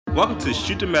Welcome to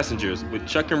Shoot the Messengers with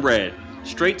Chuck and Red.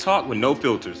 Straight talk with no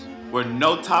filters. Where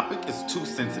no topic is too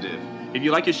sensitive. If you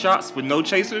like your shots with no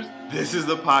chasers, this is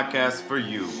the podcast for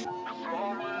you.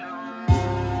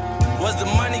 Was the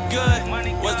money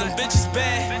good? Was them bitches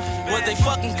bad? Was they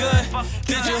fucking good?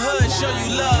 Did your hood show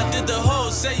you love? Did the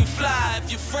hoes say you fly?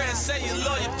 If your friends say you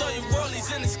loyal, throw your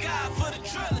rollies in the sky for the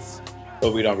drillers.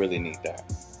 But we don't really need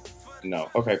that.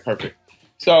 No. Okay, perfect.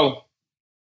 So,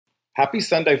 happy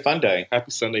Sunday Fun Day.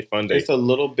 Happy Sunday Fun Day. It's a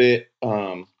little bit,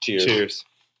 cheers.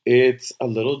 It's a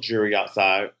little dreary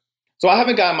outside. So I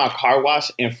haven't gotten my car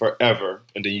washed in forever.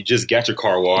 And then you just got your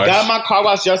car washed. Got my car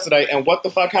washed yesterday, and what the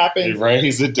fuck happened? It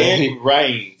rains today. It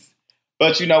rains.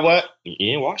 But you know what? You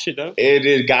didn't wash it, though.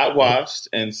 It got washed,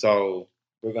 and so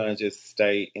we're going to just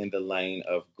stay in the lane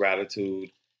of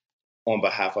gratitude on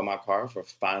behalf of my car for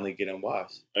finally getting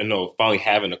washed. I know, finally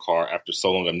having a car after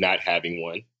so long of not having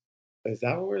one. Is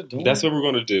that what we're doing? That's what we're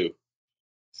going to do.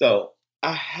 So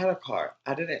I had a car.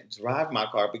 I didn't drive my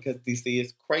car because DC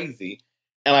is crazy.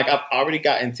 And like, I've already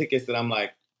gotten tickets that I'm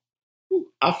like,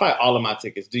 I fight all of my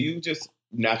tickets. Do you just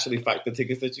naturally fight the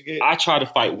tickets that you get? I tried to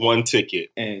fight one ticket.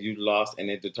 And you lost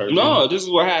and it deterred you? No, this is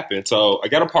what happened. So I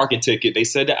got a parking ticket. They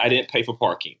said that I didn't pay for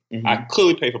parking. Mm-hmm. I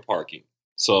clearly paid for parking.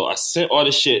 So I sent all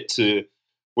the shit to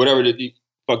whatever the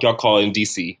fuck y'all call it in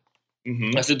DC.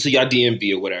 Mm-hmm. I sent it to y'all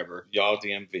DMV or whatever. Y'all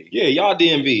DMV. Yeah, y'all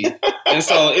DMV. And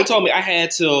so it told me I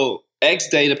had till X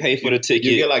day to pay for the ticket.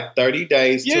 You get like 30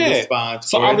 days to respond.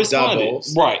 So I responded.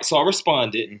 Doubles. Right. So I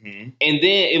responded. Mm-hmm. And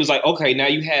then it was like, okay, now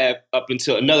you have up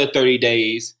until another 30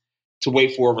 days to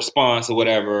wait for a response or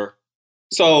whatever.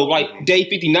 So like day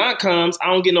 59 comes, I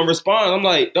don't get no response. I'm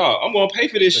like, dog, I'm going to pay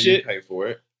for this shit. You pay for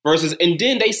it. Versus, and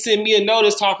then they send me a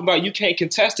notice talking about you can't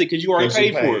contest it because you already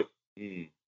paid for it. Mm.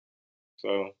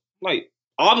 So, like,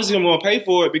 obviously I'm going to pay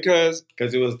for it because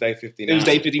it was day 59. It was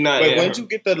day 59. Wait, when did you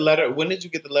get the letter? When did you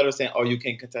get the letter saying, "Oh, you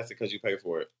can't contest it because you paid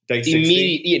for it"? Day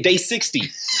 60. Yeah, day 60.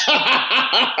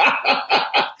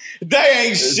 They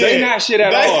ain't shit. They not shit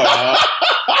at all.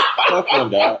 Fuck them,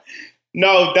 dog.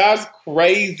 No, that's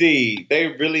crazy.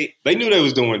 They knew they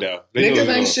was doing that. Niggas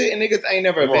ain't shit, and niggas ain't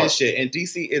never been Right. shit. And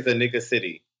DC is a nigga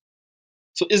city.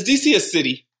 So is DC a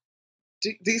city?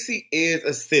 DC is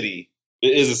a city.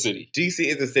 It is a city. DC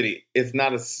is a city. It's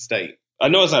not a state. I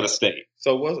know it's not a state.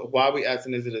 So why are we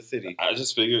asking, is it a city? I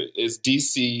just figured, is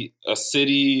DC a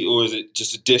city or is it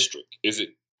just a district? Is it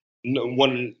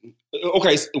one?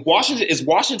 Okay, so Washington is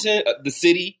Washington the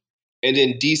city, and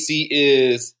then DC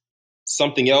is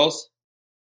something else?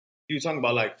 You talking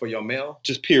about like for your mail?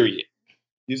 Just period.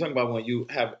 You talking about when you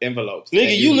have envelopes?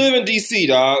 Nigga, you live in DC,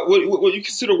 dog. What you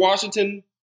consider Washington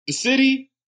the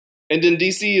city, and then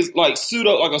DC is like a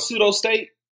pseudo state?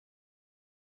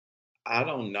 I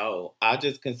don't know. I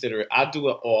just consider it. I do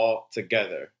it all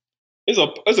together. There's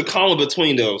a comma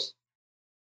between those.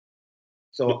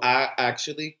 So I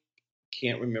actually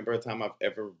can't remember a time I've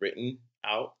ever written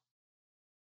out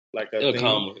like a There's thing.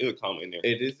 a comma in there.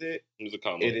 It is it. There's a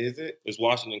comma. It is it. It's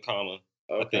Washington comma.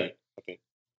 Okay. I think.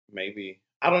 Maybe.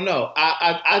 I don't know.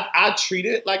 I treat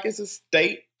it like it's a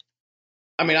state.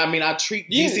 I mean, I treat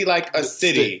DC like a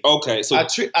city. Okay, so I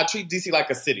treat DC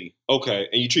like a city. Okay,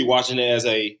 and you treat Washington as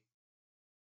a.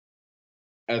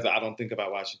 I don't think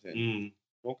about Washington.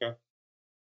 Okay.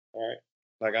 All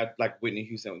right. Like Whitney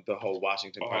Houston, the whole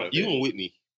Washington part of You it. and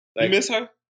Whitney. Like, you miss her?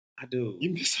 I do. You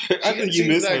miss her? I think you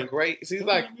miss her. Great. She's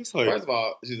like, first of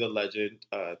all, she's a legend.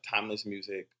 Timeless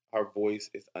music. Her voice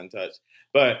is untouched.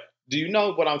 But do you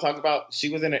know what I'm talking about? She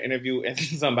was in an interview and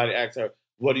somebody asked her,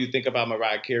 "What do you think about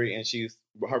Mariah Carey?" And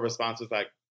her response was like,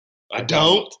 I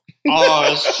don't.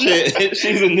 Oh, shit.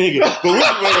 She's a nigga. But Whitney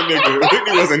was a nigga.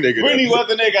 Whitney was a nigga. Whitney was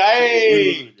a nigga.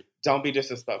 Hey! Don't be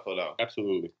disrespectful, though.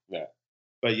 Absolutely. Yeah.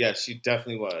 But yeah, she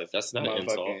definitely was. That's not an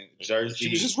insult. Jersey. She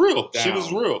was just real. Down. She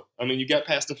was real. I mean, you got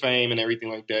past the fame and everything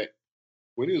like that.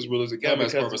 Whitney was real as it got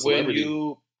as far as a celebrity. When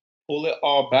you pull it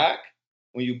all back,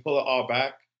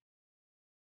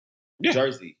 Yeah.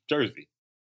 Jersey.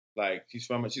 Like, she's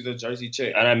a Jersey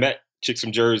chick. And I met chicks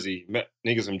from Jersey, met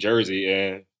niggas from Jersey,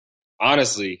 and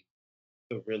honestly,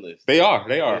 the realest. They are.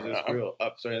 They're just real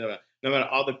up straight. No matter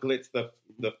all the glitz, the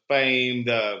fame,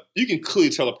 you can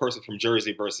clearly tell a person from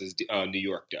Jersey versus New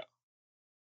York, though.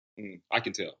 I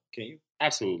can tell. Can you?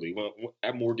 Absolutely.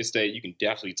 At Morgan State, you can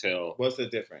definitely tell. What's the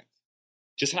difference?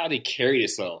 Just how they carry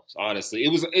themselves. Honestly, it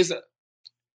was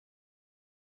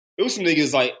some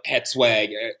niggas like had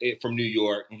swag from New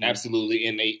York, absolutely,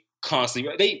 and they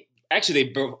constantly they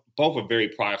both are very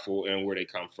prideful in where they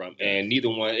come from, and neither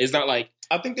one. It's not like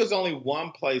I think there's only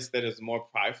one place that is more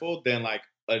prideful than like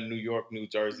a New York, New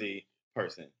Jersey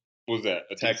person. What was that?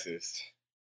 Texas.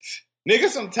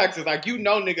 Niggas from Texas, like, you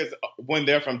know niggas when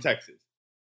they're from Texas.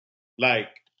 Like,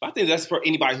 I think that's for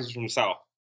anybody who's from the South.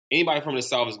 Anybody from the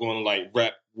South is going to, like,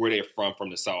 rep where they're from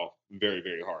the South very,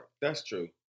 very hard. That's true.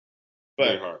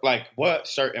 But, like, what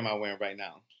shirt am I wearing right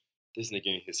now? This nigga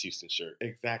in his Houston shirt.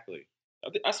 Exactly.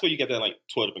 I swear you got that, like,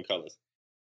 12 different colors.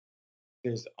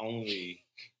 There's only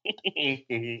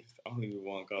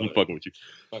one color. I'm fucking with you.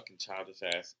 Fucking childish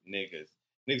ass niggas.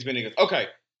 Niggas been niggas. Okay,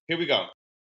 here we go.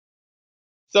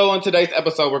 So on today's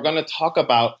episode, we're going to talk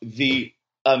about the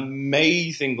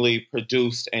amazingly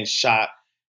produced and shot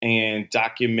and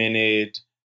documented.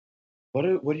 What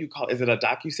do you call it? Is it a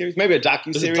docuseries? Maybe a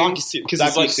docuseries? It's a docuseries. Because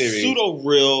it's like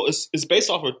pseudo-real. It's based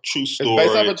off a true story.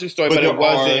 It's based off a true story, but it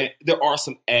wasn't. There are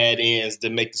some add-ins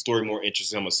that make the story more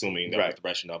interesting, I'm assuming. That's the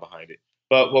rationale behind it.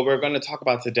 But what we're going to talk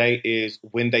about today is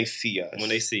When They See Us. When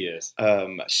They See Us.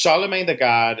 Charlamagne Tha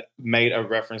God made a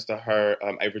reference to her.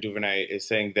 Ava DuVernay is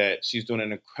saying that she's doing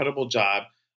an incredible job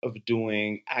of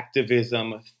doing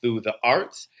activism through the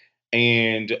arts.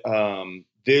 And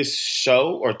this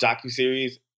show or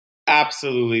docuseries,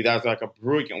 absolutely, that's like a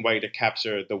brilliant way to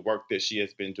capture the work that she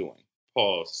has been doing.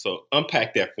 Pause. So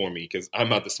unpack that for me, because I'm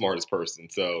not the smartest person.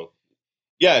 So,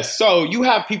 yeah, so you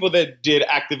have people that did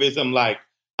activism like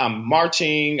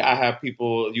marching. You have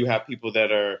people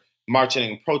that are marching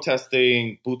and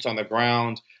protesting, boots on the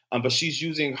ground. But she's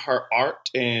using her art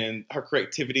and her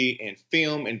creativity and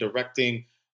film and directing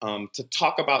to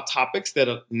talk about topics that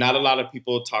not a lot of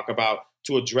people talk about,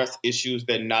 to address issues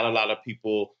that not a lot of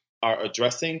people are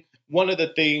addressing. One of the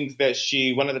things that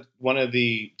one of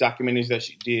the documentaries that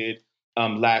she did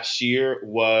last year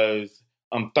was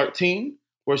 13,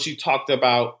 where she talked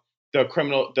about the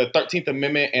 13th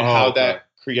Amendment and how that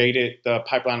created the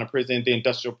pipeline of prison, the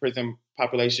industrial prison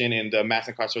population, and the mass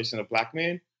incarceration of Black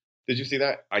men. Did you see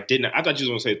that? I did not. I thought you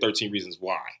were going to say 13 Reasons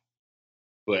Why.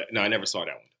 But no, I never saw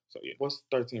that one. So yeah. What's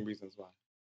 13 Reasons Why?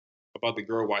 About the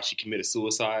girl, why she committed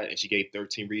suicide, and she gave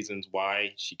 13 reasons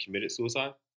why she committed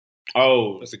suicide.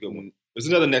 Oh. That's a good one. There's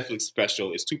another Netflix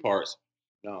special. It's 2 parts.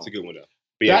 No. It's a good one, though.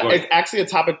 But yeah, that is actually a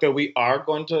topic that we are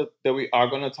going to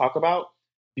talk about,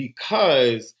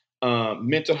 because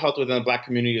mental health within the Black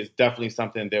community is definitely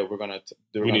something that we're going to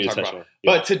talk about. Yeah.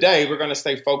 But today we're going to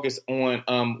stay focused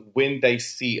on When They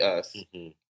See Us. Mm-hmm.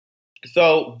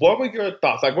 So what were your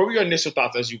thoughts? Like, what were your initial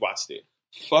thoughts as you watched it?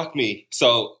 Fuck me.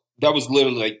 So that was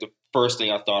literally like the first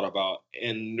thing I thought about.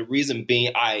 And the reason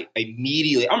being,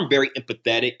 I'm very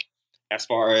empathetic as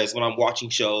far as when I'm watching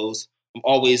shows. I'm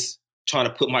always trying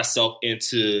to put myself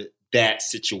into that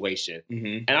situation.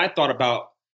 Mm-hmm. And I thought about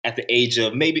at the age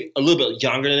of maybe a little bit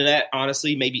younger than that,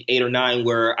 honestly, maybe 8 or 9,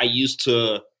 where I used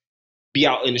to be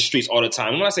out in the streets all the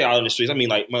time. When I say out in the streets, I mean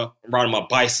like riding my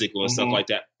bicycle and stuff like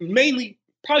that. Mainly,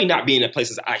 probably not being in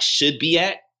places I should be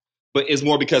at, but it's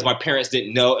more because my parents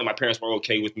didn't know and my parents were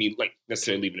okay with me like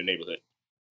necessarily leaving the neighborhood.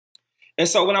 And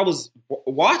so when I was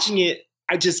watching it,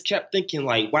 I just kept thinking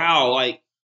like, wow, like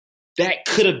that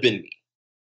could have been me.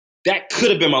 That could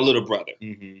have been my little brother.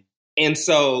 Mm-hmm. And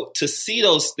so to see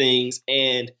those things,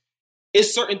 and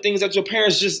it's certain things that your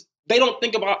parents just, they don't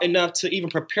think about enough to even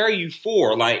prepare you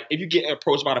for. Like if you get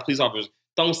approached by the police officers,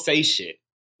 don't say shit.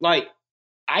 Like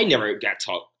I never got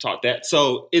taught that.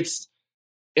 So it's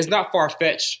not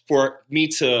far-fetched for me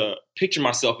to picture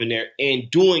myself in there and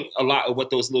doing a lot of what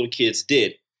those little kids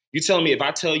did. You telling me if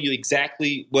I tell you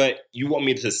exactly what you want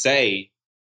me to say,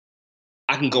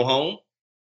 I can go home?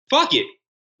 Fuck it.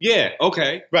 Yeah,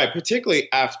 okay. Right, particularly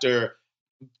after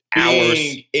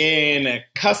being in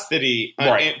custody,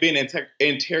 being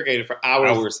interrogated for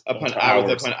hours upon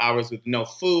hours with no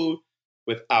food,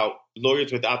 without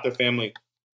lawyers, without their family.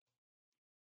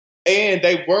 And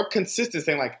they were consistent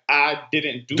saying, like, I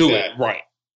didn't do that. It, right.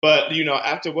 But,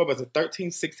 after, 13,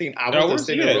 16 hours?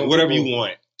 Whatever you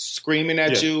want. Screaming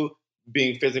at you,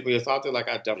 being physically assaulted, like,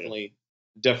 I definitely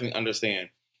understand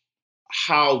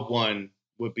how one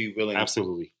would be willing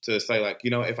to say, like,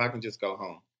 if I can just go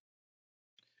home.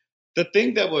 The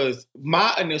thing that was,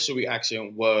 my initial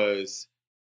reaction was,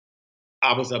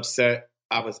 I was upset,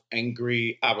 I was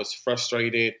angry, I was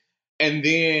frustrated, and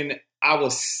then I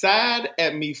was sad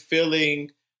at me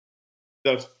feeling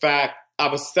I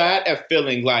was sad at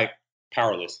feeling like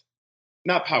powerless.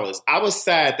 Not powerless. I was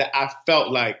sad that I felt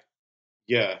like,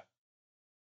 yep.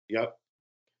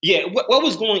 Yeah, what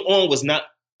was going on was not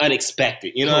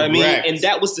unexpected. You know what I mean? And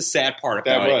that was the sad part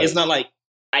about it. It's not like,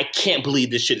 I can't believe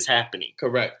this shit is happening.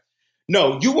 Correct.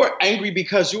 No, you were angry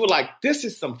because you were like, this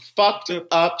is some fucked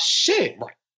up shit.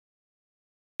 Right.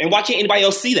 And why can't anybody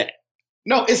else see that?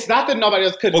 No, it's not that nobody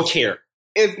else couldn't care.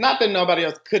 It's not that nobody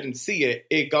else couldn't see it.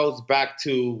 It goes back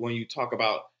to when you talk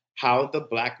about how the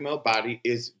black male body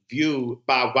is viewed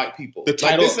by white people. The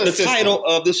title, title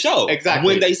of the show. Exactly.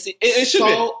 When they see it should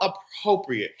so be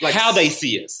appropriate. Like how they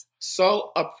see us.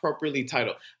 So appropriately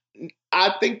titled.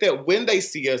 I think that When They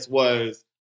See Us was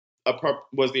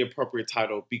the appropriate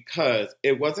title because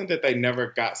it wasn't that they never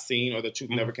got seen or the truth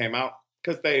never came out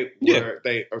because they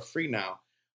are free now.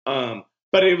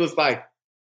 But it was like,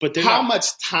 but how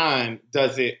much time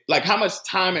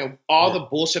and all the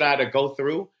bullshit I had to go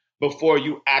through before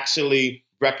you actually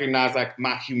recognize like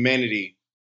my humanity.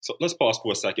 So let's pause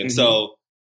for a second. Mm-hmm. So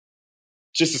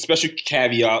just a special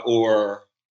caveat, or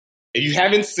if you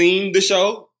haven't seen the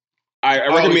show, I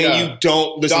recommend you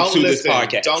don't listen to this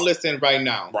podcast. Don't listen right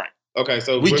now. Right. Okay,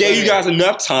 so we gave you guys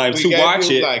enough time to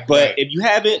watch it, but if you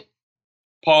haven't,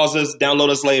 pause us, download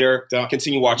us later,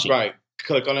 continue watching. Right.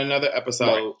 Click on another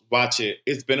episode, watch it.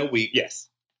 It's been a week. Yes.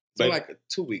 So like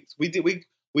 2 weeks. We gave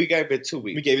it 2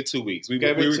 weeks. We gave it 2 weeks. We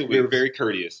were very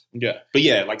courteous. Yeah. But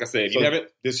yeah, like I said, if you haven't,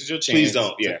 this is your chance. Please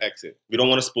don't. To exit. We don't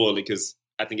want to spoil it because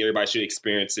I think everybody should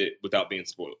experience it without being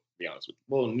spoiled, to be honest with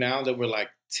you. Well, now that we're like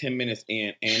 10 minutes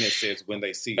in and it says When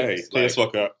They See us. Hey, let's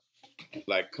fuck up.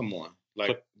 Like, come on.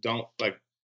 Like, don't, like,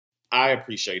 I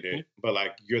appreciate it, but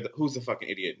like, who's the fucking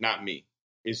idiot? Not me.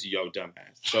 It's your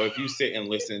dumbass. So if you sit and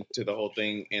listen to the whole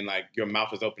thing and like your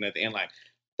mouth is open at the end, like,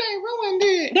 they ruined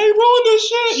it. They ruined this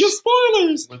shit. You're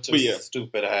spoilers. With your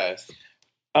stupid ass.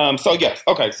 So yes.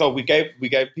 Okay. So we gave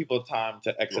people time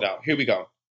to exit out. Here we go.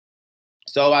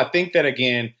 So I think that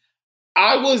again,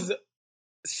 I was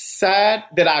sad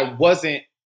that I wasn't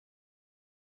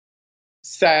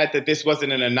sad that this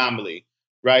wasn't an anomaly,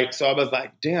 right? So I was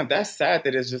like, damn, that's sad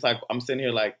that it's just like, I'm sitting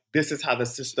here like, this is how the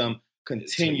system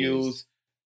continues.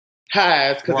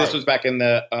 Because this was back in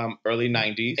the early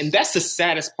 90s. And that's the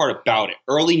saddest part about it.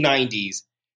 Early 90s,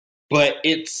 but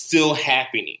it's still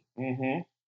happening. Mm-hmm.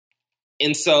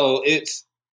 And so it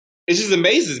just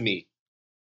amazes me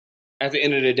at the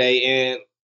end of the day. And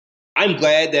I'm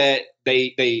glad that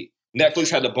Netflix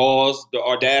had the balls, the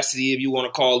audacity, if you want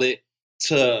to call it,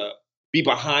 to be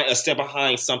a step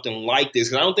behind something like this.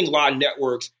 Because I don't think a lot of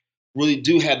networks really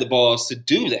do have the balls to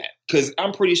do that. Because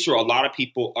I'm pretty sure a lot of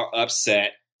people are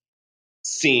upset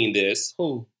seeing this.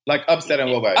 Who? Like upset in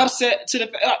what way? Upset to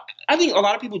the I think a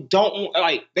lot of people don't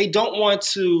want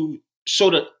to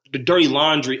show the dirty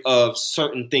laundry of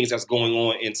certain things that's going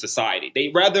on in society.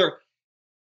 They rather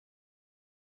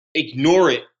ignore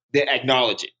it than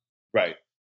acknowledge it. Right.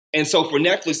 And so for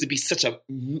Netflix to be such a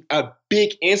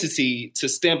big entity to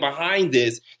stand behind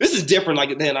this is different.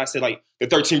 Like then I said, like the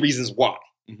 13 Reasons Why,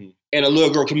 and a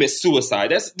little girl commits suicide.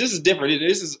 This is different.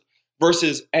 This is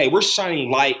versus, hey, we're shining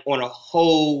light on a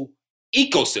whole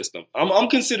ecosystem. I'm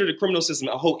considered the criminal system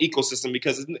a whole ecosystem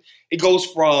because it goes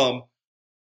from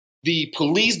the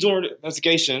police doing the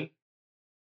investigation,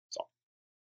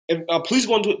 police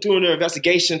going doing their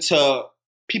investigation to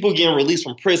people getting released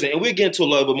from prison. And we'll get into a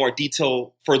little bit more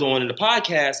detail further on in the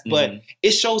podcast, but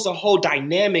it shows a whole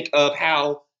dynamic of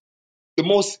how it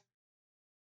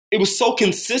was so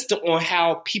consistent on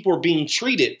how people are being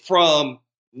treated from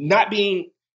not being,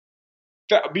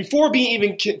 before being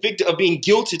even convicted of being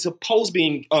guilty to post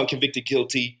being convicted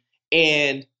guilty,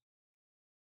 and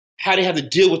how they have to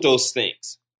deal with those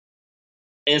things.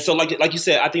 And so, like you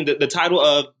said, I think that the title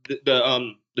of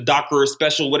the docker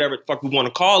special, whatever the fuck we want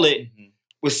to call it,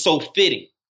 was so fitting.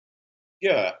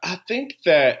 Yeah, I think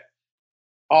that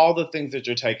all the things that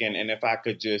you're taking, and if I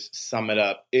could just sum it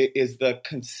up, it is the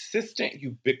consistent,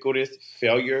 ubiquitous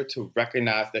failure to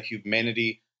recognize the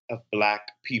humanity of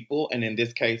Black people, and in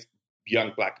this case,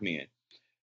 young Black men.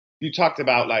 You talked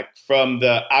about like from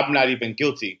the I'm not even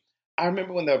guilty. I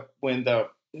remember when the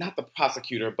not the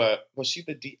prosecutor, but was she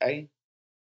the DA?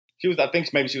 I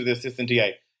think maybe she was the assistant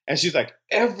DA. And she's like,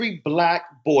 every Black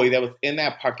boy that was in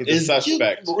that park is a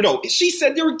suspect. No, she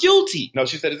said they were guilty. No,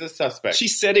 she said it's a suspect. She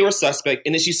said they were suspect,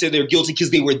 and then she said they were guilty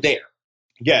because they were there.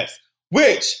 Yes.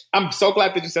 Which, I'm so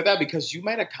glad that you said that because you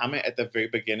made a comment at the very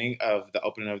beginning of the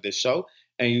opening of this show,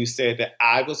 and you said that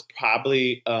I was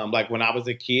probably, like when I was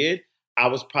a kid, I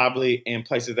was probably in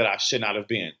places that I should not have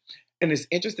been. And it's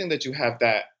interesting that you have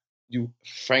that, you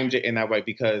framed it in that way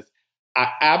because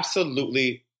I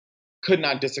absolutely could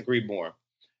not disagree more.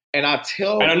 And I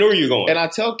know where you're going. And I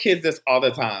tell kids this all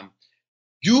the time.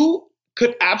 You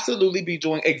could absolutely be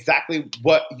doing exactly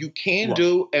what you can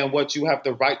do and what you have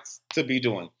the rights to be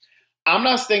doing. I'm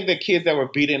not saying that kids that were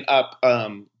beating up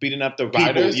the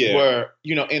riders were,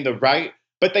 in the right,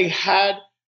 but they had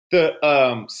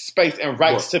the space and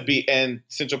rights to be in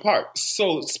Central Park.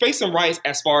 So space and rights,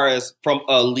 as far as from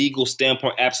a legal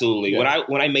standpoint, absolutely. Yeah.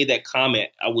 When I made that comment,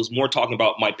 I was more talking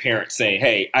about my parents saying,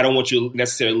 "Hey, I don't want you to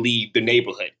necessarily leave the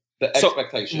neighborhood." The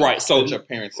expectation, right? So that your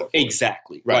parents set for you.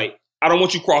 Exactly, Right. right. I don't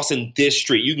want you crossing this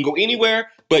street. You can go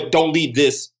anywhere, but don't leave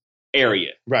this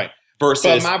area. Right. Versus,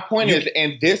 But my point is,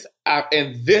 in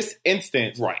this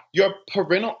instance, right. your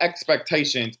parental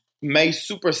expectations may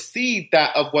supersede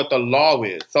that of what the law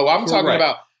is. So I'm talking Correct.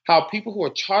 about how people who are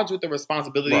charged with the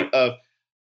responsibility Right. of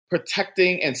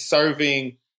protecting and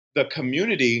serving the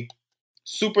community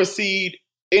supersede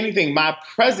anything. My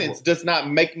presence does not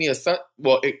make me a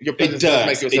your presence does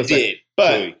make you a It suspect, did, but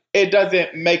clearly. it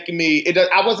doesn't make me. It does.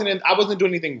 I wasn't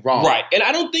doing anything wrong. Right. And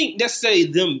I don't think necessarily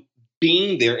them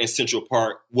being there in Central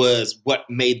Park was what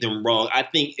made them wrong. I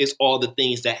think it's all the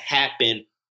things that happened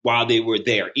while they were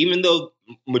there. Even though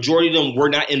majority of them were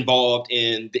not involved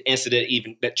in the incident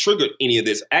even that triggered any of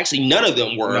this. Actually, none of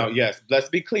them were. No, yes. Let's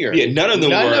be clear. Yeah, none of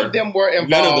them were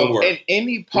involved in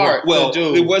any part. Well, to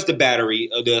do. it was the battery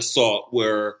of the assault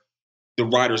where the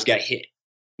riders got hit.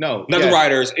 No, Not the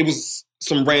riders. It was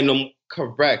some random.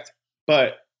 Correct.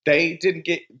 But they didn't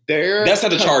get their That's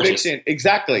not the charges. conviction.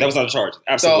 Exactly. That was not the charge.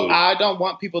 Absolutely. So I don't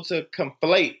want people to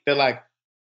conflate. They're like,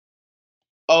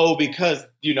 oh, because,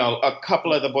 a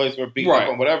couple of the boys were beaten up Right.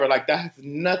 and whatever. Like, that has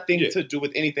nothing to do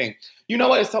with anything. You know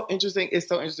what? It's so interesting. It's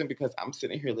so interesting because I'm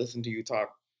sitting here listening to you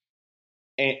talk.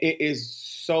 And it is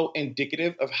so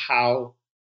indicative of how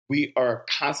we are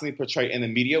constantly portrayed in the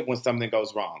media when something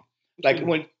goes wrong. Like,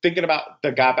 when thinking about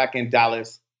the guy back in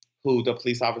Dallas who the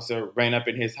police officer ran up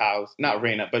in his house. Not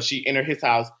ran up, but she entered his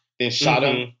house, then shot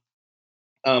him.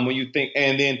 When you think,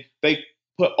 and then they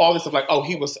put all this stuff like, oh,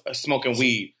 he was smoking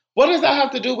weed. What does that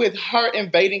have to do with her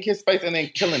invading his space and then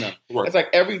killing him? Right. It's like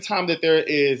every time that there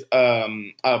is a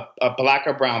black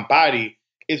or brown body,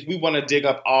 is we want to dig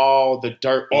up all the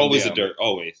dirt. Always the dirt.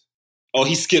 Always. Oh,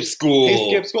 he skipped school. He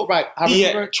skipped school, right? I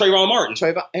remember Trayvon Martin.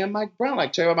 Trayvon and Mike Brown,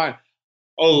 like Trayvon Martin.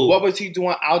 Oh, What was he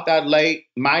doing out that late,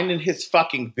 minding his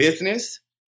fucking business,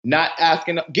 not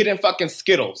asking, getting fucking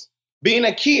Skittles, being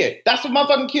a kid? That's what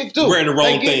motherfucking kids do. Wearing the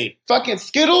wrong They get thing. Fucking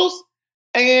Skittles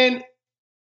and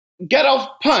ghetto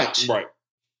punch. right.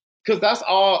 Because that's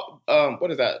all,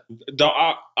 what is that?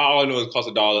 I all know it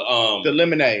costs $1. The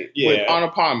lemonade with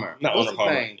Arnold Palmer. Not What's Arnold his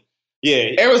Palmer. name?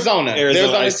 Yeah. Arizona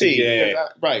Iced tea. tea, yeah.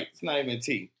 Right. It's not even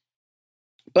tea.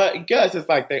 But I guess it's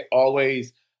like they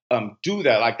always do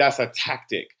that. Like that's a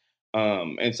tactic.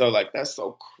 And so like that's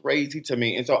so crazy to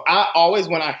me. And so I always,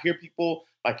 when I hear people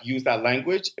like use that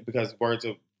language, because words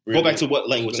are really, Go back to what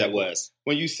language that was.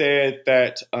 when you said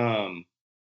that when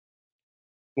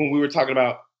we were talking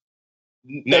about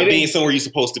Not being somewhere you're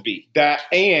supposed to be. that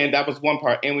was one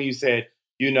part. And when you said,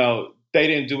 they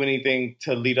didn't do anything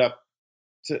to lead up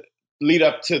to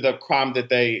the crime that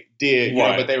they did,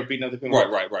 Right. but they were beating other people.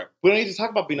 Right. We don't need to talk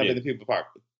about beating up other people apart.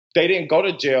 They didn't go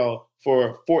to jail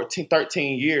for 14,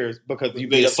 13 years because you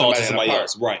They beat up assaulted somebody somebody in a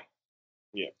else. Right.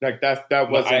 park. Like that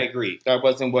wasn't. I agree. That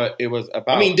wasn't what it was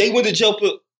about. I mean, they went to jail for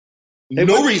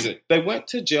no reason. They went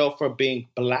to jail for being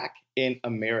black in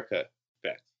America.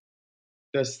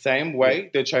 The same way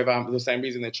that the same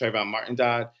reason that Trayvon Martin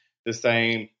died, the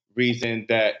same reason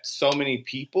that so many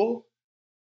people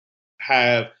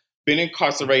have been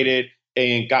incarcerated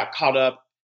and got caught up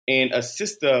in a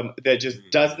system that just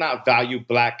does not value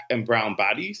black and brown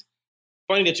bodies.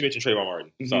 Funny that you mentioned Trayvon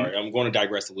Martin. Mhm. Sorry, I'm going to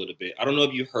digress a little bit. I don't know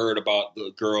if you heard about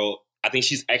the girl. I think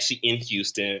she's actually in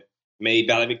Houston, made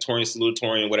valedictorian,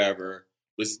 salutatorian, whatever,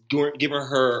 was giving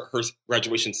her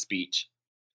graduation speech.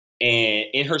 And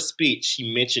in her speech,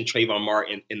 she mentioned Trayvon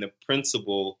Martin, and the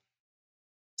principal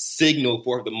signaled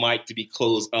for the mic to be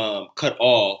cut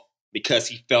off because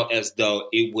he felt as though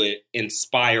it would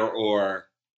inspire or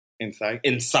incite.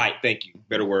 Thank you,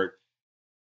 better word.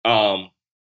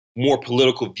 More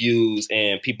political views,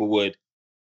 and people would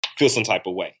feel some type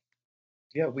of way.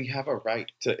 Yeah, we have a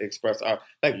right to express our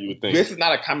You would think. This is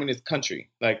not a communist country.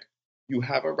 Like you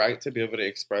have a right to be able to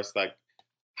express like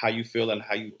how you feel and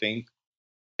how you think.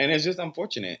 And it's just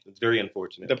unfortunate. It's very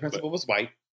unfortunate. The principal was white.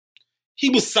 He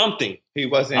was something. He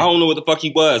wasn't. I don't know what the fuck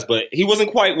he was, but he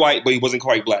wasn't quite white, but he wasn't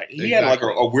quite black. He had like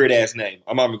a weird ass name.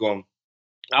 I'm not even going.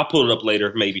 I'll pull it up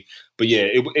later, maybe. But yeah,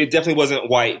 it definitely wasn't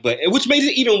white, but which made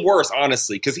it even worse,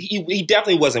 honestly, because he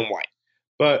definitely wasn't white.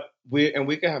 But we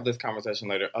can have this conversation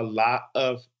later. A lot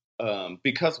of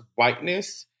because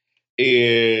whiteness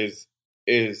is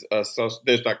so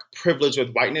there's like privilege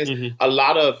with whiteness. Mm-hmm. A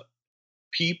lot of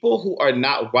people who are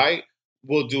not white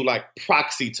will do like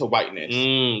proxy to whiteness.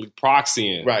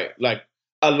 Proxying. Right. Like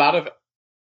a lot of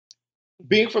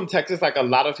being from Texas, like a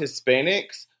lot of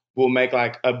Hispanics will make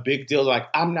like a big deal. Like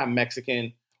I'm not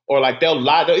Mexican, or like they'll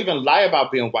lie. They'll even lie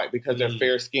about being white because they're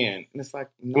fair skinned. And it's like,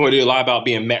 no. Or they'll lie about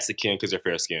being Mexican because they're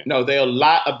fair skinned. No, they'll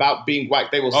lie about being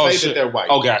white. They will say that they're white.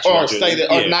 Oh, gotcha. Or gotcha. say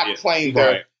that, or not claim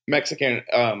they're Mexican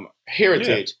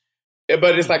heritage,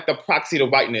 but it's like the proxy to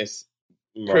whiteness,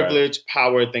 privilege,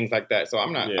 power, things like that. So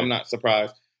I'm not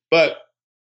surprised. But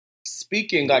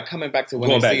speaking, like coming back to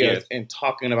when they see us and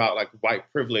talking about like white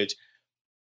privilege,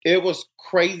 it was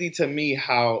crazy to me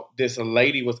how this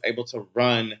lady was able to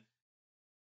run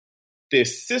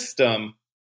this system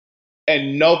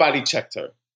and nobody checked her.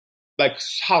 Like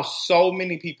how so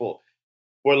many people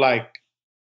were like,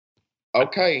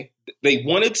 okay. They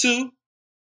wanted to.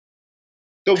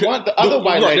 The other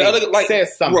white lady said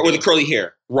something. With the curly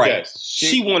hair. Right. Yes,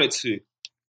 she wanted to.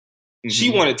 Mm-hmm.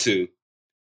 She wanted to.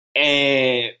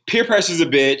 And peer pressure's a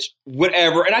bitch,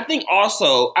 whatever. And I think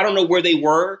also, I don't know where they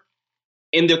were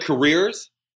in their careers,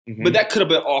 but that could have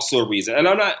been also a reason. And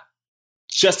I'm not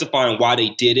justifying why they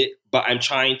did it, but I'm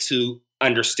trying to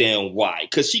understand why.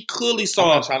 Because she clearly saw...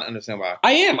 I'm not trying to understand why.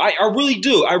 I am. I really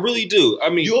do. I really do. I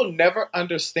mean... You'll never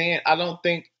understand. I don't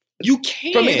think... You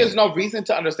can. For me, there's no reason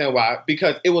to understand why.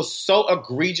 Because it was so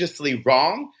egregiously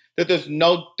wrong that there's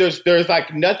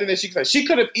like nothing that she could say. She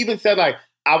could have even said like,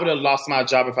 I would have lost my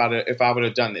job if I would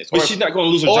have done this. But she's not going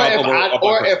to lose her job.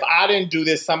 If I didn't do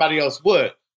this, somebody else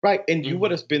would. Right. And you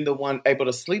would have been the one able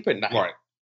to sleep at night. Right.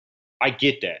 I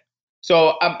get that.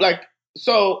 So I'm like,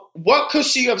 so what could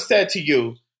she have said to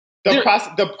you? The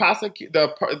prosecuting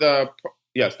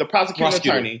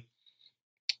attorney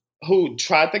who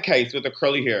tried the case with the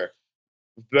curly hair,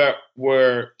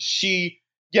 where she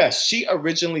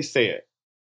originally said,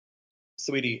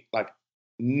 sweetie, like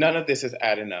none of this is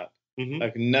adding up. Mm-hmm.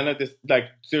 Like none of this, like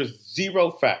there's zero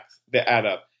facts that add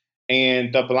up.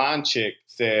 And the blonde chick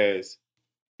says,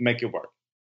 make it work.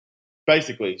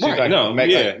 Basically, she's like,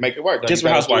 make it work. Just for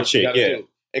housewife chick, do.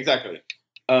 Exactly.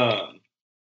 But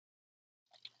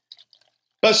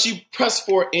she pressed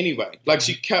for it anyway. Like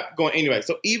she kept going anyway.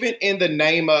 So even in the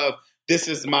name of this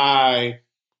is my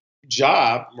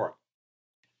job, right?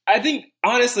 I think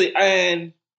honestly,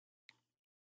 and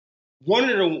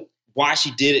wondering why she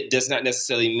did it does not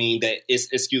necessarily mean that it's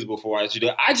excusable for why she did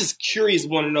it. I just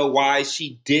want to know why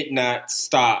she did not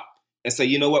stop and say,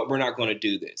 you know what, we're not going to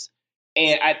do this.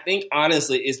 And I think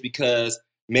honestly, it's because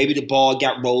maybe the ball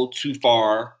got rolled too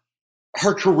far.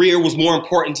 Her career was more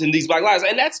important than these Black lives,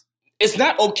 and it's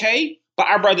not okay. But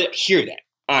I'd rather hear that,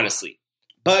 honestly.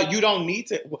 But you don't need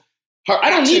to. I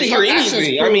don't need to hear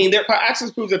anything. Her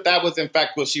actions prove that was in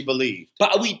fact what she believed.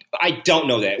 But I don't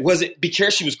know that. Was it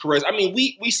because she was coerced? I mean,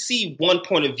 we see one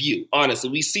point of view. Honestly,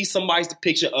 we see somebody's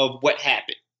depiction of what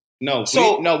happened. We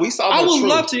saw the I would truth.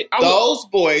 Love to. Those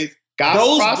boys got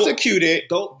prosecuted,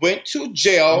 went to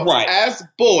jail as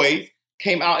boys,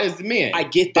 came out as men. I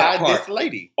get that by part. This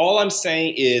lady. All I'm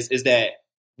saying is that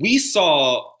we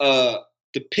saw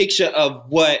the picture of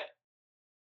what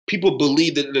people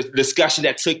believe the discussion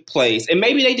that took place. And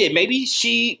maybe they did. Maybe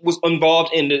she was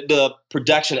involved in the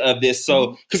production of this.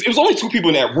 So, because it was only two people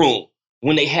in that room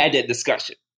when they had that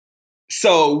discussion.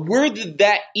 So where did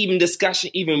that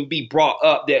discussion even be brought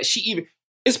up that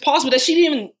it's possible that she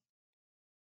didn't even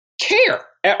care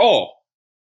at all.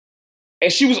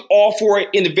 And she was all for it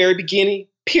in the very beginning,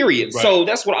 period. Right. So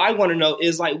that's what I want to know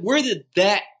is like, where did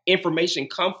that information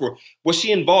come from? Was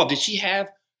she involved? Did she have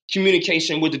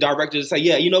communication with the director to say,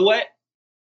 yeah, you know what?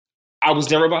 I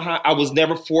was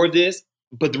never for this,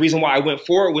 but the reason why I went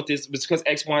forward with this was because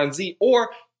X, Y, and Z.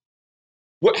 Or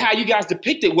how you guys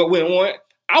depicted what went on.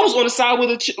 I was on the side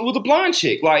with a blonde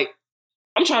chick. Like,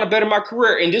 I'm trying to better my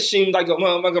career, and this seemed like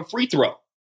a free throw.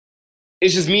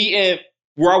 It's just me and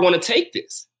where I want to take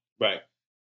this. Right.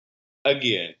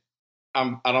 Again,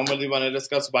 I don't really want to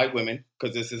discuss white women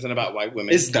because this isn't about white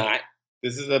women. It's not.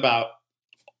 This is about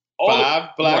 5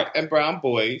 black and brown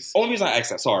boys. Only reason I ask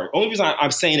that, sorry. Only reason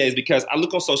I'm saying that is because I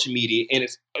look on social media and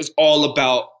it's all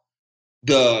about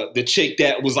the chick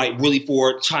that was like really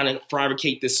for trying to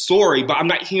fabricate this story, but I'm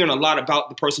not hearing a lot about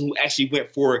the person who actually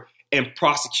went for it and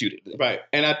prosecuted them. Right.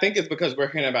 And I think it's because we're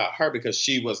hearing about her because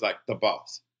she was like the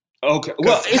boss. Okay.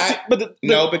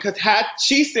 Well, because had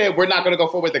she said we're not going to go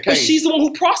forward with the case. But she's the one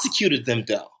who prosecuted them,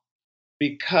 though.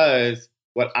 Because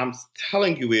what I'm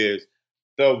telling you is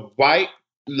the white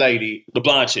lady, the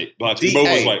blonde chick, DA, both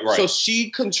was white, right? So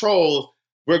she controls.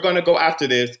 We're going to go after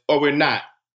this, or we're not.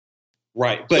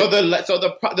 Right. But so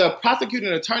the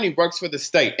prosecuting attorney works for the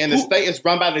state, and the state is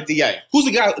run by the DA. Who's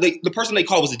the guy? The person they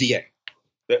called was the DA.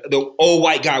 The old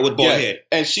white guy with bald head.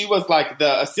 And she was like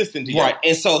the assistant DA. Right.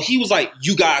 And so he was like,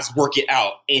 you guys work it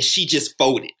out. And she just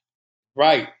folded.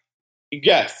 Right.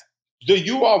 Yes. The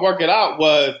you all work it out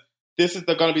was, this is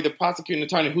going to be the prosecuting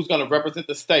attorney who's going to represent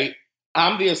the state.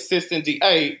 I'm the assistant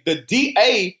DA. The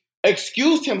DA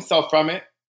excused himself from it.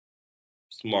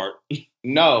 Smart.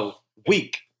 No.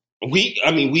 Weak. Weak?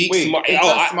 I mean, weak. Smart. It's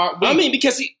not smart. Weak. I mean,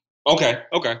 because Okay.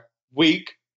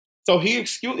 Weak. So he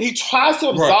tries to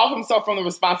absolve himself from the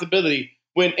responsibility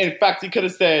when, in fact, he could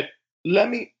have said,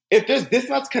 if there's this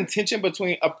much contention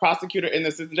between a prosecutor and the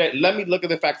assistant judge, let me look at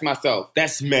the facts myself.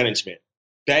 That's management.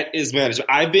 That is management.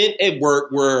 I've been at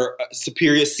work where a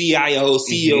superior CIO,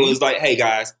 CEO is like, hey,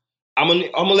 guys, I'm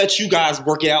gonna let you guys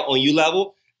work it out on your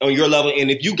level. And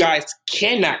if you guys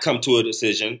cannot come to a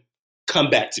decision,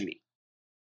 come back to me.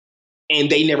 And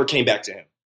they never came back to him.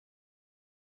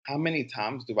 How many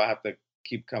times do I have to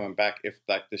keep coming back if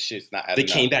like the shit's not adding up?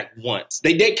 They came back once.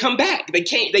 They did come back. They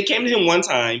came to him one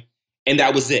time, and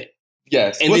that was it.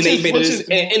 Yes. And then they made it.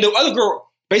 And the other girl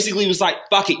basically was like,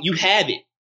 fuck it, you have it.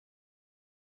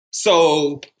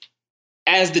 So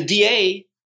as the DA,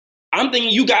 I'm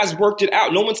thinking you guys worked it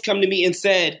out. No one's come to me and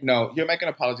said... No, you're making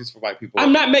apologies for white people.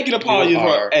 I'm not making apologies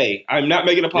I'm not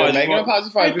making apologies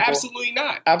for white people. Absolutely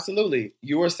not. Absolutely.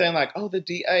 You were saying like, oh, the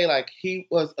DA, like he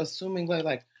was assuming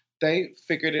like they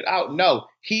figured it out. No,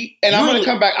 I'm going to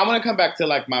come back to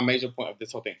like my major point of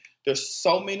this whole thing. There's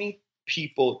so many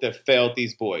people that failed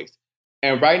these boys.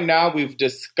 And right now we've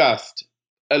discussed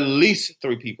at least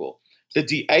 3 people. The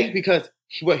DA, because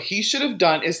what he should have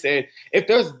done is said, if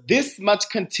there's this much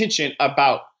contention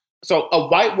about, so a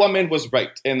white woman was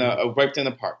raped in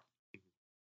the park,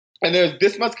 and there's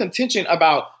this much contention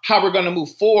about how we're going to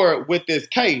move forward with this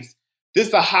case. This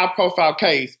is a high-profile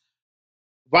case.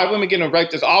 White women getting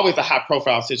raped is always a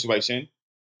high-profile situation.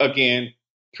 Again,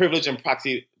 privilege and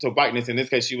proxy to whiteness. In this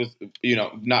case, she was,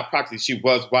 not proxy. She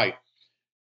was white.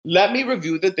 Let me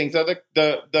review the things of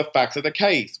the facts of the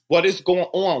case. What is going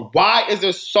on? Why is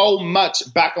there so much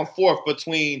back and forth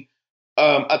between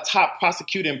a top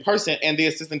prosecuting person and the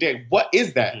assistant DA? What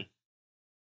is that? Mm-hmm.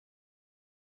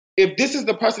 If this is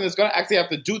the person that's going to actually have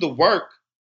to do the work,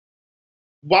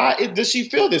 why does she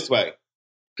feel this way?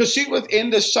 Because she was in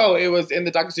the show. It was in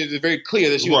the documentary. It was very clear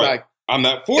that she was like, I'm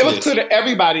not for this. It was clear to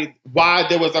everybody why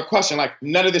there was a question. Like,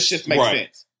 none of this shit makes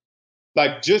sense.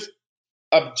 Like, just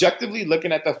objectively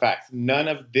looking at the facts, none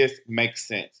of this makes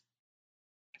sense.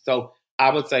 So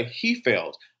I would say he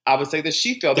failed. I would say that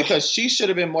she failed because she should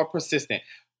have been more persistent.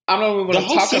 I don't even want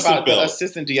to talk about the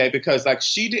assistant DA because like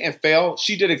she didn't fail.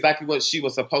 She did exactly what she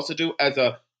was supposed to do as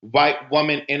a white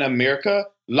woman in America,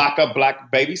 lock a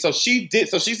black baby. So she did.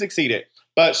 So she succeeded.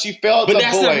 But she failed the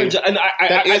that's boy. Not her job.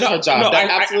 That is her job. No, that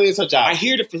absolutely is her job. I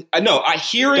hear I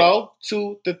hear it. Go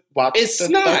to watch the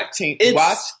 13th.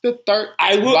 Watch the third.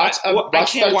 I will. I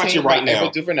can't watch it right now.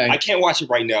 I can't watch it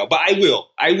right now, but I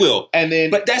will. And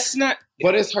then, but that's not.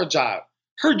 What is her job?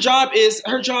 Her job is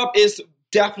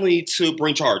definitely to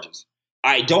bring charges.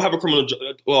 I don't have a criminal.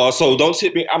 Well, so don't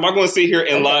tip me. I'm not going to sit here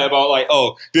and lie about like,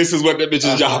 oh, this is what that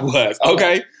bitch's job was.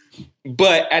 Okay,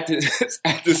 but at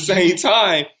the same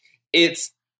time.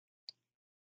 It's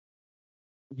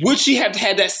would she have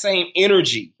had that same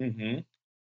energy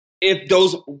if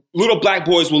those little black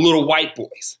boys were little white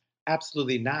boys?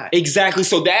 Absolutely not. Exactly.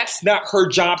 So that's not her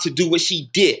job to do what she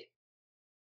did.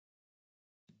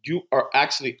 You are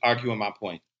actually arguing my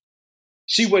point.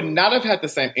 She would not have had the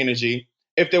same energy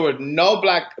if there were no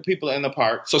black people in the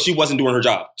park. So she wasn't doing her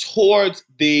job towards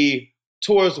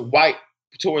white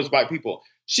people.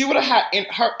 She would have had,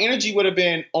 her energy would have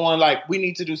been on like, we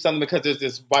need to do something because there's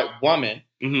this white woman,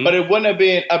 but it wouldn't have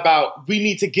been about, we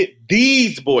need to get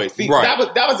these boys. See, that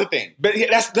was the thing. But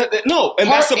that's the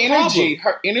problem.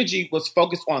 Her energy was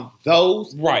focused on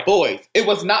those boys. It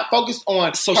was not focused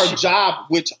on job,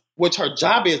 which her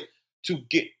job is to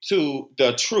get to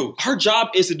the truth. Her job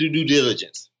is to do due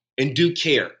diligence and do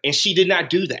care. And she did not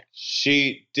do that.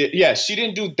 She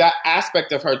didn't do that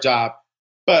aspect of her job,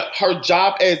 but her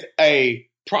job as a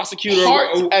prosecutor,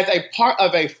 as a part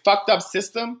of a fucked up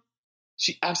system,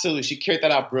 she carried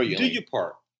that out brilliantly. Do your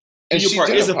part. And she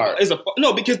did her part.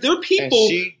 No, because there are people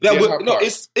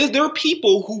there are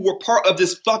people who were part of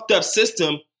this fucked up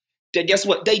system that guess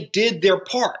what? They did their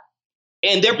part.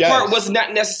 And their part was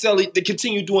not necessarily to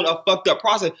continue doing a fucked up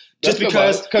process just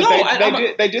because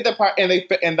they did their part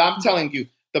and I'm telling you,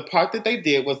 the part that they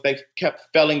did was they kept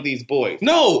failing these boys.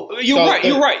 No, you're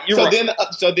right.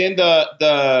 So then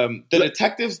the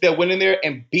detectives that went in there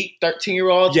and beat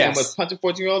 13-year-olds and was punching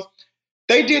 14-year-olds,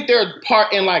 they did their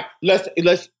part in like let's.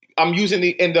 I'm using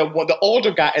the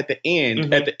older guy at the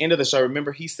end at the end of the show.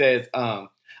 Remember, he says, "I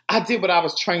did what I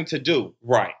was trained to do."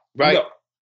 Right. No,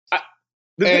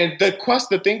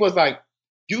 the thing was like,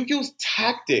 you use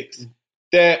tactics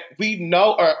that we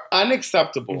know are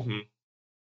unacceptable.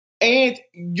 And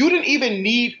you didn't even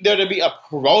need there to be a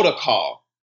protocol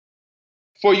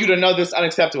for you to know this is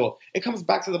unacceptable. It comes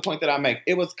back to the point that I make.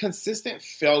 It was consistent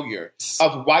failure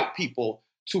of white people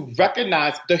to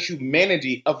recognize the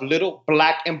humanity of little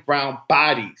black and brown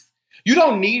bodies. You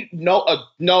don't need no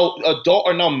adult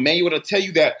or no manual to tell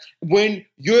you that when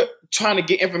you're trying to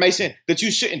get information that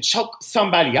you shouldn't choke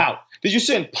somebody out, that you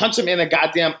shouldn't punch them in the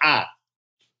goddamn eye.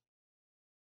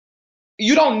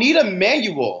 You don't need a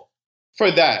manual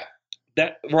for that.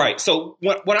 Right. So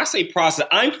when I say process,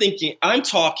 I'm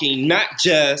talking not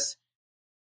just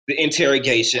the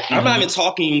interrogation. I'm not even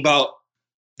talking about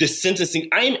the sentencing.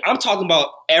 I'm talking about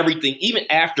everything, even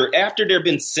after they've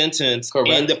been sentenced. Correct.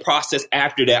 And the process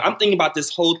after that. I'm thinking about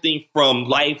this whole thing from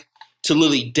life to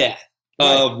literally death,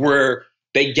 of where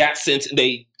they got sentenced,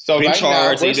 they've been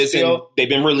charged, they've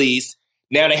been released.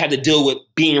 Now they had to deal with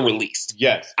being released.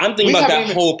 Yes. I'm thinking about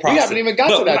that whole process. We haven't even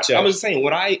got to that yet. I was saying,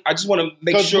 I just want to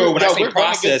make sure when I say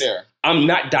process, I'm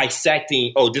not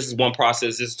dissecting, this is one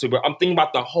process, this is two, but I'm thinking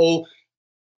about the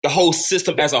whole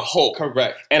system as a whole.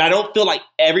 Correct. And I don't feel like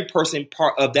every person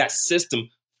part of that system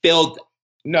failed.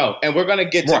 No, and we're going to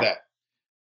get to that.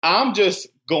 I'm just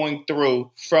going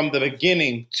through from the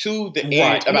beginning to the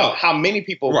end about how many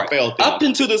people failed them. Up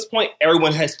until this point,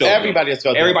 everyone has failed. Everybody has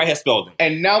failed. Everybody has failed them.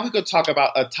 And now we could talk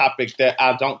about a topic that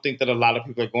I don't think that a lot of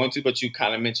people are going to, but you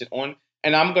kind of mentioned on.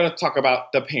 And I'm going to talk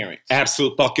about the parents.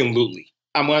 Absolutely.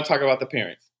 I'm going to talk about the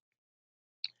parents.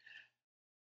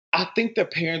 I think the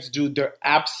parents do the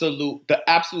absolute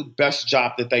best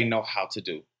job that they know how to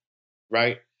do,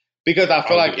 right? Because I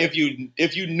feel like if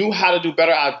you knew how to do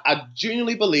better, I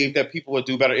genuinely believe that people would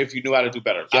do better if you knew how to do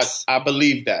better. Yes. I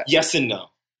believe that. Yes and no.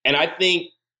 And I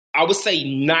would say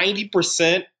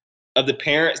 90% of the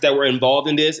parents that were involved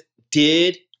in this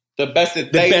did the best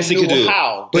that they knew do.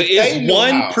 How. But it's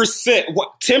 1%,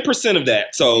 10% of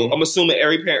that. So I'm assuming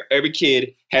every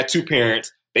kid had two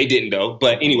parents. They didn't though.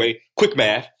 But anyway, quick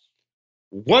math.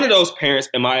 One of those parents,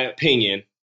 in my opinion,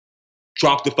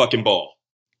 dropped the fucking ball.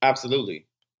 Absolutely.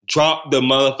 Dropped the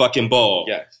motherfucking ball.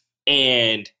 Yes.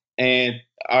 And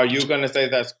are you going to say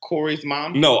that's Corey's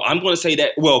mom? No, I'm going to say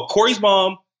that, Corey's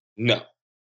mom, no.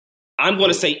 I'm going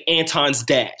to say Anton's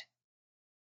dad.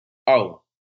 Oh.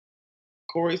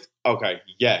 Corey's? Okay.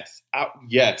 Yes.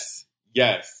 Yes.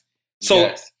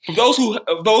 So for those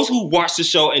who watch the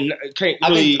show and can't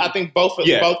really, I think both of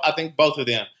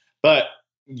them. But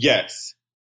yes.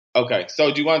 Okay.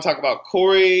 So do you want to talk about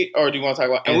Corey or do you want to talk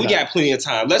about Anton? And we got plenty of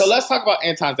time. So let's talk about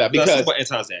Anton's dad because let's talk about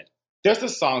Anton's dad. There's a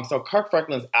song. So Kirk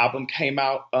Franklin's album came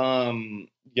out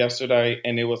yesterday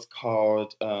and it was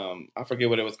called I forget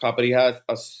what it was called, but he has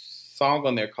a song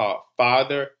on there called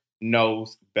Father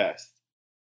Knows Best.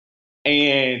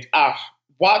 And I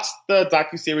watched the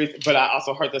docuseries, but I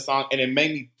also heard the song and it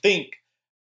made me think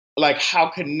like how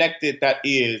connected that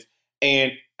is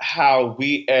and how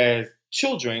we as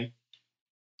children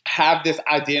have this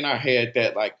idea in our head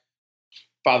that like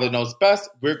Father knows best.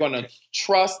 We're going to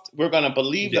trust. We're going to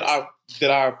believe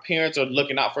that our parents are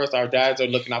looking out for us. Our dads are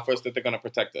looking out for us. That they're going to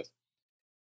protect us.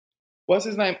 What's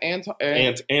his name? Anton.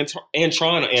 Antron.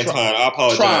 I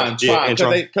apologize.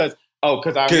 Tron. Because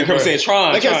I remember saying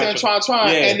Tron. They kept saying Tron.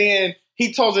 Yeah. And then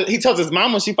he told his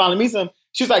mom when she finally meets him.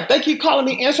 She's like, they keep calling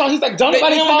me Antron. He's like, don't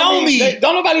nobody call me. They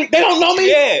don't know me.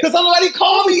 Yeah. Because don't nobody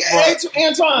call me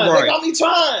Antron. Right. They call me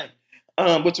Tron.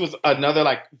 Which was another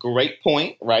like great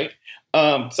point, right?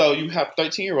 So you have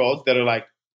 13-year-olds that are like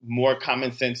more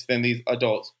common sense than these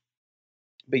adults.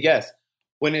 But yes,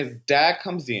 when his dad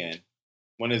comes in,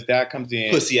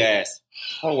 pussy ass,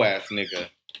 hoe ass nigga,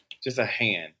 just a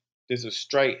hand, just a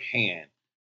straight hand,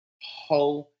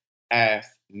 hoe ass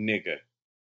nigga.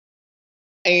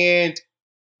 And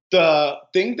the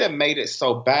thing that made it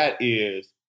so bad is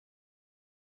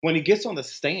when he gets on the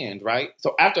stand, right?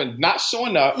 So after not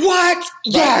showing up. What?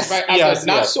 Yes. Right, after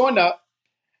not showing up.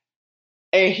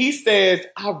 And he says,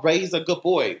 I raised a good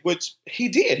boy, which he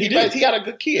did. He had a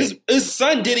good kid. His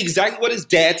son did exactly what his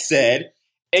dad said.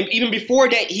 And even before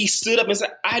that, he stood up and said,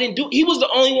 I didn't do it. He was the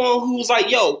only one who was like,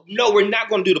 yo, no, we're not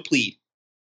going to do the plead.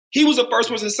 He was the first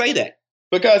person to say that.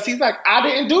 Because he's like, I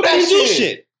didn't do that I didn't do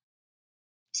shit.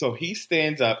 So he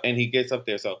stands up and he gets up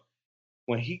there. So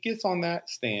when he gets on that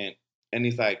stand and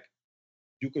he's like,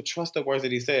 you could trust the words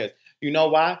that he says. You know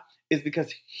why? It's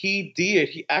because he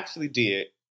actually did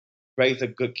raise a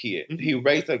good kid. Mm-hmm. He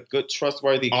raised a good,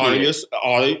 trustworthy kid.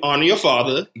 Honor your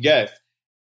father. Yes.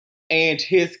 And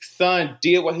his son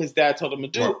did what his dad told him to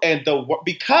do. Right. And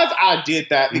because I did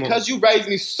that, because you raised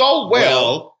me so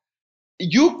well,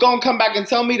 you gonna come back and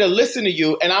tell me to listen to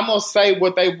you, and I'm gonna say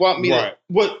what they want me to,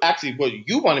 what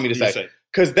you wanted me to say.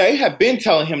 Because they have been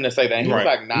telling him to say that. And he was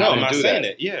like, nah, no, I'm not saying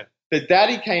it. Yeah. The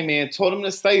daddy came in, told him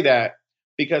to say that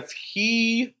because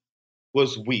he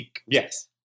was weak. Yes.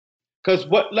 Because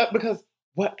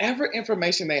whatever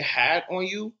information they had on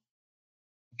you,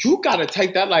 you got to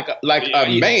take that like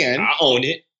a man. I own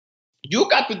it. You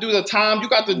got to do the time. You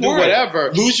got to do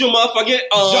whatever. Lose your motherfucking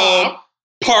job.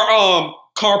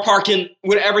 Car parking,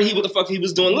 what the fuck he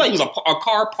was doing. Like, he was a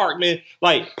car parkman.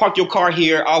 Like, park your car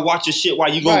here. I'll watch your shit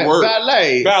while you go work.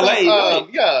 Valet. Right.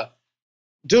 Yeah.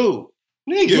 Dude,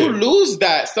 nigga, you lose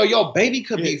that so your baby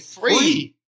could be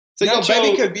free. So your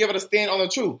baby could be able to stand on the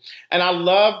truth. And I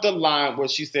love the line where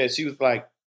she said, she was like,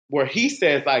 where he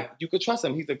says, like, you could trust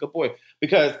him. He's a good boy.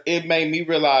 Because it made me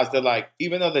realize that, like,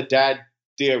 even though the dad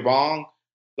did wrong,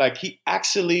 like, he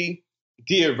actually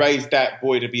did raise that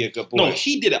boy to be a good boy. No,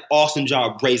 he did an awesome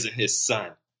job raising his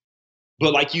son.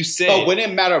 But like you said, but when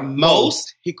it mattered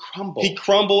most, he crumbled. He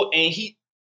crumbled, and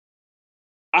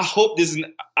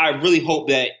I really hope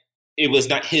that it was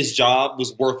not his job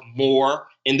was worth more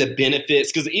in the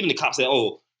benefits. Because even the cops said,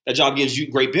 oh, that job gives you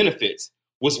great benefits.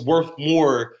 Was worth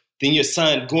more than your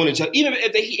son going to jail. Even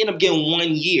if he ended up getting 1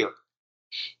 year.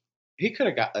 He could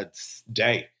have got a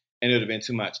day, and it would have been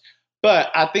too much.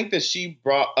 But I think that she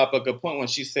brought up a good point when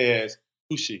she says,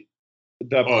 who's she?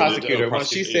 The prosecutor. When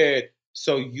she said,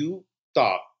 so you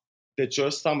thought that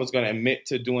your son was going to admit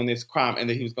to doing this crime and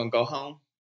that he was going to go home?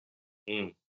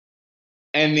 Mm.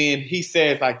 And then he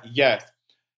says, like, yes.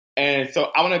 And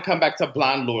so I want to come back to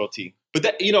blind loyalty. But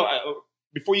that,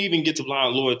 before you even get to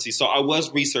blind loyalty, so I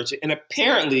was researching, and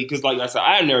apparently, because like I said,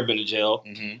 I've never been to jail.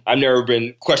 Mm-hmm. I've never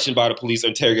been questioned by the police or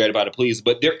interrogated by the police,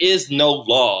 but there is no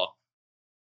law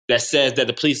that says that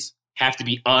the police have to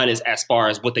be honest as far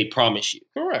as what they promise you.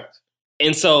 Correct.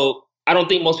 And so I don't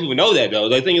think most people know that, though.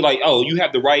 They think like, oh, you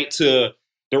have the right to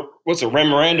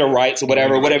memoranda rights or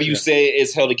whatever you say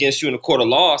is held against you in a court of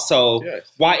law. So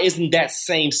why isn't that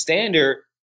same standard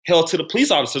held to the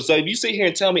police officer? So if you sit here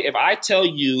and tell me, if I tell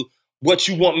you what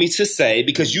you want me to say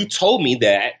because you told me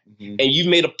that and you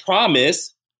made a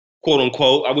promise, quote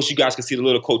unquote, I wish you guys could see the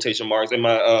little quotation marks in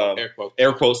my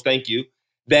air quotes, thank you,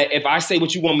 that if I say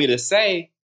what you want me to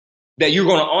say, that you're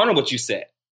going to honor what you said.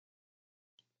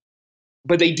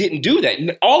 But they didn't do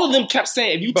that. All of them kept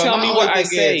saying, if you tell me what I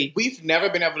say. We've never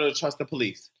been able to trust the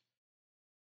police.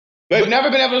 We've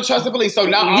never been able to trust the police. So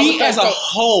now we as a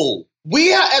whole.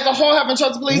 We as a whole haven't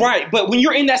trusted the police. Right. But when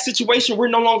you're in that situation, we're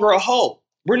no longer a whole.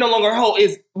 We're no longer a whole.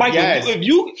 Is Michael,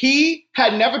 he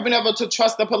had never been able to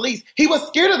trust the police. He was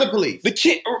scared of the police. The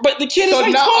kid is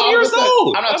like 12 years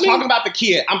old. I'm not talking about the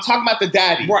kid. I'm talking about the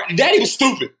daddy. Right. Daddy was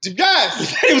stupid.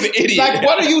 Yes. Daddy was an idiot. Like,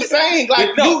 what are you saying? Like,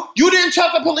 you didn't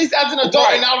trust the police as an adult,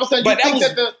 and all of a sudden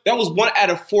that was 1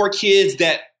 out of 4 kids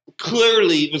that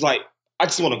clearly was like, I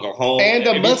just want to go home. And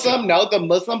the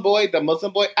Muslim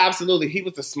boy, absolutely, he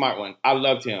was the smart one. I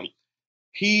loved him.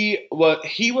 He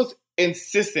was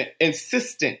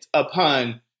insistent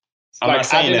upon,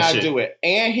 like, I did not do it.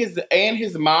 And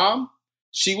his mom,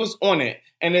 she was on it.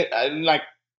 And like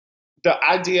the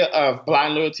idea of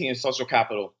blind loyalty and social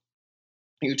capital,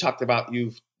 you talked about,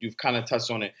 you've kind of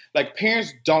touched on it. Like,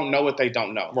 parents don't know what they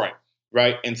don't know.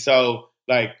 Right. And so,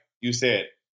 like you said,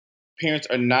 parents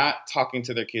are not talking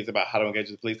to their kids about how to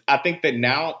engage with the police. I think that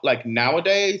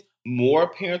nowadays, more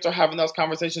parents are having those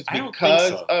conversations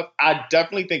I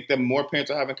definitely think that more parents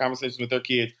are having conversations with their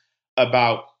kids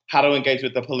about how to engage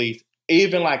with the police.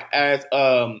 Even like as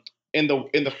in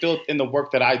the field, in the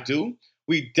work that I do,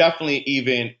 we definitely,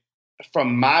 even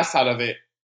from my side of it,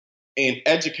 in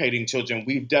educating children,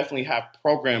 we definitely have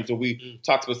programs where we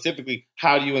talk specifically,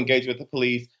 how do you engage with the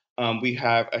police? We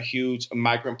have a huge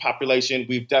migrant population.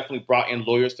 We've definitely brought in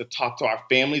lawyers to talk to our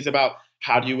families about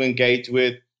how do you engage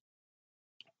with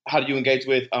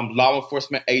law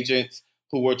enforcement agents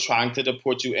who are trying to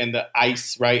deport you, and the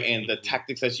ICE, right, and the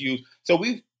tactics that's used. So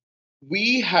we've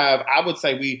had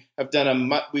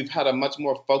a much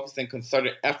more focused and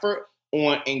concerted effort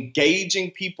on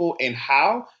engaging people in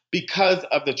how, because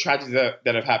of the tragedies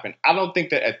that have happened. I don't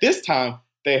think that at this time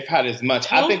they've had as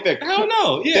much. I think that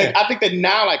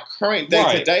now, like current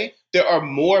day today, there are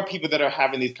more people that are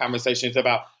having these conversations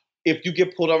about, if you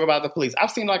get pulled over by the police.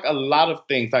 I've seen like a lot of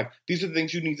things. Like, these are the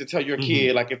things you need to tell your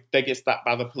kid, like if they get stopped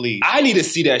by the police. I need to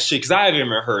see that shit because I haven't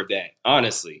even heard that,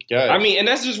 honestly. Yes. I mean, and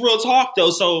that's just real talk though.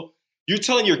 So you're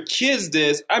telling your kids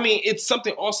this. I mean, it's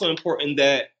something also important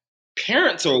that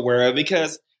parents are aware of,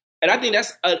 because, and I think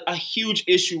that's a huge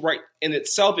issue right in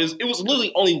itself, is it was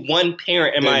literally only one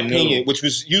parent, in my opinion, which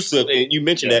was Yusuf, and you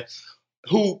mentioned that,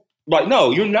 who, like,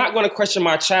 no, you're not going to question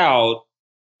my child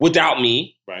without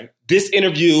me. Right. This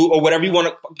interview, or whatever you want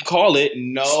to call it,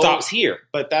 stops here.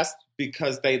 But that's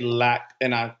because they lack,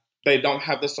 they don't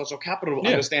have the social capital to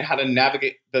understand how to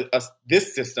navigate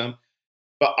this system.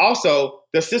 But also,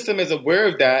 the system is aware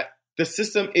of that. The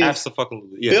system is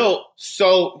built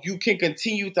so you can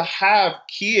continue to have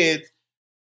kids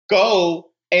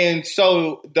go, and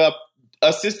so the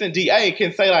assistant DA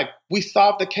can say, like, we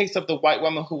solved the case of the white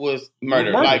woman who was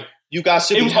murdered. Like, you guys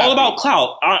should. It was all about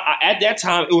clout. At that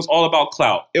time, it was all about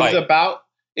clout. It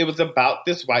was about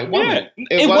this white woman. Yeah,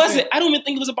 it wasn't. I don't even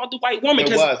think it was about the white woman.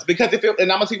 It was because and I'm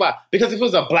gonna tell you why. Because if it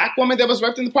was a black woman that was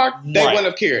raped in the park, they wouldn't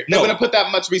have cared. They wouldn't have put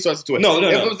that much resources to it. No.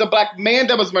 If it was a black man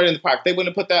that was murdered in the park, they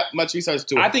wouldn't have put that much research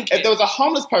to it. I think if there was a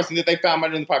homeless person that they found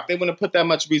murdered in the park, they wouldn't have put that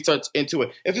much research into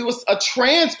it. If it was a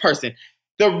trans person,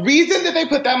 the reason that they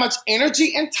put that much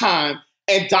energy and time,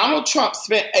 and Donald Trump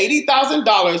spent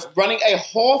 $80,000 running a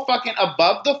whole fucking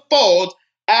above the fold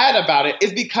ad about it,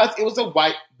 is because it was a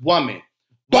white woman.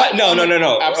 But no.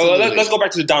 Let's go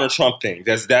back to the Donald Trump thing.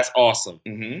 That's awesome.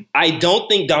 Mm-hmm. I don't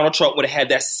think Donald Trump would have had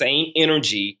that same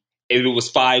energy if it was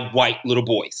 5 white little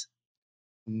boys.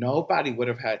 Nobody would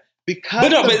have had, because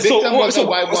the victim was a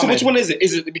white woman. So which one is it?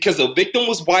 Is it because the victim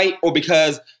was white, or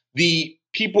because the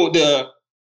people, the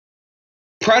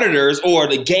predators or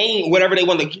the gang, whatever they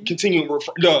want to continue,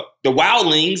 the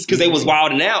wildlings, because they was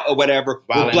wilding out or whatever,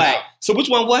 were black. So which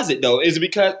one was it, though? Is it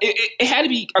because it had to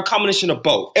be a combination of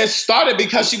both? It started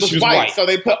because she was white, so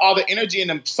they put all the energy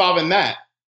into solving that.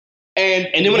 And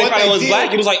then when they found it was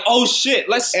black, it was like, oh shit,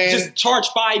 let's just charge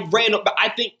 5 random. But I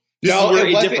think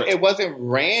it wasn't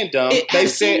random.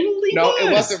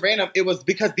 It wasn't random. It was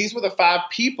because these were the 5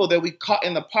 people that we caught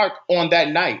in the park on that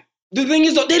night. The thing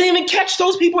is, though, they didn't even catch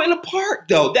those people in the park,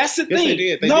 though. That's the thing. They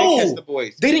did. They did catch the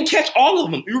boys. They didn't catch all of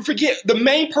them. You forget the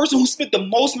main person who spent the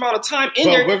most amount of time in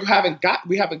there. We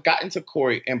haven't gotten to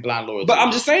Corey and Blind Loyalty. But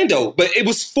I'm just saying, though. But it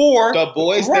was for the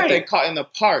boys that they caught in the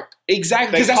park.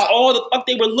 Exactly, because that's all the fuck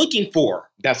they were looking for.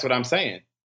 That's what I'm saying.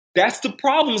 That's the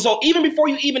problem. So even before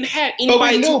you even had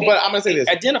anybody, but I'm gonna say this.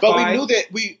 Identify. But we knew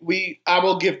that I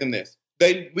will give them this.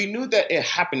 We knew that it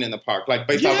happened in the park, like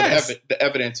based off of the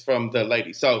evidence from the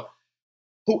lady. So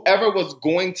whoever was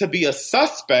going to be a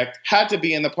suspect had to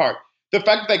be in the park. The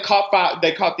fact that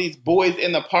they caught these boys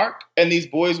in the park, and these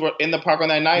boys were in the park on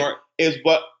that night, is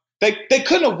what they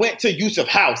couldn't have went to Yusuf's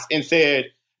house and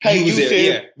said, "Hey,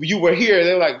 you were here."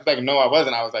 They're like, "No, I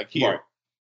wasn't. I was like here." Right.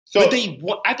 So,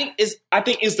 but I think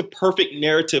is the perfect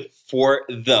narrative for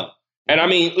them. And I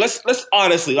mean, let's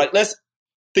honestly, like, let's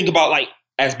think about, like,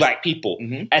 as black people.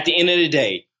 Mm-hmm. At the end of the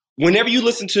day, whenever you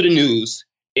listen to the news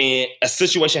and a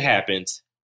situation happens,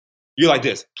 you're like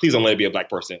this: please don't let it be a black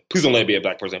person. Please don't let it be a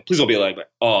black person. Please don't be like,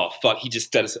 oh fuck, he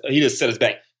just set us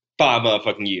back 5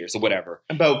 motherfucking years or whatever.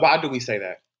 But why do we say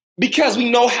that? Because we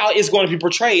know how it's going to be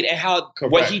portrayed and how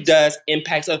what he does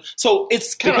impacts us. So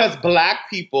it's because black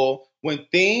people, when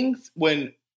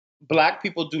black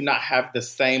people do not have the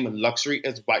same luxury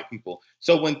as white people.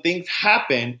 So when things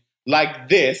happen like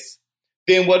this,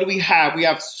 then what do we have? We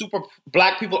have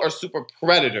black people are super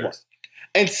predators. Right.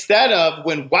 Instead of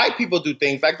when white people do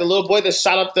things like the little boy that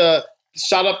shot up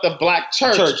the black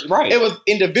church, right. It was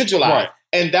individualized. Right.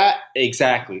 And that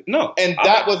exactly no, and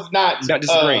that was not. I'm not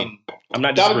disagreeing.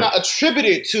 That was not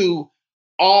attributed to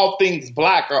all things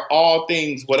black or all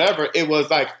things whatever. It was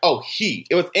like,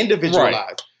 it was individualized.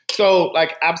 Right. So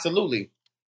like, absolutely,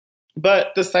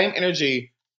 but the same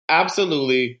energy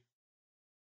absolutely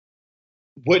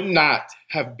would not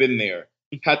have been there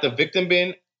had the victim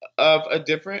been of a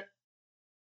different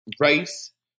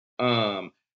race,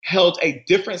 held a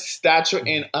different stature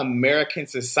in American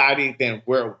society than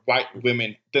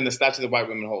the stature that white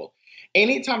women hold.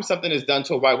 Anytime something is done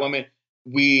to a white woman,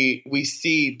 we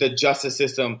see the justice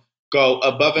system go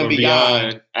above and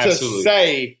beyond to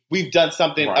say we've done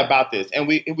something about this. And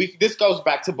we this goes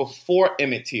back to before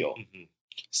Emmett Till. Mm-hmm.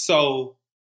 So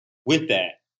with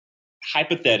that,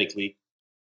 hypothetically,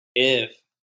 if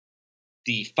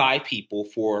the 5 people,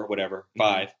 4, whatever,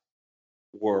 5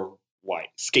 were white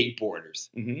skateboarders,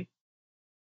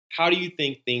 how do you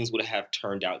think things would have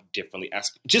turned out differently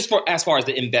as far as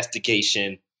the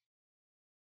investigation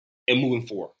and moving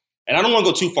forward? And I don't want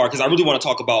to go too far because I really want to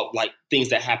talk about like things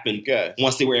that happened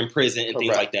once they were in prison and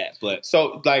things like that. But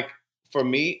so like for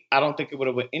me, I don't think it would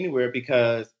have went anywhere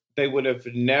because they would have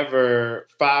never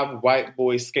 5 white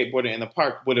boys skateboarding in the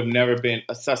park would have never been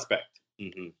a suspect.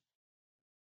 Mm-hmm.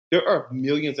 There are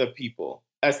millions of people.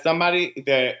 As somebody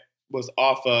that was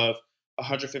off of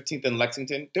 115th and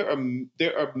Lexington, there are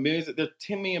millions. There are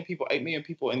 10 million people, 8 million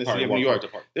people in the city of New York.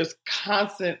 There's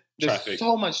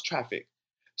so much traffic.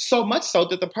 So much so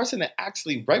that the person that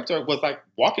actually raped her was like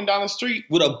walking down the street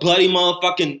with a bloody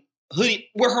motherfucking hoodie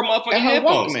with her motherfucking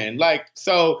headphones. Walkman.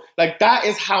 Like that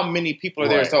is how many people are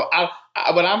there. So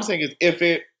what I'm saying is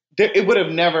it would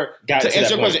have never, to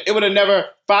answer your question, it would have never,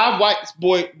 5 white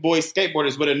boy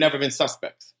skateboarders would have never been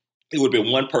suspects. It would have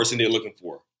been one person they're looking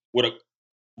for with a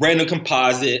random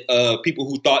composite of people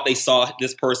who thought they saw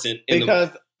this person.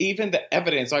 even the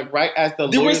evidence, like right as the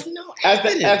There lawyers, was no as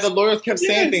evidence. the lawyers kept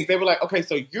saying Yes. things, they were like, okay,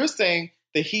 so you're saying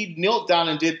that he knelt down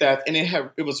and did that, and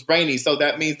it was rainy, so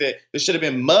that means that there should have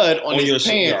been mud on your his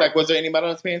pants. shirt. Like, was there any mud on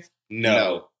his pants?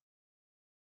 No.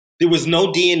 There was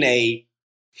no DNA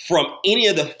from any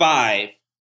of the 5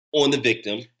 on the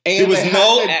victim. And There was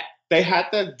they had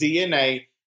the DNA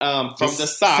from the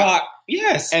sock.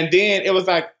 Yes. And then it was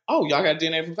like, oh, y'all got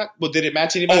DNA from sock? Well, did it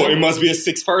match anybody? Oh, it must be a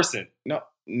 6th person.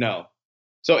 No.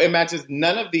 So it matches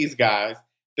none of these guys.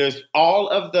 There's all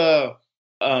of the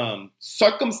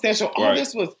circumstantial. All Right.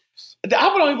 this was, I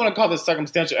don't even want to call this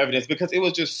circumstantial evidence because it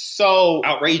was just so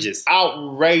Outrageous.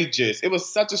 outrageous. It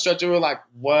was such a stretch. We were like,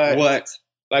 what? What?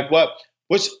 Like what?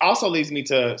 Which also leads me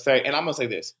to say, and I'm going to say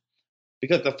this,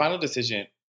 because the final decision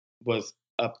was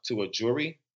up to a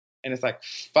jury. And it's like,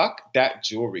 fuck that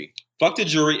jury. Fuck the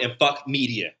jury and fuck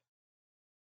media.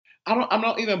 I'm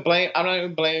not even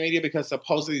blaming media because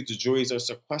supposedly the juries are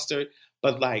sequestered,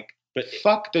 but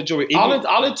fuck the jury. All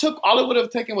it would have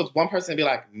taken was one person to be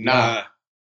like, nah.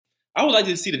 I would like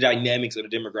to see the dynamics or the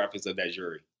demographics of that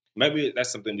jury. Maybe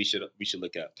that's something we should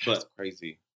look at. That's But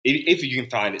crazy. if you can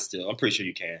find it still, I'm pretty sure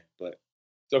you can. But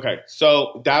Okay,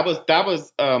 so that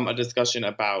was a discussion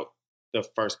about the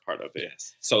first part of it.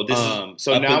 yes. So this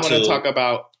so now I want to talk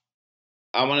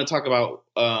about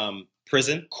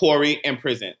prison. Corey and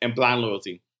prison and blind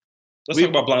loyalty. Let's talk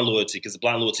about blind loyalty because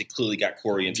blind loyalty clearly got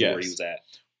Corey into where he Yes. was at.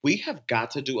 We have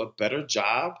got to do a better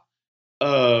job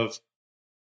of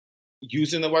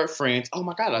using the word friends. Oh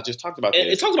my God, I just talked about And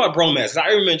this. it talks about bromance.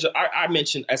 I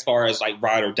mentioned as far as like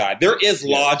ride or die. There is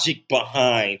logic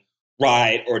behind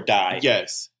ride or die.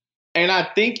 Yes. And I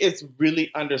think it's really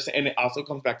understand. And it also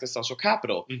comes back to social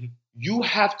capital. Mm-hmm. You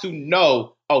have to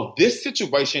know, oh, this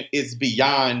situation is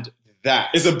beyond that.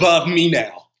 It's above me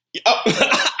now. Oh,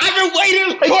 I've been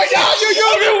waiting. Corey,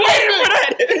 I've been waiting for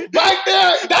that. Right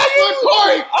there. That's what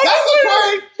Corey.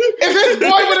 If his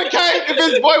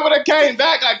boy would have came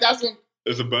back, like that's what.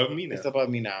 It's above me now. It's above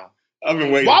me now. I've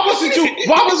been waiting. Why wasn't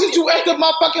you at the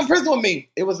motherfucking prison with me?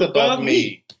 It was above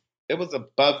me. It was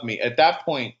above me. At that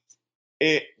point,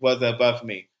 it was above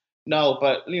me. No,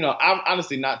 but I'm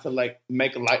honestly not to like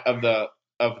make light of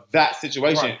that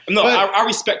situation. Right. No, but I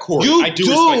respect Corey. I do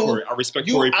respect Corey. I respect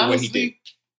Corey for what he did.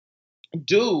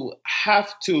 We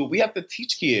have to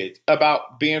teach kids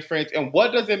about being friends and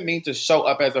what does it mean to show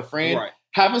up as a friend. Right.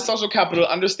 Having social capital,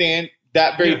 understand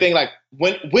that very thing. Like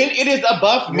when it is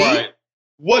above me, Right.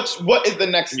 what is the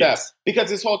next step? Yes. Because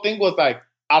this whole thing was like,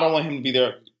 I don't want him to be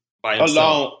there By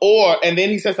himself. alone. And then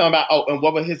he said something about, and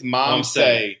what would his mom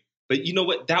say? But you know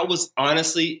what? That was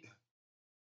honestly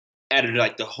out of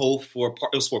like the whole 4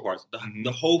 parts. It was 4 parts.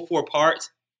 The whole 4 parts.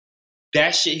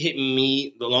 That shit hit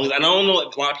me the longest. I don't know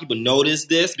if a lot of people noticed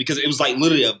this because it was like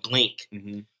literally a blink.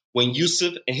 Mm-hmm. When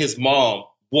Yusuf and his mom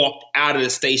walked out of the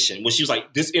station, when she was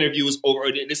like, this interview is over,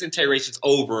 or this interrogation's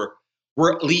over,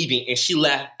 we're leaving, and she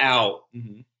left out.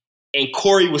 Mm-hmm. And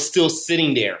Corey was still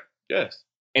sitting there. Yes.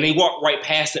 And they walked right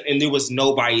past him, and there was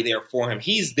nobody there for him.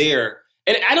 He's there.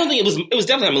 And I don't think it was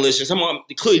definitely malicious. Someone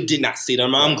clearly did not see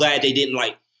them. I'm glad they didn't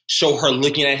like show her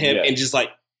looking at him and just like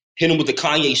hit him with the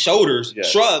Kanye shoulders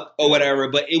shrug or whatever.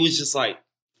 But it was just like,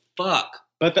 fuck.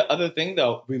 But the other thing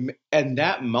though, in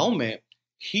that moment,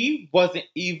 he wasn't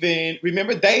even,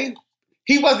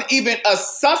 he wasn't even a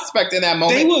suspect in that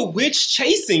moment. They were witch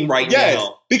chasing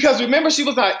now. Because remember, she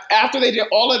was like, after they did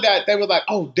all of that, they were like,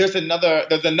 oh, there's another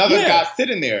guy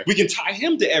sitting there. We can tie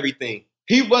him to everything.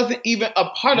 He wasn't even a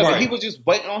part of it. He was just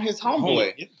waiting on his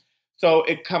homeboy. Yeah. So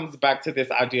it comes back to this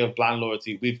idea of blind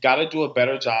loyalty. We've got to do a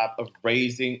better job of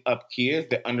raising up kids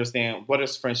that understand what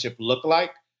does friendship look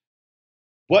like?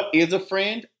 What is a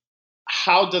friend?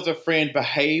 How does a friend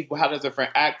behave? How does a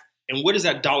friend act? And where does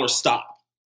that dollar stop?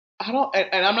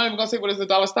 And I'm not even gonna say what is the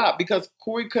dollar stop because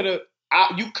Corey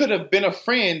you could have been a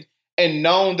friend and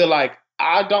known that like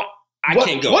I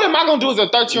can't go. What am I gonna do as a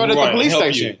 13-year-old at the police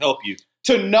station? Help you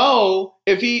to know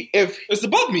if it's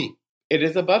above me. It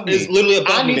is above me. It's literally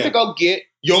above me. I need to go get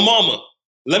your mama.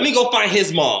 Let me go find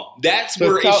his mom. That's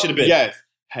where it should have been. Yes.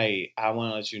 Hey, I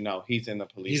want to let you know he's in the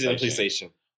police station. He's in the police station.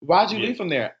 Why'd you leave from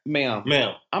there? Ma'am,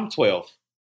 I'm 12.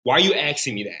 Why are you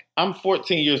asking me that? I'm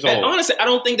 14 years old. And honestly, I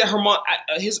don't think that her mom,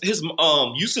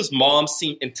 Yusuf's mom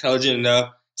seemed intelligent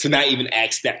enough to not even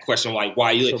ask that question. Like,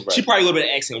 why you? She probably would have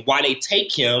been asking why they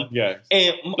take him. Yes.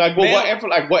 And like, well,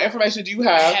 what information do you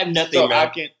have? I have nothing. So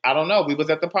man. I don't know. We was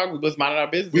at the park. We was minding our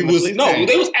business.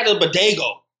 They was at a bodega.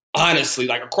 Honestly,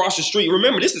 like across the street.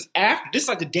 Remember, this is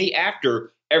like the day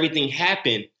after everything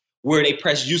happened. where they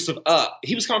pressed Yusuf up.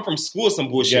 He was coming from school with some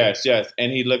bullshit. Yes.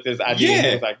 And he looked at his ID and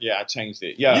he was like, I changed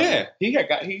it. Yeah.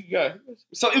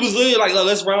 So it was literally like,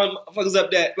 let's round motherfuckers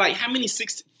up that, like, how many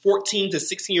 14 to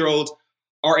 16-year-olds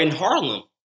are in Harlem?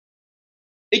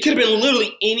 It could have been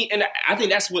literally any, and I think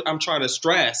that's what I'm trying to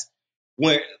stress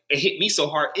when it hit me so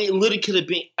hard. It literally could have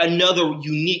been another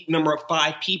unique number of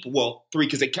 5 people. Well, 3,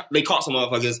 because they caught some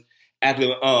motherfuckers at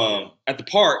the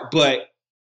park, but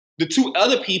the 2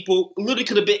 other people literally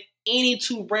could have been any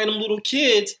 2 random little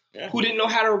kids who didn't know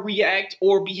how to react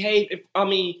or behave,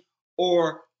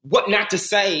 or what not to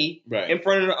say in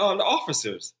front of the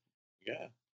officers. Yeah.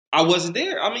 I wasn't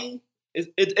there. I mean,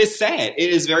 it's sad. It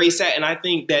is very sad. And I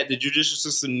think that the judicial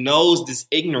system knows this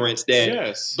ignorance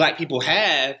that Black people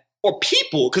have, or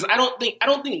people, because I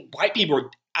don't think white people are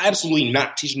absolutely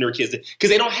not teaching their kids because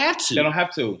they don't have to. They don't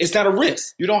have to. It's not a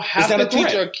risk. You don't have to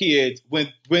teach your kids when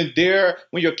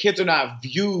your kids are not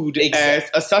viewed as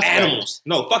a suspect. Animals.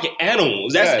 No, fucking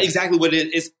animals. That's exactly what it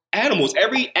is. It's animals.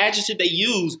 Every adjective they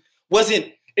use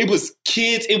it was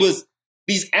kids, it was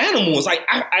these animals. Like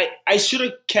I should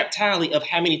have kept tally of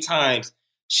how many times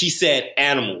she said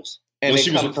animals when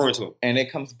she was referring to them. And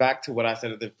it comes back to what I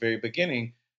said at the very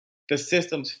beginning. The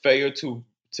system's failure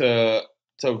to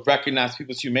recognize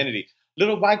people's humanity.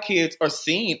 Little white kids are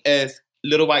seen as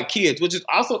little white kids, which is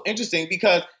also interesting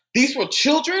because these were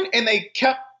children and they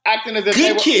kept acting as if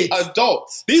they were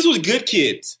adults. These were good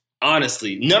kids,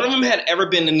 honestly. None of them had ever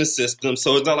been in the system,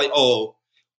 so it's not like,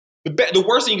 the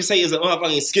worst thing you can say is that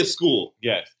motherfucking skip school.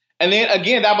 Yes. And then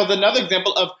again, that was another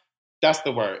example of, that's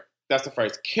the word, that's the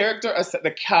phrase,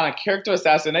 the kind of character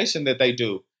assassination that they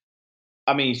do.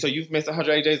 I mean, so you've missed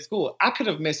 180 days of school. I could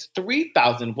have missed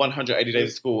 3,180 days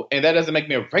of school, and that doesn't make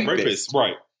me a rapist.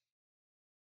 Right.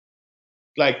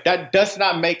 Like, that does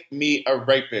not make me a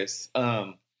rapist.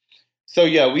 So,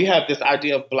 yeah, we have this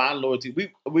idea of blind loyalty.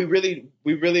 We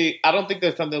really, I don't think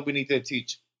that's something we need to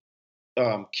teach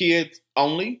kids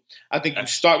only. I think you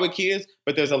start with kids,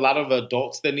 but there's a lot of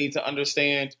adults that need to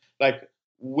understand, like,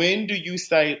 when do you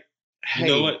say, hey, you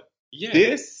know what?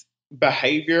 This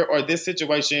behavior or this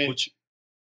situation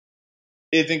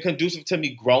isn't conducive to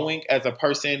me growing as a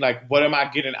person. Like, what am I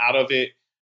getting out of it?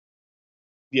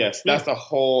 Yes, that's a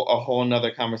whole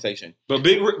nother conversation. But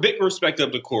big respect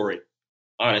up to Corey,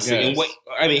 honestly. Yes.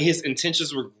 And his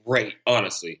intentions were great.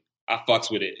 Honestly, I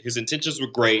fucks with it. His intentions were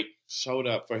great. Showed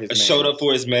up for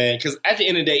his man. Because at the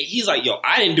end of the day, he's like, yo,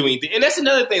 I didn't do anything. And that's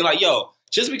another thing. Like, yo,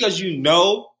 just because you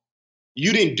know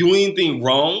you didn't do anything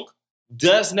wrong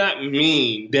does not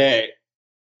mean that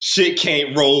shit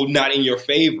can't roll not in your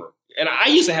favor. And I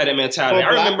used to have that mentality.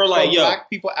 I remember, Black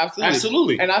people,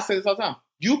 absolutely. And I say this all the time.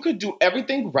 You could do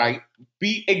everything right,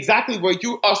 be exactly where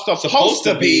you are supposed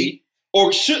to be,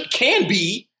 or can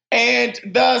be, and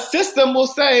the system will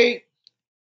say,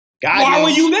 why were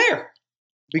you there?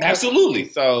 Absolutely.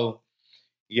 So,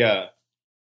 yeah.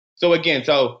 So again,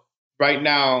 right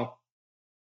now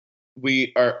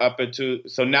we are up into.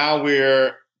 So now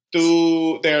we're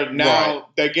through. They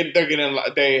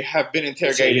have been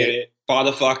interrogated.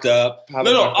 Father fucked up. God.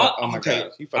 Oh my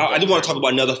God. I do want to talk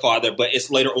about another father, but it's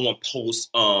later on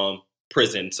post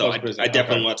prison. So I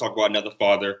definitely want to talk about another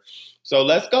father. So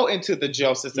let's go into the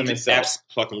jail system itself.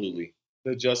 Absolutely.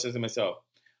 The jail system itself.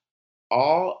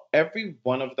 Every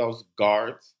one of those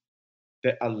guards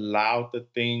that allowed the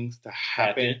things to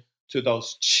happen to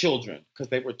those children, because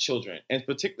they were children, and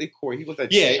particularly Corey, he was a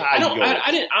child.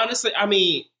 I didn't honestly. I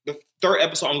mean, the third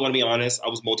episode, I'm going to be honest, I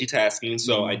was multitasking,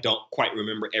 so I don't quite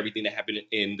remember everything that happened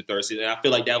in the third season. And I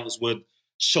feel like that was what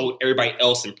showed everybody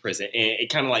else in prison, and it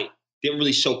kind of like didn't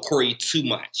really show Corey too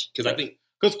much because I think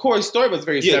Corey's story was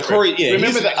very separate. Corey,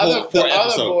 remember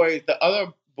the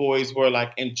other boys were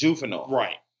like in juvenile,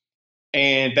 right?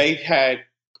 And they had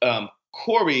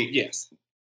Corey,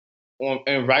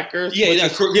 in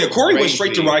Rikers. Corey went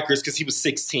straight to Rikers because he was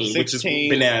 16, which is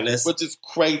bananas. Which is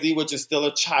crazy, which is still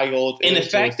a child. And the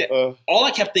fact that all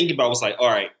I kept thinking about was like, all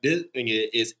right, this thing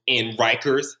is in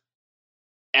Rikers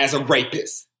as a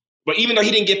rapist. But even though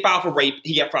he didn't get filed for rape,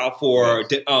 he got filed for,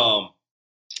 it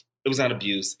was not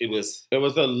abuse. It was a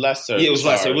lesser. Yeah, it was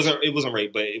lesser. It wasn't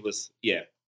rape, but it was, yeah.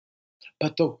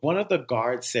 But one of the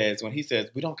guards says, when he says,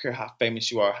 we don't care how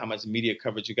famous you are, how much media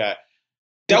coverage you got.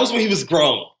 That was when he was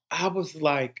grown. I was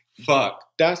like, fuck.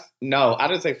 I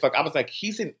didn't say fuck. I was like,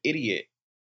 he's an idiot.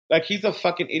 Like, he's a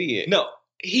fucking idiot. No,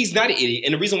 he's not an idiot.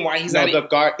 And the reason why he's not the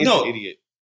guard is an idiot.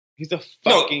 He's a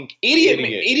fucking idiot.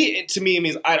 Idiot to me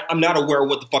means I'm not aware of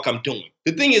what the fuck I'm doing.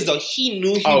 The thing is, though, he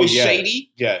knew he was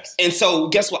shady. Yes. And so,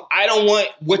 guess what? I don't want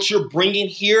what you're bringing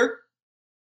here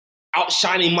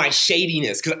outshining my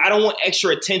shadiness because I don't want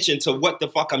extra attention to what the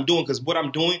fuck I'm doing because what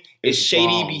I'm doing is shady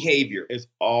wrong. behavior. It's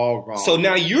all wrong. So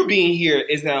now you're being here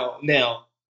is now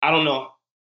I don't know,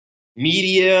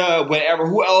 media, whatever,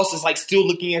 who else is like still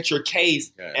looking at your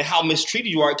case and how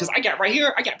mistreated you are? Because I got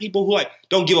people who like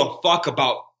don't give a fuck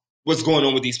about what's going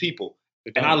on with these people.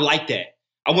 And I like that.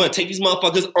 I want to take these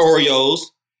motherfuckers Oreos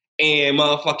and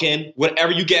motherfucking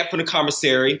whatever you get from the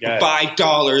commissary for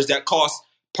 $5 that cost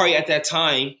probably at that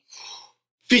time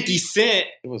 50 cents.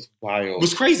 It was wild. It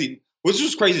was crazy. Which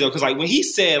was crazy though, because like when he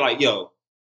said like, yo,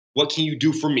 what can you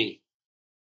do for me?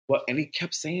 Well, and he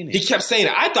kept saying it. He kept saying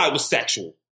it. I thought it was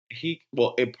sexual.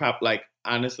 It probably, like,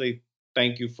 honestly,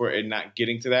 thank you for it not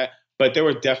getting to that. But there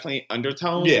were definitely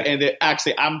undertones. Yeah. And that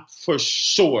actually, I'm for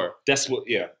sure. That's what,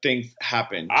 things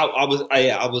happened. I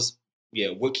was,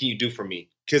 what can you do for me?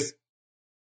 Because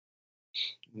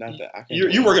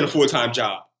you're working a full-time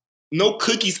job. No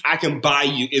cookies I can buy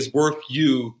you is worth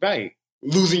you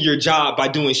losing your job by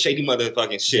doing shady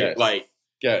motherfucking shit. Yes. Like,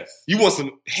 yes. You want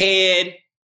some head,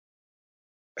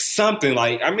 something.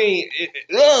 Like, I mean,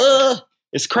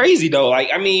 it's crazy though. Like,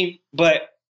 I mean, but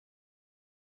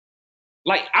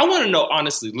like, I want to know,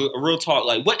 honestly, real talk,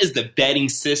 like, what is the vetting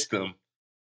system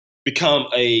become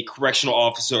a correctional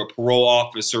officer or parole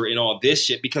officer and all this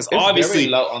shit? Because it's obviously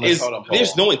very low on the totem pole.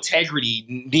 There's no integrity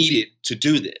needed to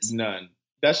do this. None.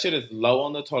 That shit is low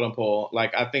on the totem pole.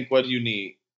 Like, I think, what do you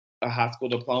need? A high school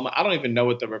diploma? I don't even know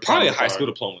what the requirements Probably a high school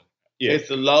diploma. Yeah. It's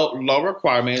a low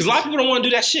requirement. Because a lot of people don't want to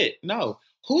do that shit. No.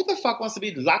 Who the fuck wants to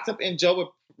be locked up in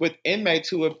jail with inmates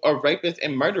who are rapists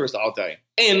and murderers all day?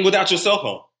 And without your cell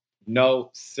phone. No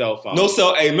cell phone.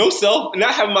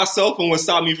 Not having my cell phone would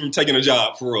stop me from taking a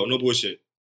job, for real. No bullshit.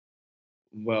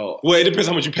 Well, it depends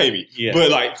how much you pay me. Yeah. But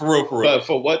like, for real. But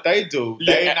for what they do,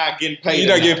 they're not getting paid.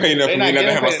 You're not getting paid enough for me not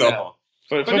to have my cell phone.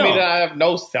 For me to have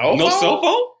no cell phone? No cell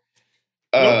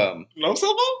phone? No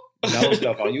cell phone? No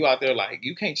cell phone. You out there like,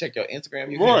 you can't check your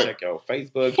Instagram. You can't check your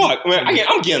Facebook. Fuck, man.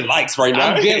 I'm getting likes right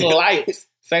now. I'm getting likes.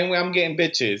 Same way I'm getting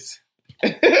bitches.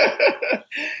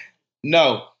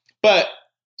 No. But,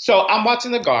 so I'm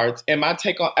watching the guards, and my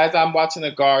take on, as I'm watching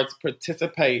the guards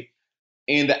participate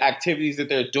in the activities that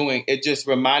they're doing, it just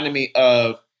reminded me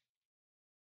of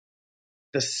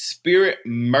the spirit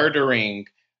murdering,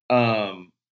 the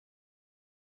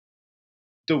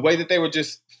way that they were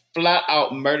just flat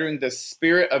out murdering the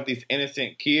spirit of these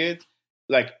innocent kids,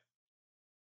 like,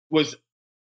 was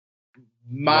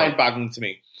mind-boggling to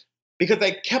me. Because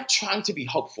they kept trying to be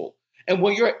hopeful. And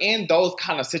when you're in those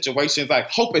kind of situations,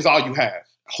 like, hope is all you have.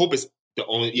 Hope is the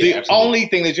only only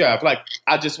thing that you have. Like,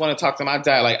 I just want to talk to my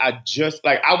dad. Like,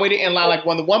 I waited in line. Like,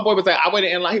 when the one boy was like, I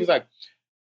waited in line, he was like,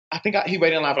 he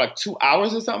waited in line for like 2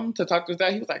 hours or something to talk to his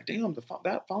dad. He was like, damn,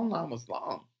 that phone line was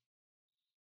long.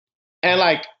 And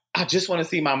like, I just want to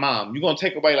see my mom. You're going to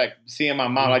take away like seeing my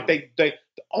mom. Like, they the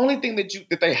only thing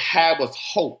that they had was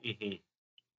hope. Mm-hmm.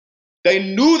 They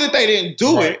knew that they didn't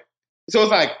do it. So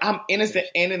it's like, I'm innocent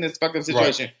and in this fucked up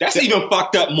situation. Right. That's even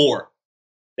fucked up more.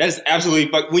 That is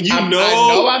absolutely fucked. When I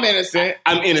know I'm innocent.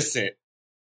 I'm innocent.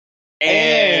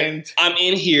 And I'm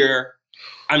in here.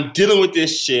 I'm dealing with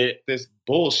this shit. This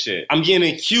bullshit. I'm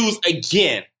getting accused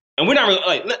again. And we're not really,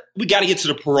 like, we got to get to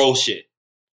the parole shit.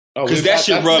 Because that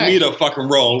shit rubbed me the fucking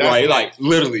wrong. Right? Like,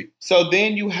 literally. So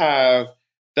then you have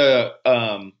the,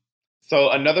 so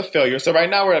another failure. So right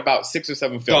now we're at about 6 or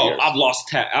 7 failures. I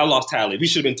lost tally. We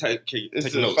should have been taking notes.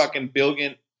 This is a fucking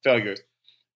billion failures.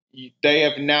 They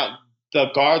have now,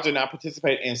 the guards are now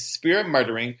participating in spirit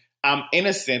murdering. I'm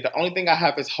innocent. The only thing I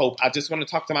have is hope. I just want to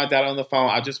talk to my dad on the phone.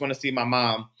 I just want to see my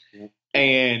mom. Mm-hmm.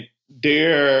 And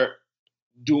they're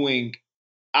doing,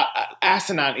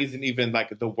 asinine isn't even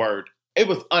like the word. It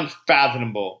was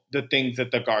unfathomable, the things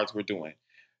that the guards were doing.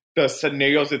 The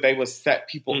scenarios that they would set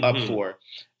people up for.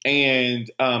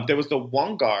 And there was the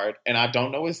one guard, and I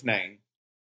don't know his name,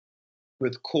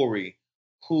 with Corey,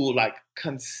 who like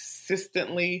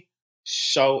consistently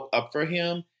show up for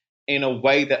him in a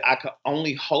way that I could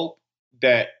only hope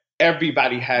that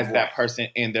everybody has that person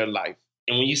in their life.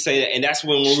 And when you say that, and that's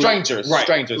when strangers, not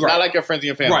like your friends and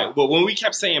your family. Right. But when we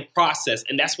kept saying process,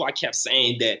 and that's why I kept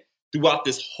saying that throughout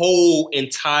this whole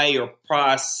entire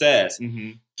process,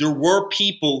 there were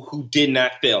people who did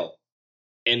not fail.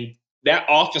 And that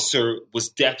officer was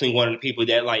definitely one of the people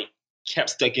that like kept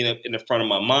sticking up in the front of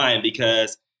my mind,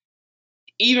 because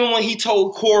even when he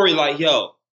told Corey, like,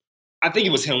 yo, I think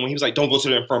it was him when he was like, don't go to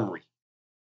the infirmary.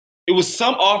 It was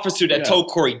some officer that told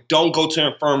Corey, don't go to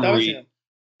the infirmary.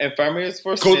 Infirmary is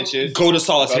for snitches. Go to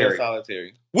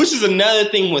solitary. Which is another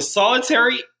thing. When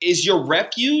solitary is your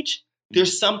refuge,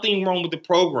 there's something wrong with the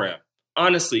program.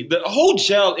 Honestly, the whole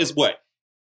jail is what?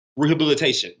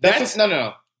 rehabilitation.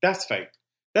 No. That's fake.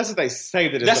 That's what they say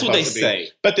that it's That's what they supposed to be.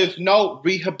 say. But there's no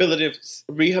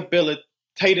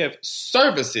rehabilitative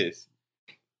services.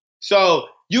 So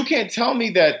you can't tell me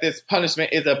that this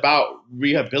punishment is about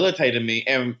rehabilitating me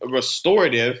and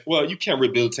restorative. Well, you can't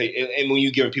rehabilitate, and when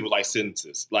you're giving people life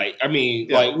sentences, like I mean,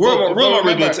 Yeah. like we're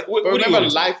rehabilitate. Remember,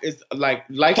 life is like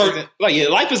life isn't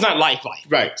life is not life,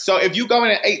 right. So if you go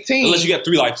in at 18, unless you got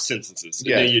 3 life sentences,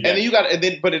 yeah, and then you're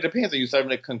done. but it depends. Are you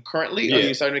serving it concurrently or are Yeah.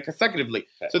 you serving it consecutively?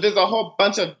 Okay. So there's a whole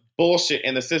bunch of bullshit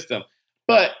in the system.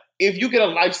 But if you get a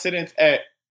life sentence at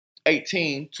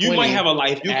 18, 20, You might have a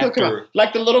life you could come after. out.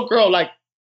 Like the little girl, like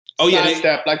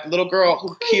sidestep, like the little girl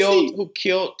who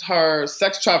killed her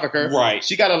sex trafficker. Right.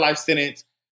 She got a life sentence.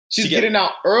 She's She got- getting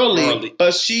out early, early.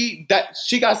 but she got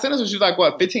sentenced when she was like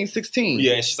what, 15, 16?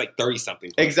 Yeah, and she's like 30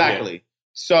 something. Exactly.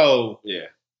 So Yeah.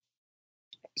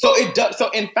 it does.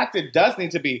 So in fact, it does need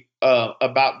to be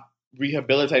about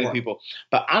rehabilitating Right. people.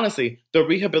 But honestly, the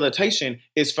rehabilitation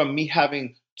is from me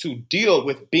having to deal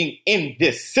with being in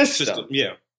this system.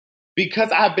 Yeah.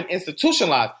 Because I've been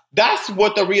institutionalized. That's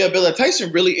what the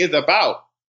rehabilitation really is about.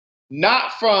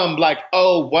 Not from like,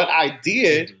 oh, what I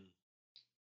did. Mm-hmm.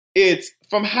 It's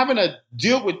from having to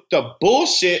deal with the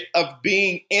bullshit of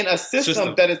being in a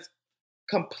system that is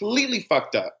completely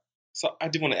fucked up. So I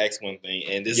do want to ask one thing,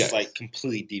 and this Yes. is like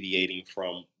completely deviating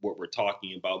from what we're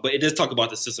talking about, but it does talk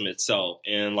about the system itself.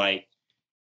 And like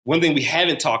one thing we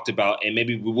haven't talked about, and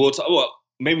maybe we will talk. Well,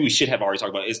 maybe we should have already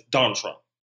talked about it, is Donald Trump.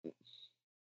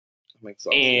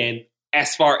 And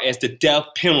as far as the death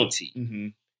penalty. Mm-hmm.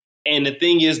 And the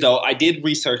thing is, though, I did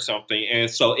research something. And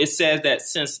so it says that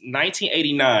since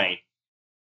 1989,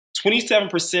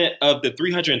 27% of the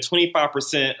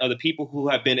 325% of the people who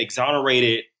have been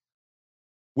exonerated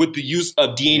with the use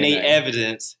of DNA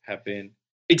evidence have been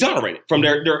exonerated from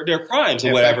their crimes or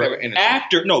Yeah, whatever. they were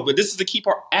innocent. But this is the key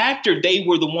part. After they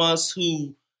were the ones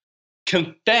who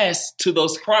confessed to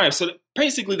those crimes. So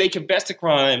basically they confessed to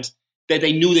crimes that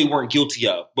they knew they weren't guilty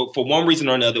of. But for one reason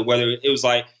or another, whether it was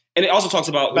like, and it also talks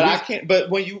about, But I can't. But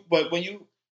you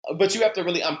have to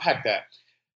really unpack that.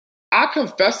 I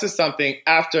confessed to something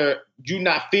after you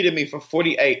not feeding me for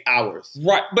 48 hours.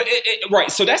 right. But right.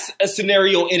 So that's a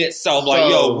scenario in itself. Like,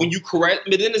 So- when you correct,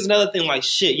 but then there's another thing like,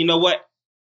 shit, you know what?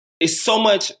 It's so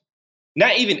much,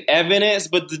 not even evidence,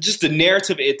 but just the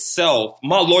narrative itself.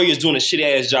 My lawyer's doing a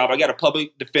shitty ass job. I got a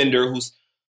public defender who's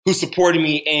supporting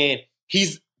me, and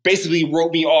he's basically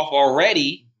wrote me off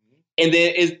already. And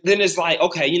then it's like,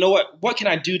 okay, you know what? What can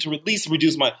I do to at least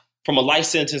reduce from a life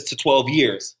sentence to 12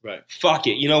 years? Right. Fuck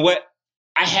it. You know what?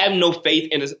 I have no faith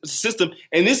in the system.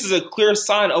 And this is a clear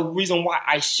sign of reason why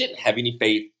I shouldn't have any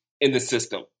faith in the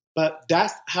system. But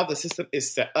that's how the system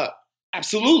is set up.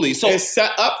 Absolutely. So It's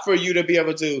set up for you to be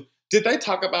able to. Did they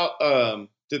talk about the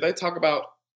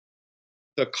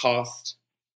cost?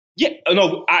 yeah,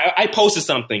 no, I posted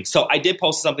something. So I did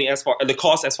post something as far the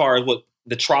cost as far as what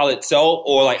the trial itself,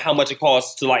 or like how much it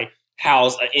costs to like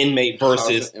house an inmate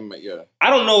versus. Yeah. I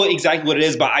don't know exactly what it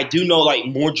is, but I do know like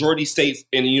majority states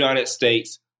in the United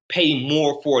States pay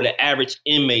more for the average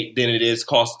inmate than it is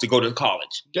cost to go to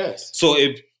college. Yes. So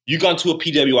if you gone to a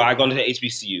PWI, I gone to the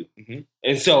HBCU. Mm-hmm.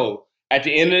 And so at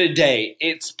the end of the day,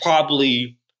 it's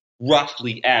probably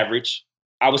roughly average,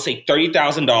 I would say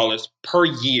 $30,000 per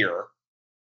year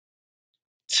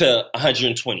to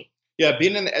 $120,000. Yeah,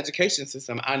 being in the education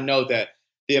system, I know that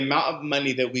the amount of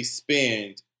money that we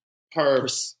spend per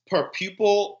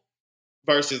pupil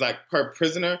versus like per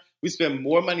prisoner, we spend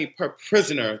more money per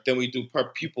prisoner than we do per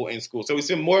pupil in school. So we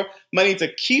spend more money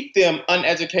to keep them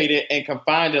uneducated and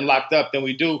confined and locked up than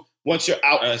we do once you're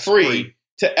out free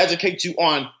to educate you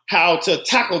on how to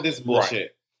tackle this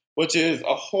bullshit, which is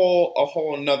a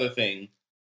whole nother thing.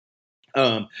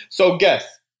 So guess.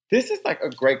 This is like a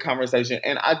great conversation,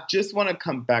 and I just want to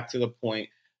come back to the point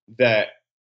that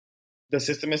the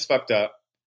system is fucked up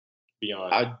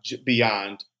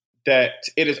beyond that.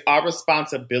 It is our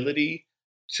responsibility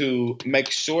to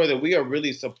make sure that we are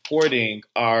really supporting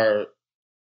our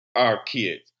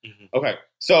kids. Mm-hmm. Okay,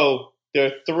 so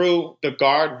they're through the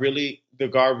guard.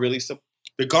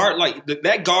 The guard, like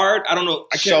that guard, I don't know.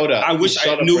 Showed up. I wish He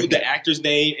showed I up knew for the him. actor's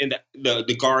name and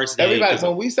the guard's name. Everybody,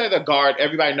 when we say the guard,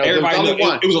 everybody knows. Everybody there was only knows.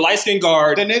 one. It was a light-skinned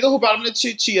guard. The nigga who brought him the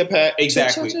Chia Pet.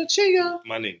 Exactly. Chia.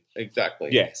 My name. Exactly.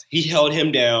 Yes. He held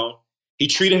him down. He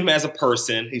treated him as a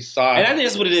person. He saw. And I think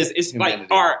that's what it is. It's Humanity.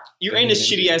 like, you're in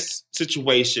this shitty-ass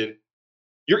situation.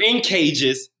 You're in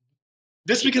cages.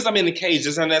 Just because I'm in the cage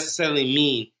doesn't necessarily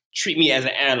mean treat me as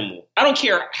an animal. I don't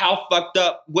care how fucked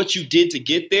up what you did to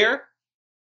get there.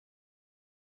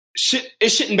 it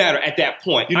shouldn't matter at that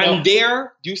point. You know, I'm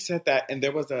there. You said that, and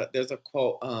there's a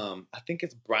quote. I think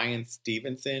it's Brian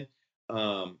Stevenson,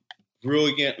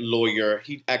 brilliant lawyer.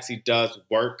 He actually does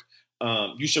work.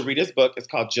 You should read his book. It's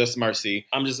called Just Mercy.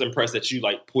 I'm just impressed that you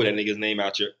like pull that nigga's name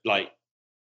out your like.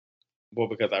 Well,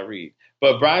 because I read.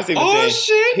 But Brian Stevenson. Oh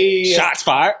shit! Shots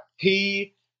fired.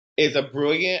 He is a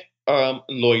brilliant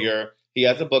lawyer. He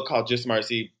has a book called Just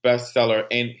Mercy, bestseller,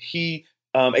 and he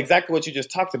exactly what you just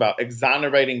talked about,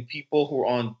 exonerating people who are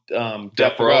on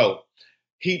death row.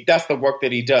 That's the work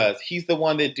that he does. He's the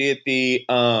one that did the.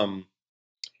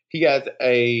 He has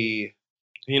a.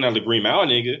 He not the Green Mile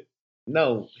nigga.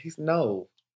 No, he's no.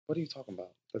 What are you talking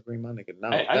about? The Green Mile nigga? No,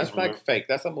 that's like fake.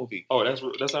 That's a movie. Oh, that's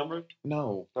not real.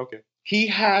 No. Okay. He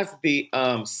has the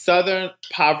Southern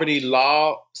Poverty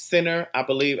Law Center, I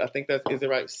believe. I think is it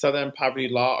right? Southern Poverty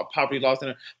Law or Poverty Law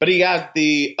Center. But he has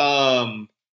the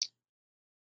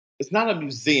it's not a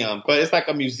museum, but it's like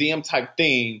a museum type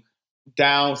thing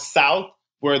down south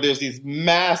where there's these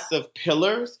massive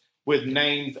pillars with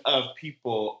names of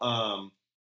people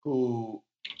who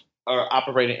are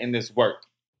operating in this work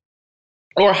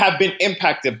or have been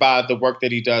impacted by the work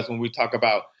that he does. When we talk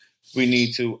about we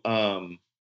need to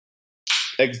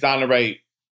exonerate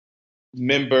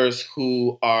members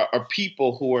who are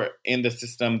people who are in the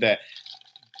system that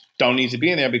don't need to be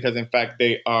in there because, in fact,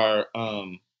 they are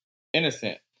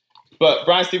innocent. But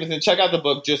Brian Stevenson, check out the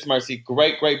book, Just Mercy.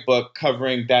 Great, great book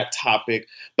covering that topic.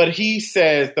 But he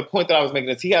says, the point that I was making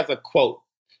is he has a quote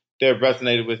that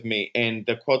resonated with me. And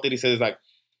the quote that he says is like,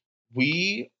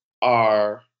 we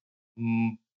are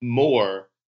more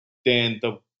than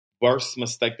the worst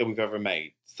mistake that we've ever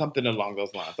made. Something along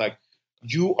those lines. Like,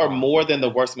 you are more than the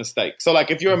worst mistake. So, like,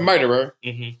 if you're a murderer,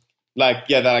 like,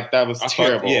 yeah, that was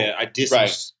terrible. I did some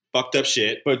fucked up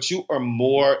shit. But you are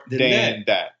more than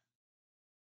that.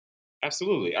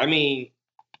 Absolutely. I mean,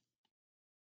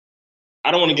 I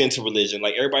don't want to get into religion.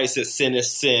 Like, everybody says sin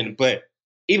is sin. But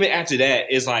even after that,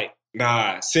 it's like,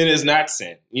 nah, sin is not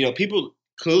sin. You know, people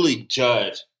clearly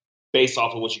judge based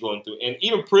off of what you're going through. And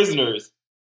even prisoners,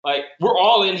 like, we're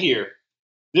all in here.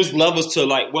 There's levels to,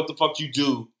 like, what the fuck you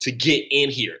do to get in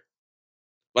here.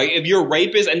 Like, if you're a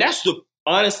rapist, and that's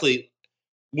honestly,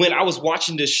 when I was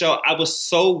watching this show, I was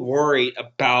so worried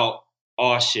about,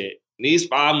 oh, shit, these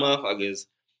 5 motherfuckers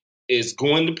is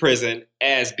going to prison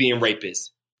as being rapists.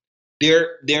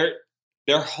 Their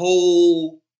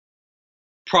whole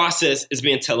process is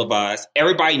being televised.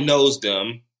 Everybody knows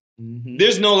them. Mm-hmm.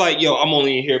 There's no, like, yo, I'm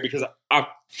only in here because I'm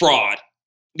fraud.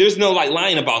 There's no, like,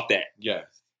 lying about that. Yes.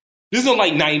 There's no,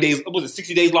 like, 90 days, was it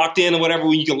 60 days locked in or whatever,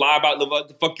 when you can lie about what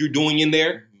the fuck you're doing in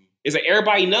there. Mm-hmm. It's like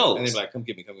everybody knows. And they're like, come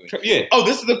get me. Yeah. Oh,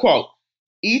 this is the quote.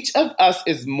 Each of us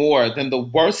is more than the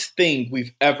worst thing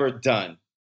we've ever done.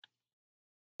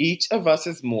 Each of us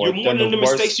is more than the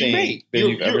worst thing that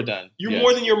you've ever done. You're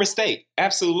more than your mistake.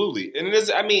 Absolutely. And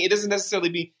it doesn't necessarily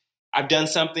be, I've done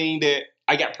something that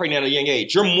I got pregnant at a young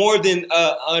age. You're more than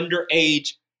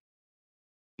underage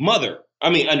mother. I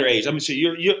mean, underage. I mean, so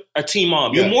you're a teen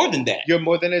mom. You're more than that. You're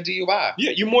more than a DUI.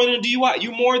 Yeah, you're more than a DUI.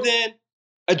 You're more than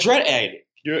a drug addict.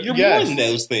 You're more than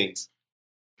those things.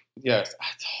 Yes, I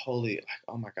totally, like,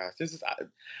 oh my gosh.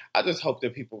 I just hope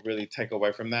that people really take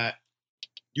away from that.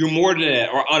 You're more than that.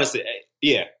 Or honestly,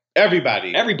 yeah. Everybody.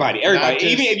 Even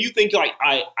if you think, like,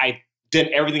 I did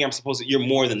everything I'm supposed to, you're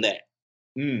more than that.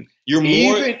 Mm. You're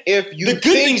more. Even if you the good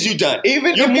things you've done.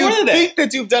 Even you're if more you than think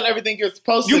that you've done everything you're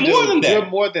supposed to do. You're more than that. You're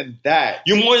more than that.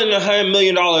 You're more than $100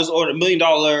 million or $1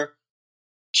 million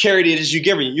charity that you're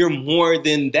giving. You're more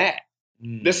than that.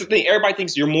 Mm. That's the thing. Everybody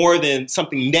thinks you're more than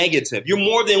something negative. You're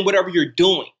more than whatever you're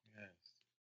doing.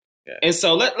 Yeah. And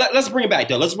so let's bring it back,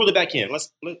 though. Let's reel it back in.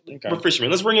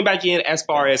 Refreshment. Let's bring it back in as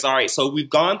far as, all right, so we've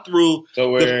gone through.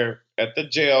 So we're at the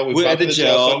jail. We're at the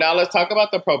jail. So now let's talk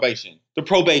about the probation. The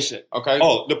probation. Okay.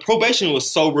 Oh, the probation was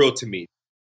so real to me.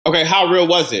 Okay, how real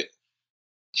was it?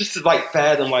 Just to, like,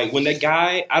 fathom, like, when that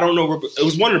guy, I don't know, it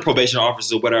was one of the probation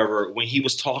officers or whatever, when he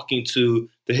was talking to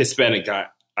the Hispanic guy.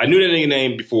 I knew that nigga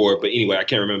name before, but anyway, I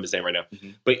can't remember his name right now. Mm-hmm.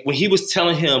 But when he was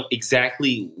telling him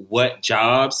exactly what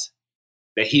jobs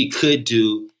that he could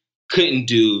do, couldn't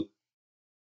do,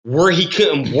 where he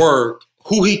couldn't work,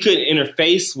 who he couldn't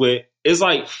interface with, it's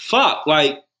like, fuck,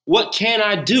 like, what can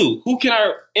I do? Who can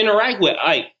I interact with?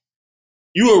 Like,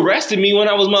 you arrested me when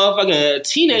I was motherfucking a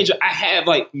teenager. I have,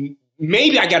 like,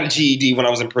 maybe I got a GED when I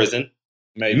was in prison.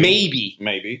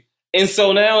 Maybe. And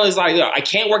so now it's like, I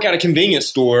can't work at a convenience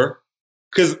store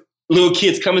because little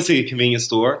kids come into the convenience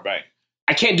store. Right.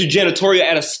 I can't do janitorial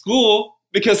at a school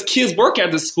because kids work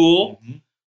at the school. Mm-hmm.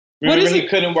 Remember, he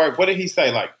couldn't work. What did he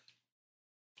say? Like,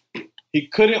 He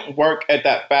couldn't work at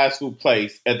that fast food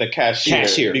place at the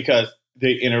cashier. Because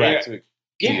they interact with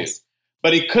kids. Yes.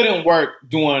 But he couldn't work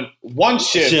doing one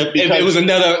shift because it was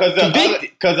another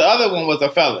because the other one was a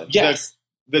felon. Yes.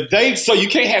 The day, so you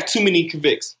can't have too many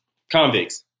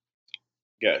convicts.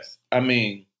 Yes. I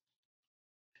mean,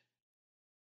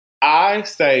 I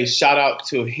say shout out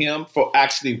to him for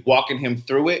actually walking him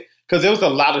through it, because there was a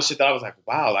lot of shit that I was like,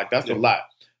 wow, like that's a lot.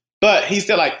 But he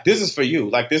said, like, this is for you.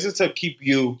 Like, this is to keep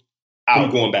you out.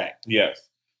 From going back. Yes.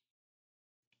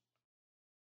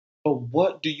 But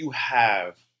what do you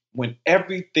have when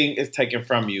everything is taken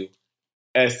from you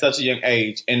at such a young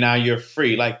age and now you're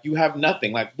free? Like, you have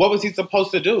nothing. Like, what was he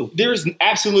supposed to do? There's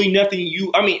absolutely nothing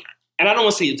and I don't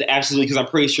want to say it's absolutely, because I'm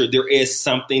pretty sure there is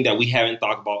something that we haven't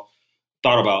thought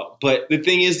about. But the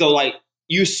thing is, though, like,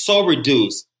 you're so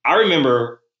reduced. I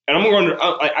remember, and I'm going to,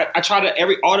 I try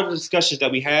to, all of the discussions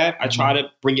that we have, I try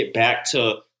to bring it back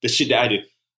to the shit that I do.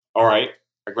 All right,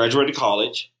 I graduated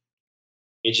college,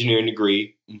 engineering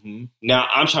degree. Mm-hmm. Now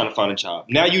I'm trying to find a job.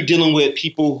 Now you're dealing with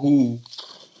people who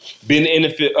been in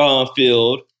the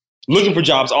field looking for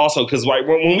jobs also, because like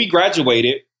when we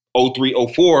graduated, 03,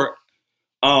 04,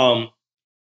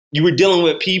 you were dealing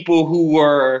with people who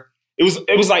were,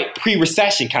 it was like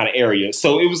pre-recession kind of area.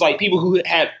 So it was like people who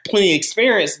had plenty of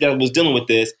experience that was dealing with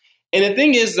this. And the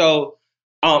thing is, though,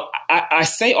 I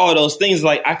say all those things,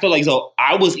 like I feel like though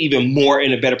I was even more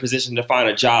in a better position to find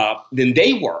a job than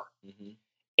they were. Mm-hmm.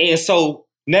 And so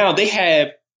now they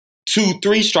have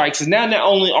 2-3 strikes. And now not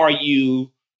only are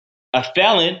you a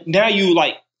felon, now you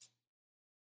like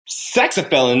sex a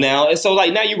felon now. And so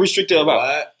like now you're restricted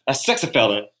about a sex a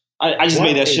felon. I just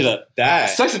made that shit up.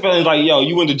 Sex offender is like, yo,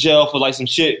 you went to jail for like some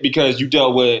shit because you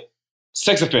dealt with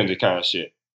sex offender kind of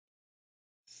shit.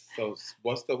 So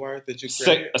what's the word that you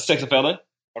created? A sex offender.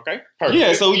 Okay, perfect.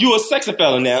 Yeah, so you a sex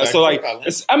offender now. So like,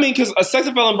 because a sex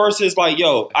offender versus like,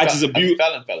 yo, I just abused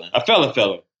a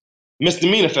felon,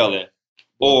 misdemeanor felon,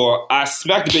 or I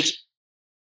smacked the bitch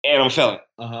and I'm a felon.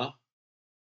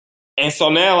 And so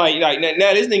now, like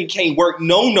now this nigga can't work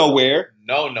nowhere.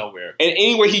 And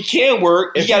anywhere he can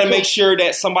work, he got to make sure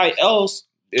that somebody else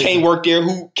can't work there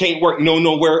who can't work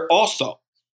nowhere also.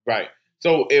 Right.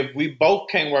 So if we both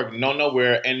can't work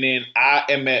nowhere, and then I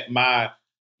am at my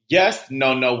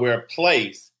nowhere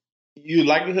place, your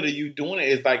likelihood of you doing it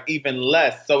is like even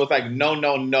less. So it's like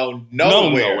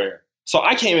nowhere. So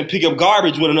I can't even pick up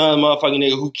garbage with another motherfucking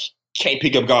nigga who can't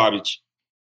pick up garbage.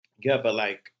 Yeah, but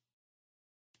like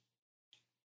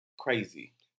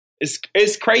crazy.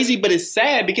 It's crazy, but it's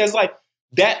sad because like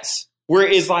that's where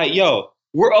it's like, yo,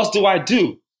 where else do I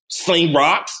do? Sling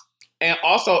rocks? And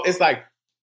also it's like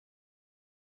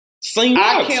sling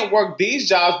rocks. I can't work these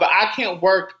jobs, but I can't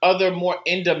work other more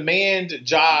in-demand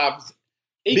jobs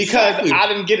because I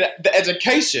didn't get the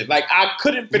education. Like I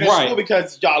couldn't finish school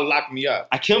because y'all locked me up.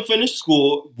 I couldn't finish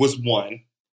school was 1.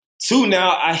 2,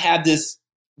 now I have this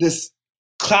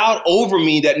cloud over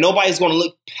me that nobody's gonna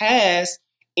look past.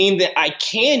 And that I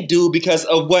can do because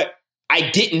of what I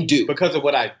didn't do. Because of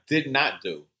what I did not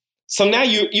do. So now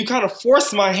you kind of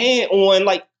force my hand on,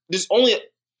 like, there's only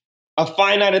a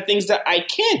finite of things that I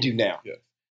can do now. Yeah.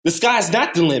 The sky's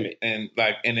not the limit. And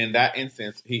in that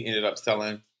instance, he ended up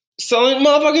selling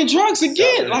motherfucking drugs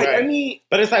again. I mean.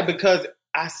 But it's like because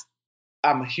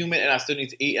I'm a human and I still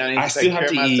need to eat and I need to take care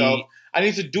of myself. Eat. I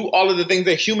need to do all of the things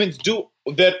that humans do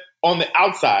that on the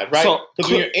outside, right? Because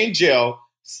when you're in jail,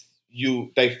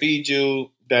 they feed you,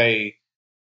 they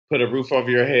put a roof over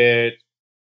your head,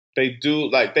 they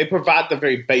provide the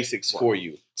very basics for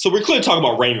you. So we're clearly talking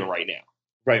about Raymond right now.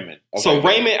 Raymond. Okay. So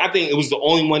Raymond, I think it was the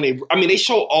only one they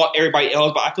show everybody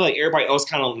else, but I feel like everybody else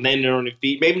kind of landed on their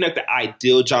feet. Maybe not the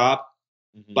ideal job,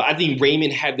 but I think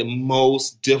Raymond had the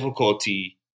most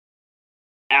difficulty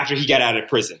after he got out of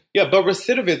prison. Yeah, but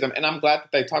recidivism, and I'm glad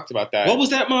that they talked about that. What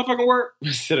was that motherfucking word?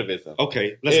 Recidivism.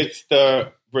 Okay. It's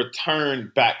the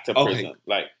return back to prison.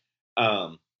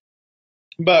 Okay.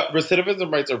 But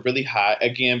recidivism rates are really high,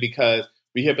 again, because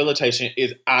rehabilitation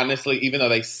is honestly, even though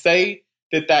they say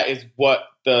that is what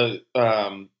the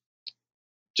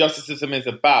justice system is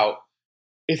about,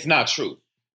 it's not true.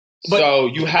 But, so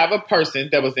you have a person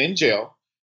that was in jail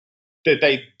that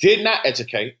they did not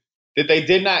educate, that they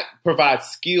did not provide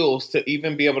skills to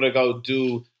even be able to go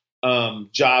do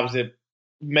jobs that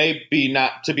maybe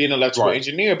not to be an electrical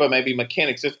engineer, but maybe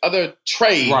mechanics. There's other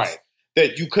trades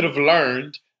that you could have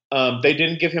learned. They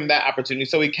didn't give him that opportunity.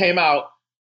 So he came out,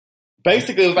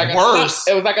 basically it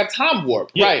was like a time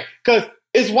warp, right? Because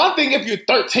it's one thing if you're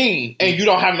 13 and you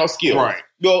don't have no skills. Right.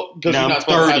 Well, because you're not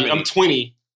 30, I'm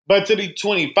 20. But to be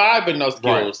 25 with no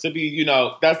skills, to be,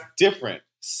 that's different.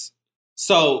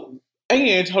 So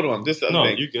And hold on, this is the other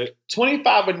thing. You good.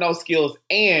 25 with no skills,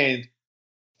 and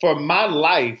for my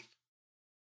life,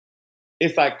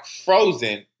 it's like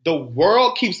frozen. The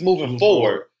world keeps moving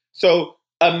forward. So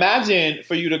imagine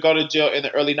for you to go to jail in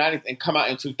the early 90s and come out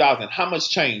in 2000. How much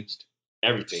changed?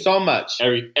 Everything. So much.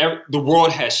 The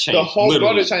world has changed. The whole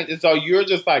world has changed. And so you're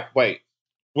just like, wait.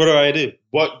 What do I do?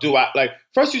 What do I, like,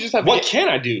 first you just have to What can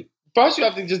I do? First you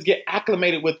have to just get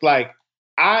acclimated with, like,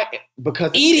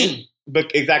 because eating.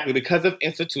 Exactly, because of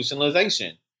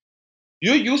institutionalization.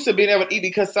 You're used to being able to eat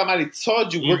because somebody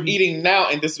told you we're eating now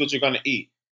and this is what you're going to eat.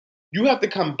 You have to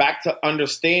come back to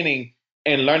understanding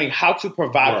and learning how to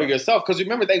provide for yourself. Because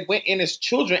remember, they went in as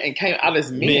children and came out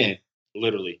as men.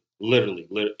 Literally,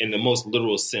 in the most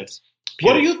literal sense.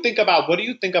 What do you think about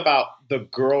the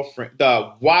girlfriend,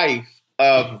 the wife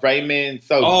of Raymond?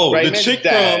 So Raymond's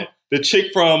the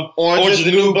chick from Orange is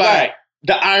the New Black.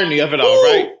 The irony of it all,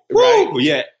 right? Right?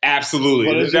 Yeah,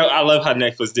 absolutely. I love how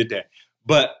Netflix did that.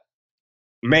 But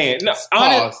man, no,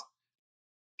 pause.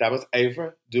 That was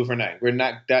Ava DuVernay. We're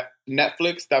not that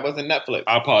Netflix. That wasn't Netflix.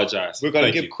 I apologize. We're going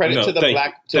to give credit to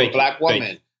the black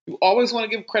woman. You always want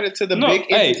to give credit to the big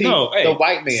entity, the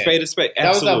white man. Spade to spade. That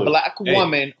was a black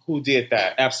woman who did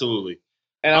that. Absolutely.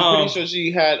 And I'm pretty sure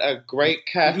she had a great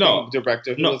casting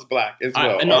director who was black as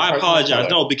well. I apologize.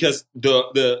 No, because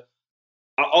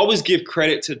I always give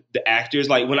credit to the actors.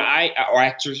 Like when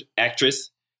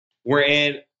actress,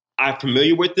 wherein I'm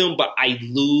familiar with them, but I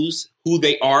lose who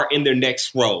they are in their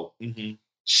next role. Mm-hmm.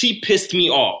 She pissed me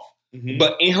off. Mm-hmm.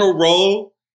 But in her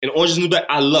role in Orange is the New Black,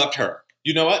 I loved her.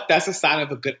 You know what? That's a sign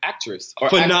of a good actress.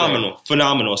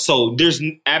 Phenomenal. So there's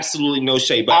absolutely no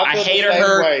shade. But I hated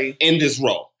her in this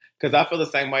role. Because I feel the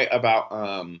same way about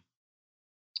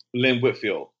Lynn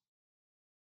Whitfield.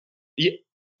 Yeah.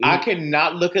 I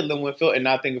cannot look at Lynn Whitfield and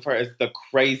not think of her as the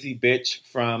crazy bitch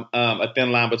from A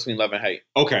Thin Line Between Love and Hate.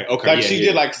 Okay. Like she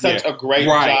did like such a great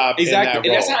job. Exactly. In that role.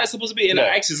 And that's how it's supposed to be. And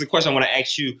actually, it's a question I want to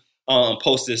ask you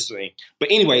post this thing. But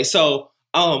anyway, so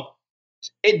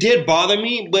it did bother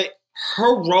me, but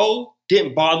her role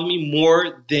didn't bother me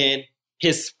more than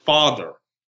his father.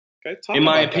 Okay, in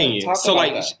my opinion. So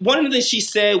like one of the things she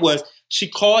said was she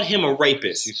called him a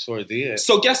rapist. She sure did.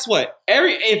 So guess what?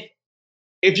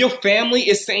 If your family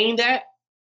is saying that,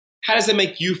 how does it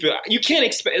make you feel? You can't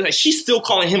expect, like, she's still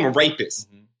calling him a rapist.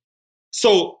 Mm-hmm.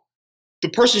 So the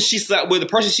person she slept with, the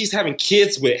person she's having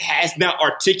kids with has not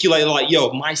articulated like,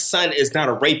 yo, my son is not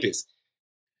a rapist.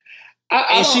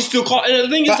 And she's still calling, and the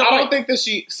thing is, I don't think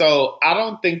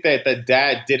that the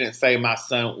dad didn't say my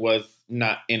son was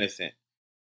not innocent.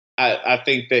 I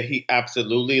think that he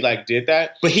absolutely like did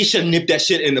that. But he should nip that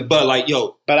shit in the bud, like,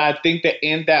 yo. But I think that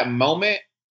in that moment,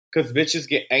 because bitches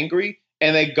get angry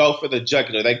and they go for the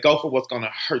jugular. They go for what's going to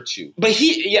hurt you. But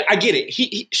I get it.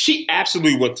 She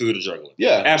absolutely went through the jugular.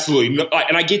 Yeah. Absolutely. No,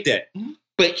 and I get that. Mm-hmm.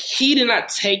 But he did not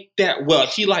take that well.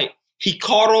 He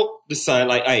coddled the son,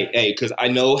 like, hey, because I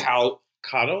know how.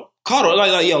 Coddle,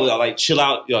 like, yo, like, chill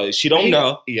out. Yo, she don't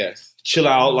know. Yes. Chill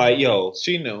out, like, yo.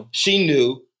 She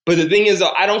knew. But the thing is,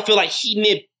 though, I don't feel like he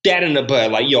nipped that in the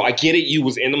bud. Like, yo, I get it. You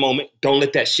was in the moment. Don't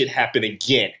let that shit happen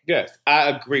again. Yes, I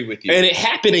agree with you. And it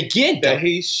happened again, though. That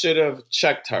he should have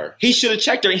checked her. He should have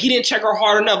checked her. And he didn't check her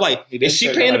hard enough. Like, is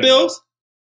she paying the bills?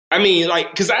 I mean,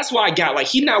 like, because that's why I got, like,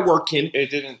 he not working.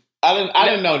 It didn't. I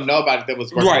didn't know nobody that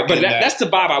was working. Right, but that's the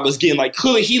vibe I was getting. Like,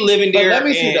 clearly he living there let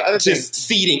me see the other just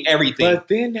seeding everything. But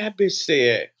then that bitch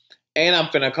said, and I'm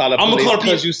finna call the police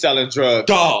because you selling drugs.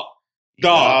 Dog.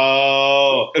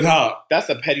 That's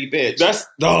a petty bitch.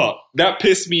 That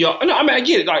pissed me off. No, I mean, I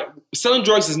get it. Like, selling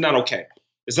drugs is not okay.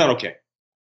 It's not okay.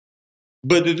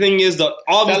 But the thing is,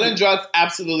 selling drugs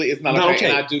absolutely is not okay.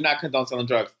 And I do not condone selling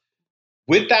drugs.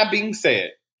 With that being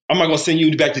said, I'm not going to send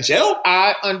you back to jail.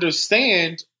 I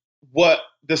understand what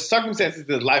the circumstances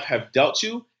that life have dealt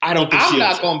you. I don't think I'm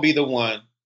not going to be the one.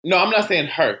 No, I'm not saying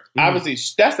her. Mm-hmm. Obviously,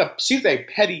 she's a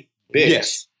petty bitch.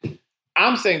 Yes.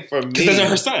 I'm saying for me. Because that's not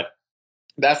her son.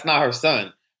 That's not her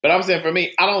son. But I'm saying for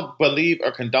me, I don't believe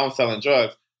or condone selling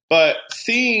drugs. But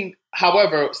seeing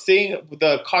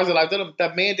the cars of life,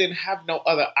 that man didn't have no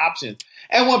other options.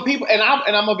 And when people, and I'm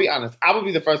gonna be honest, I would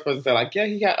be the first person to say, like, yeah,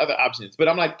 he had other options. But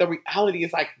I'm like, the reality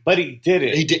is like, but he did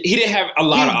it. He didn't have a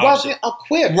lot of options. He wasn't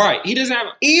equipped. Right. He doesn't have.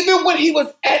 Even when he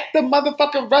was at the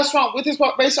motherfucking restaurant with his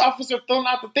probation officer throwing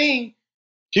out the thing.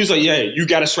 He was like, yeah, you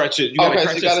gotta stretch it. You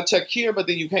gotta check here, but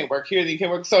then you can't work here, then you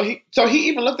can't work. So he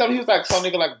even looked up and he was like, so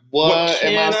nigga, like, what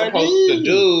am I supposed to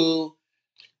do?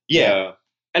 Yeah.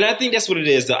 And I think that's what it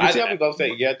is, though. You see how we both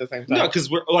say yeah at the same time? No,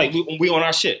 because we're like we on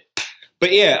our shit.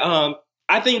 But yeah,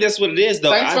 I think that's what it is,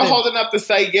 though. Thanks for holding up the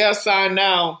say yeah sign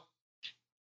now.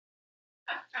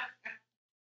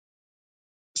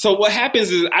 So what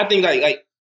happens is, I think like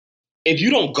if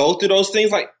you don't go through those things,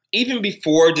 like even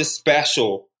before this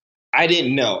special, I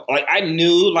didn't know. Like I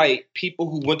knew like people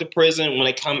who went to prison when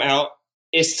they come out,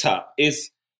 it's tough. It's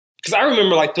because I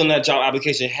remember like filling that job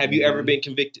application. Have you ever been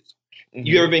convicted?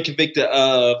 You ever been convicted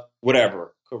of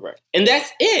whatever? Correct. And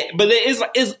that's it. But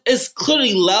it's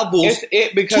clearly levels to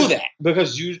that.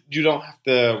 Because you don't have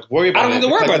to worry about it. I don't have to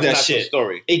worry about that shit.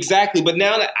 Story. Exactly. But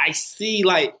now that I see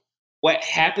like what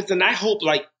happens, and I hope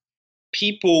like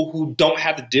people who don't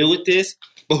have to deal with this,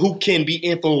 but who can be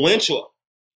influential.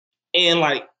 And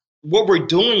like what we're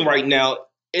doing right now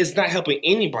is not helping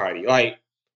anybody. Like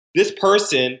this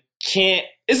person can't,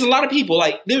 it's a lot of people.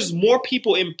 Like there's more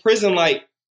people in prison. Like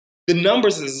the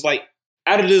numbers is like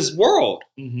out of this world.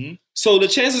 Mm-hmm. So the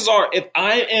chances are, if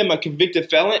I am a convicted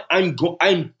felon,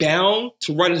 I'm bound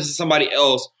to run into somebody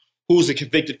else who's a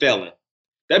convicted felon.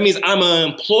 That means I'm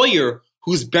an employer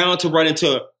who's bound to run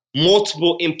into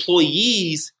multiple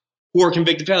employees who are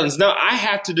convicted felons. Now I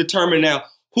have to determine now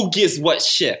who gets what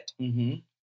shift. Mm-hmm.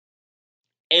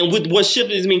 And with what shift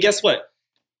is, I mean, guess what?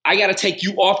 I got to take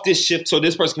you off this shift so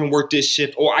this person can work this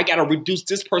shift, or I got to reduce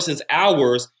this person's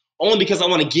hours only because I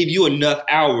want to give you enough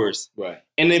hours. Right.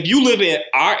 And if you live in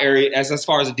our area, as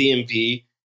far as the DMV,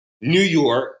 New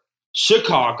York,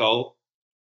 Chicago,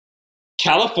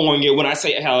 California, when I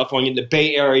say California, the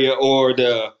Bay Area or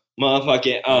the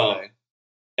motherfucking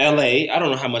LA. I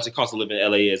don't know how much it costs to live in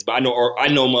LA is, but I know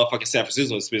motherfucking San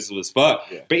Francisco is expensive as fuck.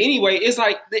 Yeah. But anyway, it's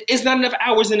like it's not enough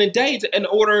hours in a day in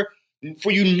order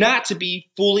for you not to be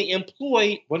fully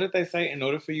employed. What did they say? In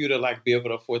order for you to like be able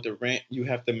to afford the rent, you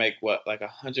have to make what, like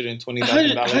 $120,000?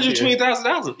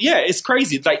 $120,000. Yeah, it's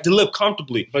crazy. Like to live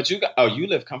comfortably. But you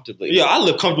live comfortably. Yeah, I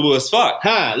live comfortable as fuck.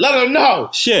 Huh? Let them know.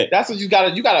 Shit, that's what you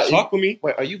gotta. You gotta fuck with me.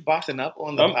 Wait, are you bossing up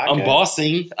on the podcast? I'm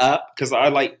bossing up because I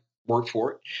like work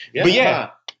for it. Yeah, but yeah.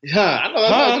 I know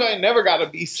that's why you ain't never gotta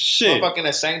be fucking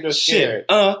ashamed or scared.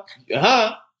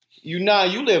 You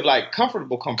live like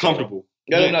comfortable.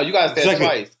 No, you gotta say it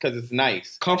twice because it's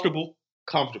nice. Comfortable.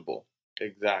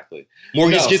 Exactly.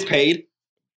 Mortgage gets paid.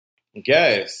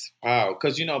 Yes. Wow.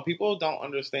 Because people don't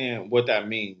understand what that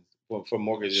means for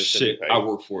mortgages to be paid. I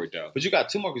work for it though. But you got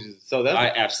 2 mortgages, so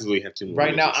I absolutely have 2 mortgages.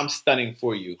 Right now, I'm stunning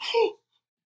for you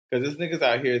because there's niggas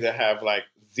out here that have like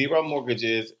 0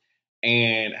 mortgages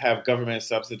and have government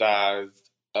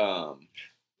subsidized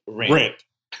rent.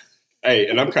 Hey,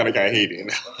 and I'm kind of hating.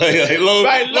 Right,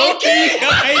 low key.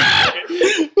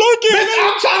 Bitch,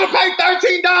 I'm trying to pay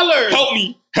 $13.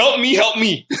 Help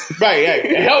me. Right,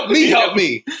 hey, help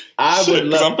me. I would love,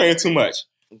 because I'm paying too much.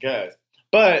 Guys,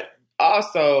 but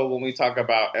also when we talk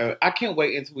about, I can't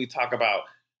wait until we talk about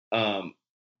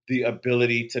the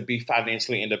ability to be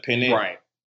financially independent. Right.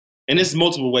 And there's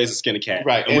multiple ways to skin a cat.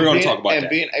 Right. And we're going to talk about that. And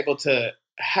being able to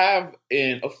have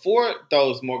and afford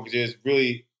those mortgages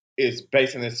really is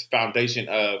based on this foundation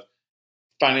of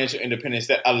financial independence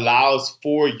that allows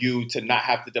for you to not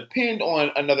have to depend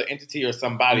on another entity or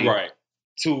somebody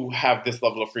to have this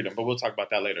level of freedom. But we'll talk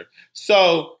about that later.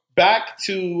 So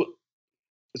we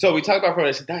talked about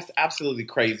probation. That's absolutely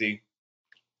crazy.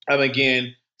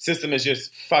 Again, system is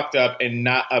just fucked up and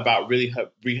not about really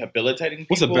rehabilitating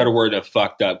people. What's a better word than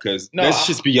fucked up? Because that's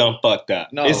just beyond fucked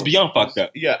up. No, it's beyond fucked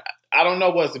up. Yeah. I don't know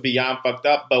what's beyond fucked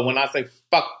up, but when I say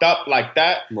fucked up like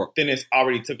that, then it's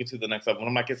already took it to the next level. When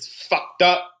I'm like, it's fucked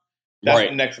up, that's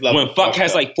the next level. When fuck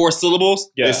has like 4 syllables,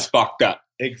 it's fucked up.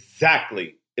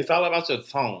 Exactly. It's all about your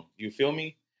tone. You feel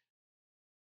me?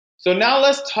 So now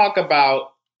let's talk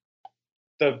about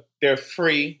they're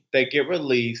free. They get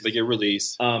released.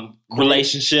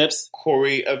 Relationships.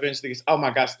 Corey eventually gets, oh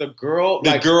my gosh, the girl.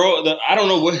 I don't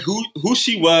know who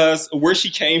she was, where she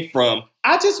came from.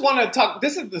 I just want to talk.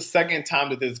 This is the second time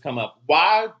that this has come up.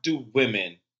 Why do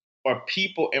women or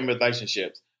people in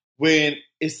relationships, when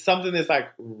it's something that's like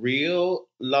real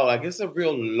low, like it's a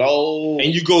real low.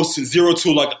 And you go to 0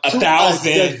 to like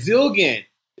 1,000. A zillion.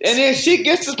 And then she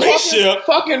gets to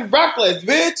fucking reckless,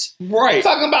 bitch. Right.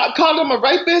 Talking about calling him a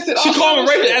rapist. And she called him a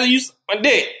rapist and you my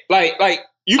dick. Like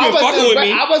you been fucking with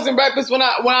me. I wasn't rapist when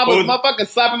I was motherfucking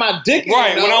slapping my dick.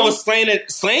 Right. When I was slaying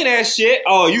that shit.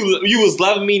 Oh, you was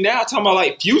loving me now. Talking about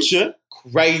like Future.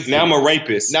 Crazy. Now I'm a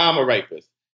rapist.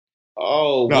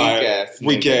 Oh,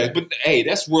 weak ass. But hey,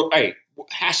 that's real. Hey,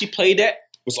 how she played that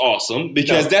was awesome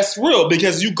because that's real.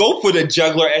 Because you go for the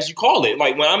juggler as you call it.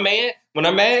 Like when I'm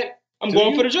mad. I'm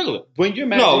going for the juggler. When you're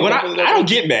mad, I don't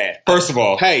get mad. First of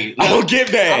all, hey, I don't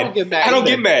get mad. I don't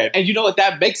get mad. And you know what?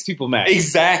 That makes people mad.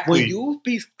 Exactly. When you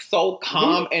be so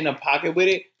calm in a pocket with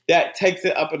it, that takes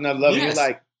it up another level. Yes. You're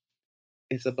like,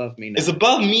 it's above me now. It's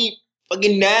above me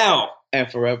fucking now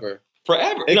and forever.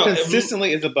 Forever. It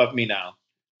consistently is above me now.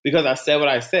 because I said what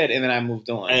I said and then I moved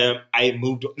on. I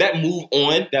moved on. That move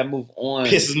on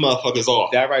pisses motherfuckers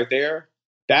off. That right there,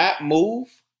 that move,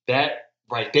 that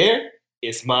right there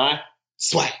is my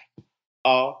swag.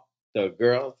 All the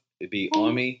girls be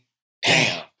on me.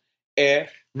 Damn.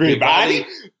 Everybody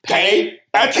pay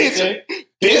attention.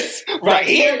 This right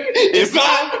here is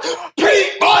my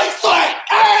pretty boy swag.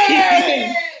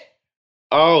 Hey!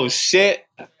 Oh, shit.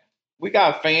 We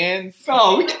got fans.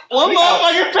 Oh, we got one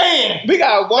motherfucking fan. We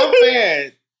got one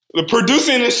fan. The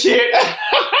producing the shit.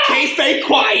 Can't stay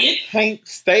quiet. Can't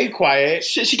stay quiet.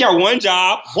 Shit, she got one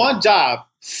job. One job.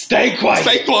 Stay quiet.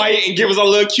 Stay quiet and give us our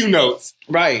little cue notes.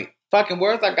 Right. Fucking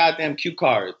where's our goddamn cue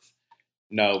cards?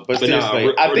 No, but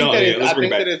seriously, I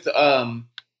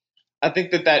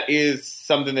think that is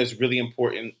something that's really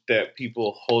important that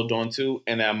people hold on to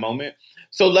in that moment.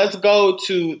 So let's go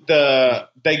to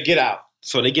they get out.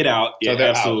 So they get out. Yeah, so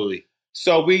absolutely. Out.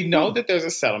 So we know that there's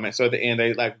a settlement. So at the end,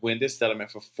 they win this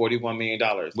settlement for $41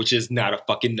 million. Which is not a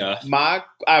fucking enough. I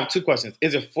have two questions.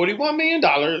 Is it $41 million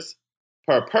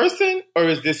per person or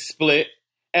is this split?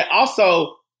 And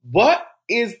also, what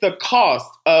is the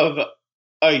cost of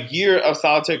a year of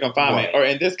solitary confinement, or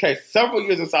in this case, several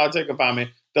years of solitary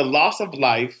confinement, the loss of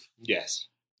life? Yes.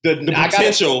 The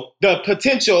potential.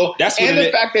 That's what and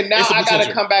the fact that now I got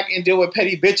to come back and deal with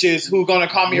petty bitches who are going to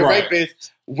call me a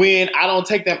rapist when I don't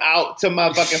take them out to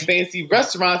motherfucking fancy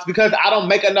restaurants because I don't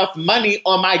make enough money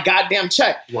on my goddamn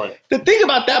check. Right. The thing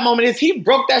about that moment is he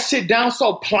broke that shit down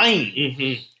so plain.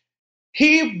 Mm-hmm.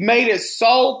 He made it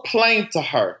so plain to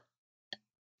her.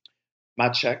 My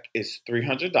check is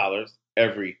 $300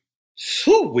 every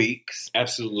 2 weeks.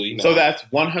 Absolutely not. So that's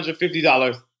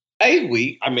 $150 a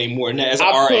week. I made more than that as an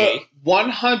RA.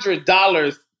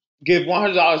 $100, give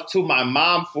 $100 to my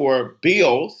mom for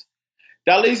bills.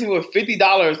 That leaves me with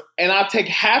 $50, and I take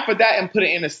half of that and put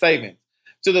it in a savings.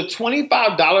 So the $25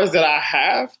 that I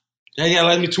have, that gotta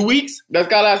last me 2 weeks. That's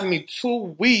gotta last me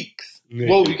 2 weeks. Yeah.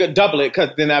 Well, you could double it because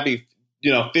then that'd be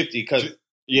 50. Because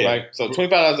right, so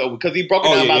 $25 a week because he broke it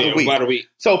down by the week. By the week.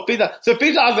 So $50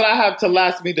 that I have to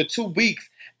last me the 2 weeks.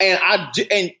 And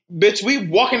bitch, we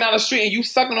walking down the street and you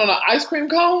sucking on an ice cream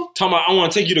cone? Talking about, I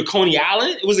want to take you to Coney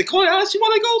Island. Was it Coney Island she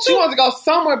want to go to? She wants to go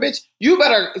somewhere, bitch. You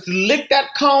better lick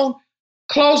that cone,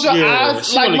 close your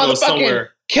eyes like motherfucking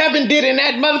Kevin did in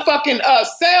that motherfucking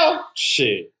cell.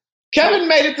 Shit. Kevin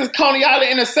made it to Coney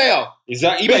Island in a cell.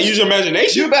 Exactly. You better use your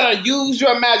imagination. You better use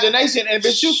your imagination and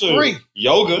bitch, you free.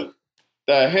 Yoga.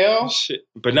 The hell? Shit.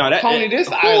 But no, that Coney this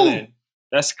island.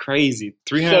 That's crazy.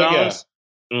 $300?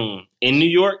 In New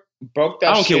York? Broke that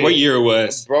shit. I don't care what year it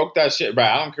was. Broke that shit. Right,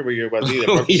 I don't care what year it was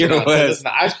either. What year it was. Listen,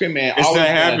 the ice cream man always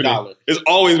been $1. It's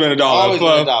always been $1. Always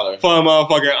been $1. For a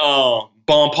motherfucking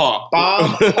bomb pop.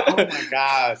 Bomb? Oh my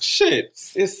God. Shit.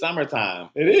 It's summertime.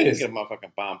 It is. Get a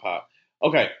motherfucking bomb pop.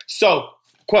 Okay, so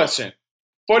question.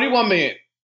 41 million.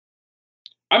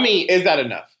 I mean, is that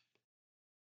enough?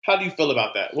 How do you feel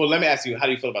about that? Well, let me ask you, how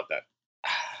do you feel about that?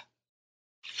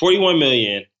 41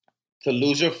 million. To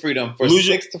lose your freedom for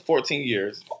 6 to 14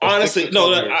 years. Honestly,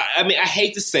 no. I mean, I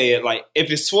hate to say it. Like, if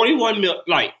it's 41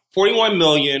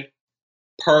 million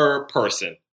per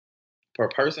person. Per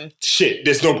person? Shit,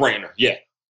 there's no brainer. Yeah.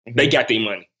 Mm-hmm. They got their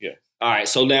money. Yeah. All right,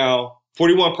 so now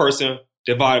 41 person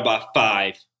divided by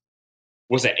 5.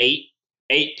 Was it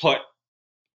 8 plus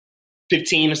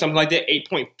 15 or something like that?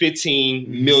 $8.15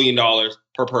 million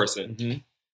per person. Mm-hmm.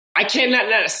 I cannot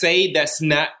not say that's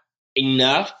not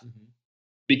enough. Mm-hmm.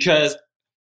 Because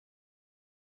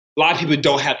a lot of people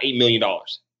don't have $8 million,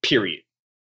 period.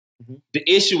 Mm-hmm. The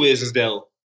issue is though,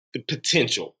 the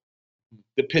potential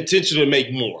to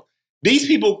make more. These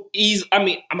people, I'm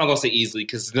not going to say easily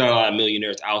because there's not a lot of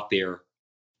millionaires out there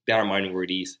that are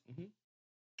minorities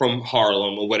from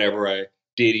Harlem or whatever,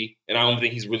 Diddy. And I don't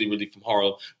think he's really, really from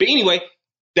Harlem. But anyway,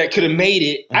 that could have made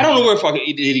it. I don't know where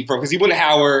fucking Diddy from because he went to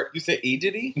Howard. You said E.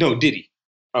 Diddy? No, Diddy.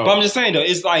 Oh. But I'm just saying, though,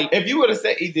 it's like... If you would have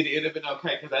said E. Diddy, it would have been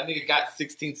okay, because that nigga got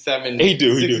 67 different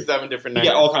names. He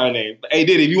got all kind of names. Hey,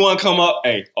 Diddy, if you want to come up,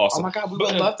 hey, awesome. Oh, my God, we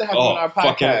would love to have you on our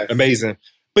podcast. Amazing.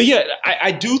 But yeah,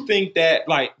 I do think that,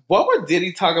 like... What would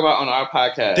Diddy talk about on our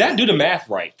podcast? That do the math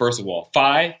right, first of all.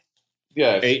 5,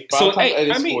 yeah, 8. 5 so, times 8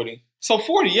 is 40. So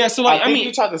 40, yeah. So, like, I think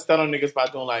you tried to stun on niggas by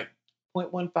doing, like,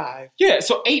 0.15. Yeah,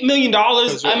 so $8 million,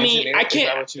 I mean, I can't... Is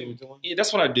that what you were doing? Yeah,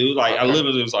 that's what I do. Like, I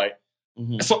literally was like...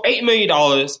 Mm-hmm. So $8 million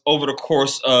over the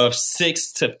course of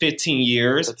 6 to 15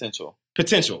 years. Potential.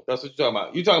 That's what you're talking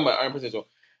about. You're talking about earning potential.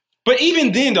 But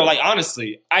even then, though, like,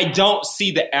 honestly, I don't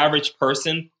see the average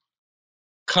person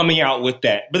coming out with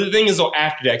that. But the thing is, though,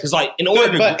 after that, because, like, in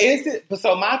order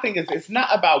so my thing is, it's not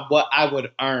about what I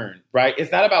would earn, right?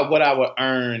 It's not about what I would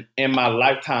earn in my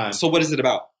lifetime. So what is it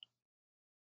about?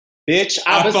 Bitch,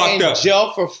 I was in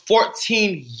jail for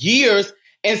 14 years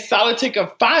in solitary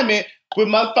confinement with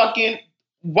motherfucking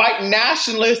white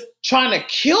nationalists trying to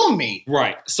kill me.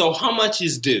 Right. So how much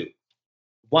is due?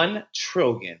 $1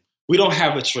 trillion. We don't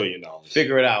have $1 trillion.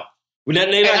 Figure it out. We're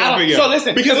not gonna figure it out. So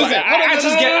listen, because I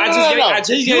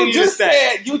just gave you the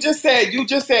stats. You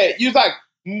just said, you was like,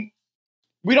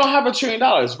 we don't have $1 trillion,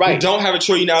 right? We don't have $1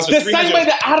 trillion. The same way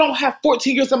that I don't have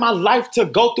 14 years of my life to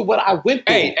go through what I went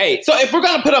through. Hey. So if we're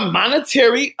gonna put a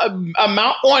monetary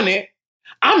amount on it,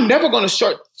 I'm never gonna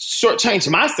shortchange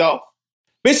myself.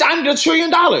 Bitch, I need $1 trillion.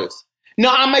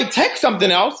 Now I may take something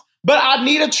else, but I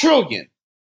need $1 trillion.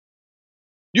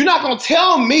 You're not gonna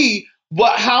tell me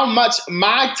how much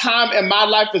my time and my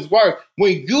life is worth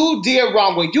when you did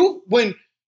wrong, when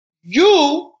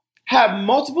you have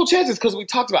multiple chances, because we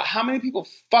talked about how many people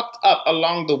fucked up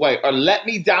along the way or let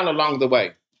me down along the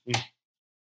way.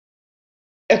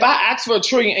 If I ask for $1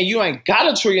 trillion and you ain't got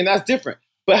 $1 trillion, that's different.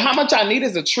 But how much I need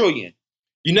is $1 trillion.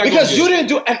 You're not because you didn't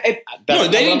do it. No,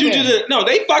 they didn't do the. No,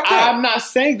 they fucked up. I'm not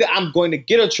saying that I'm going to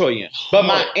get $1 trillion, but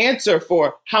my answer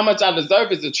for how much I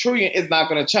deserve is $1 trillion is not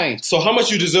going to change. So how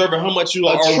much you deserve and how much you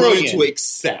are willing to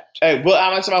accept? Hey, well,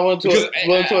 how much am I willing to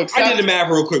accept? I did the math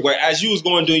real quick. Right, as you was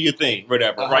going to do your thing,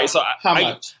 whatever. Right. So how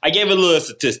much? I gave a little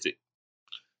statistic.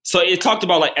 So it talked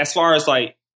about like as far as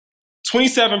like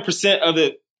 27% of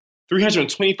the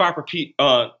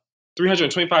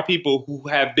 325 people who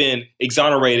have been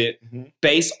exonerated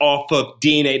based off of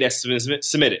DNA that's been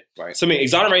submitted. Right. So, I mean,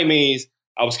 exonerate means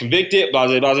I was convicted, blah,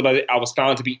 blah, blah, blah, blah, I was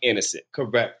found to be innocent.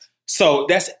 Correct. So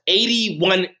that's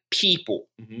 81 people.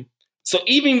 So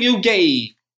even if you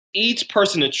gave each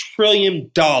person $1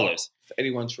 trillion. It's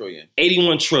 81 trillion.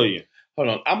 81 trillion. Hold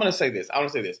on. I'm going to say this.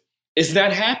 It's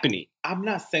not happening. I'm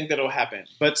not saying that it'll happen,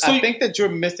 but I think that you're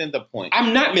missing the point.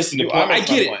 I'm not missing the point. I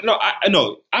get it. No, I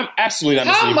know. I'm absolutely not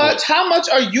missing the point. How much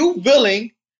are you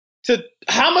willing to?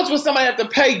 How much would somebody have to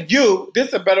pay you? This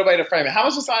is a better way to frame it. How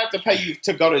much would somebody have to pay you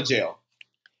to go to jail?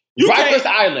 Rikers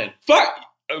Island. Fuck.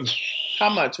 How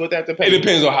much would they have to pay you? It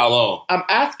depends on how long. I'm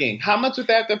asking. How much would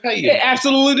they have to pay you? It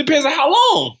absolutely depends on how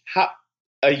long.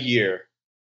 A year.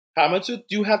 How much would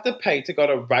you have to pay to go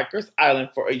to Rikers Island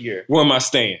for a year? Where am I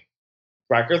staying?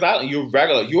 Rikers Island. You're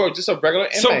regular. You are just a regular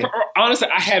inmate. So honestly,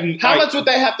 I haven't. How much would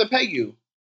they have to pay you?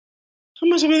 How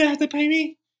much would they have to pay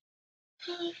me?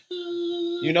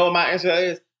 You know what my answer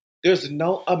is? There's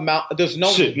no amount. There's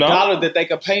no dollar that they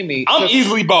could pay me. I'm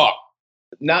easily bought.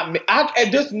 Not me.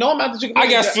 There's no amount that you can pay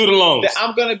me. I got student loans. That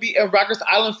I'm going to be in Rikers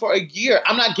Island for a year.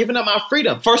 I'm not giving up my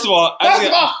freedom. First of all,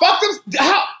 fuck them.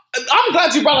 I'm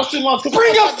glad you brought up student loans.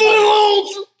 Bring up student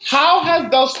loans. How has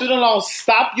those student loans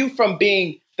stopped you from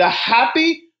being the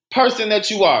happy person that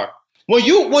you are? When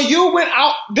you went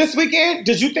out this weekend,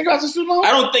 did you think about the student loans?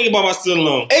 I don't think about my student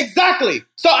loans. Exactly.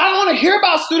 So I don't want to hear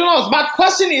about student loans. My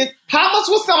question is, how much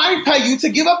will somebody pay you to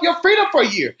give up your freedom for a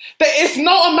year? It's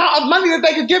no amount of money that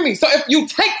they could give me. So if you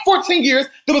take 14 years,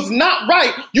 that was not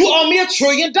right. You owe me $1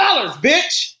 trillion,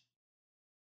 bitch.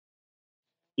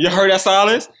 You heard that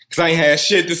silence? Because I ain't had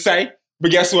shit to say.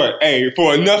 But guess what? Hey,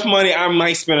 for enough money, I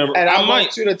might spend it. And I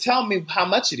want you to tell me how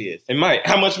much it is. It might.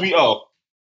 How much we owe?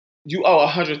 You owe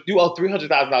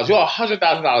 $300,000. You owe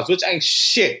 $100,000, which ain't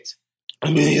shit.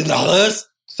 $1 million.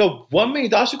 So $1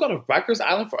 million, you go to Rikers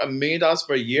Island for $1 million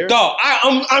for a year? Dog,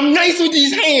 I'm nice with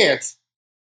these hands.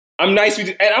 I'm nice with,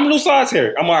 and I'm a little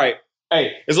solitary. I'm all right.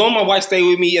 Hey, as long as my wife stay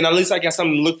with me, and at least I got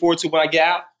something to look forward to when I get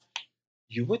out.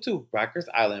 You went to Rikers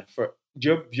Island for.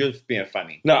 You're being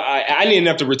funny. No, I need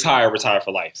enough to retire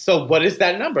for life. So what is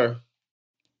that number?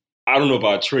 I don't know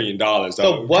about $1 trillion. Dog.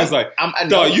 So what? Like,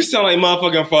 dog, you sound like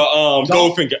motherfucking for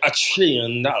Goldfinger. $1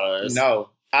 trillion. No,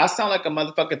 I sound like a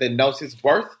motherfucker that knows his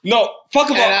worth. No, fuck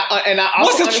about.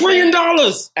 What's $1 trillion?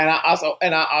 And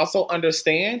I also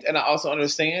understand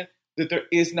that there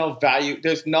is no value.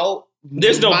 There's no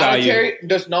monetary.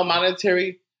 There's no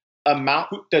monetary amount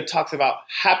that talks about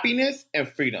happiness and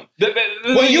freedom. I'm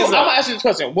gonna ask you this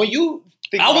question. When you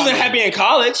think I wasn't happy in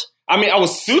college. I mean, I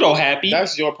was pseudo happy.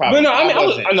 That's your problem. But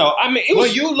no, I mean,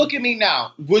 when you look at me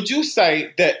now, would you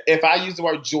say that if I use the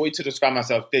word joy to describe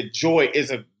myself, that joy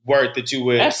is a word that you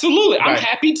would? Absolutely, right. I'm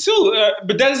happy too.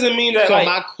 But that doesn't mean that. So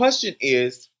my question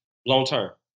is long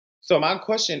term. So my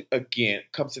question again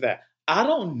comes to that. I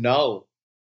don't know.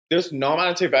 There's no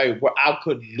monetary value where I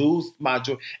could lose my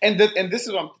joy. And this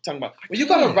is what I'm talking about. When you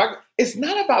go to Rikers, it's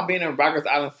not about being in Rikers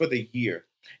Island for the year.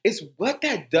 It's what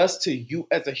that does to you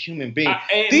as a human being.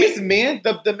 These men,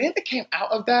 the men that came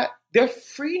out of that, they're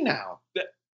free now.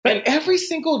 But every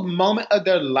single moment of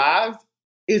their lives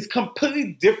is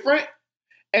completely different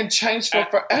and changed for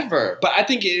forever. But I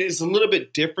think it is a little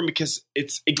bit different because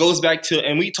it goes back to,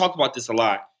 and we talk about this a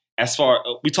lot,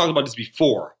 we talked about this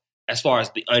before, as far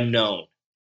as the unknown.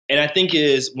 And I think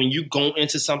is when you go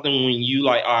into something, when you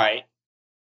like, all right,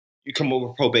 you come over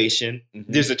probation,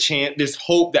 there's a chance, there's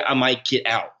hope that I might get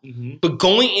out. But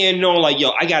going in knowing like,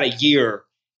 yo, I got a year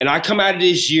and I come out of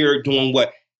this year doing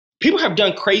what? People have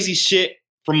done crazy shit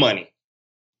for money,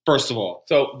 first of all.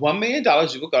 So $1 million,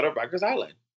 you would go to Rikers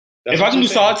Island. If I can do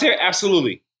solitaire,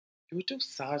 absolutely. You would do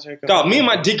solitaire? Dog, me and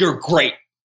my dick are great.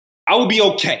 I would be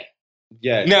okay.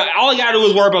 Yeah. Now, all I got to do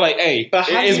is worry about like, hey, but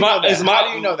how do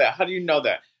you know that? How do you know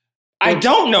that? I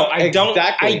don't know. I don't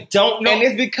know. And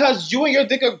it's because you and your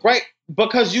dick are great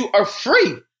because you are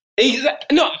free.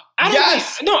 No, I don't.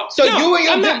 Yes. No. So you and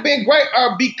your dick being great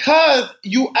are because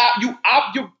you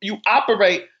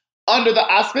operate under the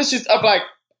auspices of like,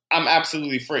 I'm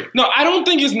absolutely free. No, I don't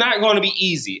think it's not going to be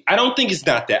easy. I don't think it's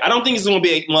not that. I don't think it's going to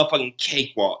be a motherfucking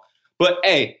cakewalk. But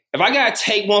hey, if I got to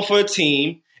take one for a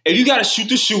team, if you got to shoot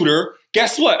the shooter,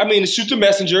 guess what? I mean, shoot the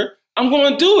messenger. I'm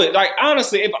going to do it. Like,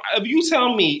 honestly, if you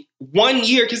tell me 1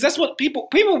 year, because that's what people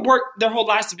work their whole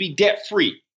lives to be debt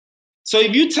free. So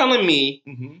if you telling me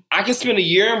I can spend a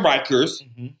year in Rikers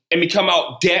and become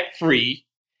out debt free,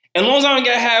 as long as I don't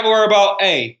got to have worry about,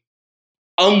 hey,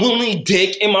 unwilling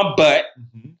dick in my butt,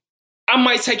 I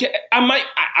might take it.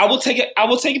 I will take it. I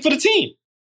will take it for the team.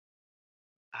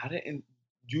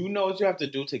 You know what you have to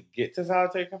do to get to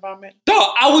solitary confinement?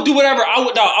 Dog, I would do whatever.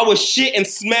 I would shit and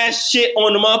smash shit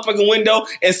on the motherfucking window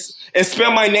and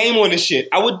spell my name on the shit.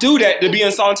 I would do that to be in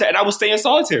solitary, and I would stay in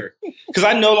solitary. Because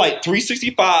I know like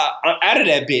 365, I'm out of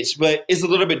that bitch, but it's a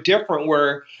little bit different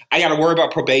where I got to worry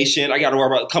about probation. I got to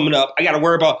worry about coming up. I got to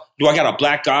worry about, do I got a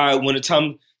black eye when the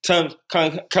time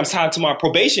comes time to my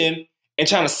probation and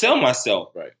trying to sell myself.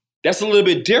 Right. That's a little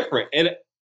bit different.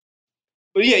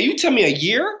 But yeah, you tell me a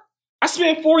year? I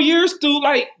spent 4 years through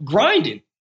like grinding.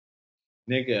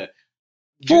 Nigga.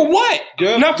 For what?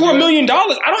 Not for $1 million. I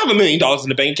don't have $1 million in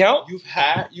the bank account. You've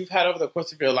had over the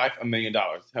course of your life $1 million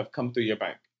have come through your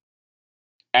bank.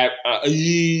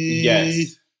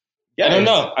 Yes. I don't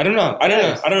know.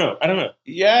 Yes. I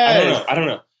don't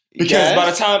know. Because by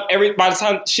the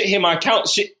time shit hit my account,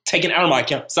 shit taken out of my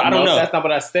account. So I don't know. That's not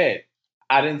what I said.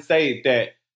 I didn't say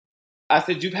that. I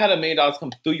said you've had $1 million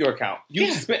come through your account. You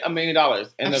spent $1 million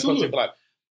in the course of your life.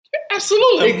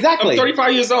 Absolutely. Exactly. I'm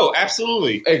 35 years old.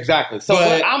 Absolutely. Exactly. So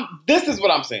this is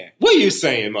what I'm saying. What are you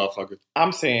saying, motherfucker?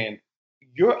 I'm saying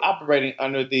you're operating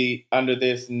under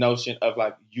this notion of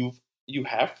like you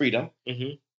have freedom.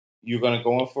 You're gonna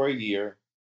go in for a year,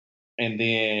 and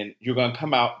then you're gonna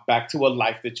come out back to a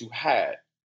life that you had.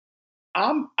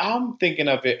 I'm thinking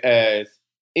of it as,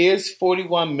 is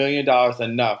 $41 million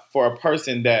enough for a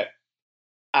person that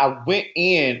I went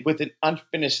in with an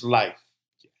unfinished life?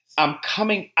 Yes. I'm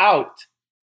coming out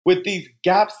with these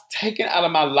gaps taken out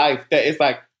of my life that is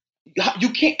like, you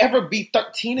can't ever be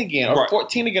 13 again or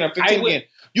 14 again or 15 again.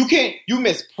 You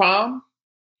miss prom.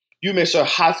 You miss your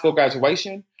high school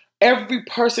graduation. Every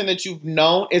person that you've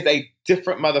known is a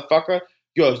different motherfucker.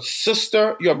 Your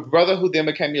sister, your brother who then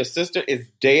became your sister is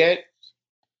dead.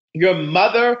 Your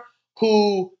mother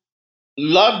who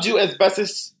loved you as best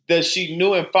as that she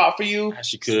knew and fought for you. As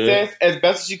she could. As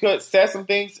best as she could. Said some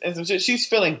things and some shit. She's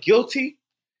feeling guilty.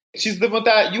 She's living with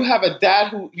that. You have a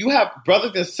dad you have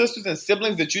brothers and sisters and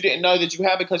siblings that you didn't know that you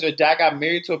have because your dad got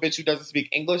married to a bitch who doesn't speak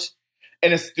English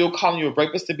and is still calling you a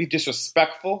rapist to be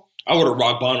disrespectful. I would have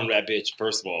rock bottomed that bitch,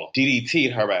 first of all.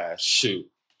 DDT'd her ass. Shoot.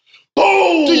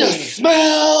 Boom! Do you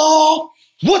smell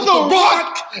what the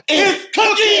rock is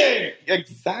cooking?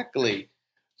 Exactly.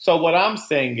 So what I'm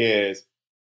saying is,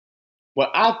 when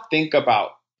I think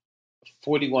about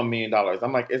 $41 million,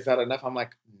 I'm like, is that enough? I'm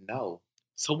like, no.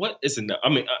 So what is enough? I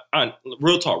mean,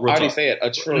 real talk. I already said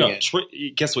 $1 trillion. No,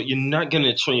 guess what? You're not getting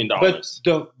 $1 trillion.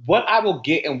 But what I will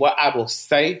get and what I will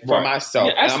say for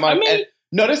myself. Yeah, and I'm like,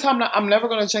 notice how I'm never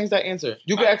going to change that answer.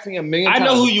 You can ask me a million times. I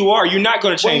know who you are. You're not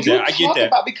going to change that. I get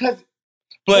that.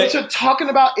 What you're talking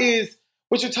about is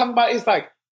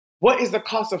like, what is the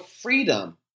cost of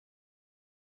freedom?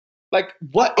 Like,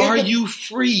 what is you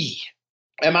free?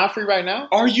 Am I free right now?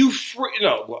 Are you free?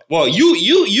 No. Well,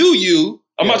 you.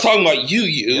 I'm not talking about you.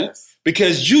 Yes.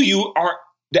 Because you are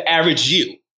the average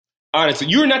you. Honestly,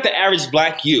 you're not the average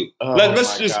black you.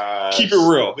 Let's just keep it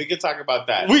real. We can talk about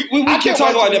that. We can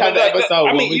talk about that episode.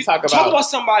 I mean, talk about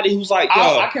somebody who's like,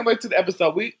 I can't wait to the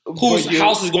episode. Whose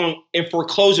house is going in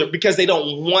foreclosure because they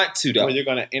don't want to, though. When you're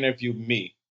going to interview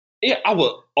me. Yeah, I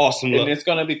will. Awesome. And it's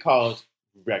going to be called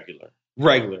Regular.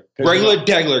 Regular,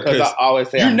 degular. Because I always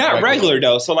say you're not regular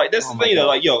though. So like that's the thing though.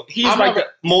 Like he's like the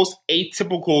most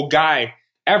atypical guy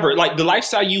ever. Like the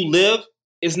lifestyle you live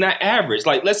is not average.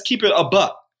 Like let's keep it a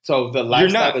buck. So the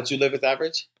lifestyle that you live is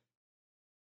average?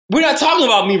 We're not talking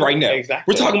about me right now.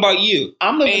 Exactly. We're talking about you.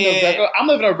 I'm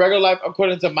living a regular life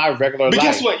according to my regular life. But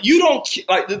guess what? You don't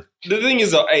like the thing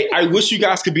is. Hey, I wish you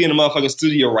guys could be in the motherfucking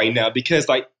studio right now because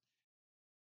like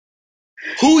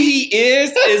who he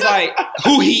is like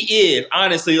who he is.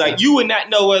 Honestly, like you would not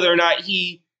know whether or not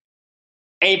he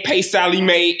ain't paid Sally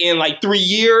Mae in like 3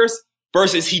 years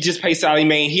versus he just paid Sally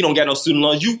Mae and he don't got no student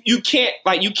loans. You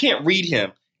can't read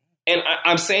him. And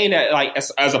I'm saying that like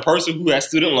as a person who has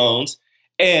student loans,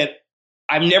 and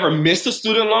I've never missed a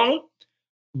student loan,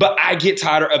 but I get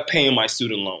tired of paying my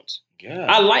student loans. Yeah.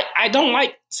 I don't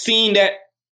like seeing that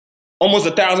almost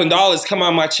 $1,000 come out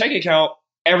of my check account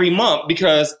every month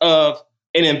because of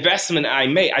an investment I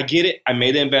made. I get it. I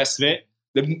made the investment.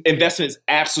 The investment is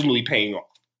absolutely paying off.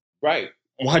 Right.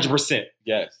 100%.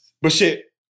 Yes. But shit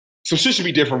should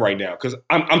be different right now because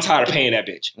I'm tired of paying that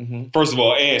bitch. Mm-hmm. First of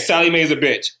all, and Sally Mae's a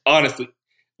bitch. Honestly,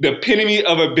 the epitome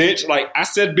of a bitch. Like I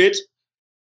said, bitch,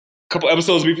 a couple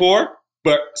episodes before,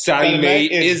 but Sally Mae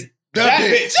is the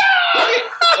bitch.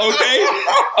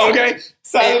 Okay.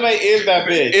 Sally Mae is that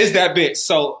bitch. Is that bitch?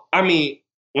 So I mean,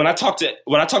 when I talk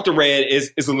to Red,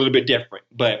 is a little bit different,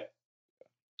 but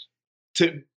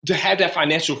to have that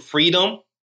financial freedom,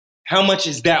 how much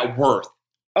is that worth?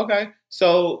 Okay,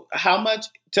 so how much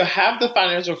to have the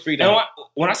financial freedom? And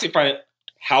when I say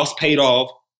house paid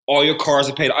off, all your cars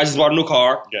are paid off. I just bought a new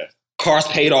car. Yes. Car's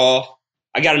paid off.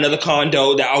 I got another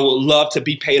condo that I would love to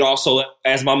be paid off so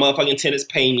as my motherfucking tenants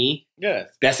pay me. Yes.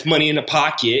 That's money in the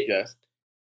pocket. Yes.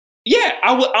 Yeah,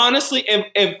 I would honestly,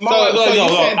 if my wife was like,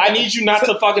 yo, I need you not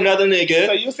to fuck another nigga.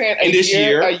 So you're saying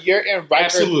a year in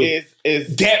Rikers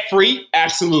is debt free?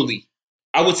 Absolutely.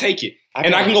 I would take it. I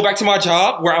can go back to my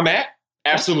job where I'm at?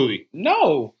 Absolutely.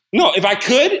 No, if I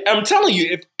could, I'm telling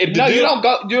you, if no, you don't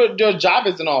go. Your job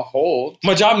isn't on hold.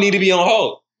 My job need to be on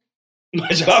hold. My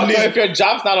job so if your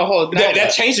job's not on hold,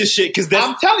 that changes shit. Because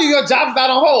I'm telling you, your job's not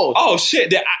on hold. Oh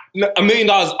shit! $1 million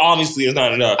obviously is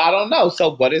not enough. I don't know.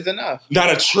 So what is enough? Not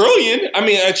 $1 trillion. I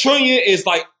mean, $1 trillion is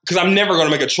like because I'm never going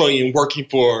to make $1 trillion working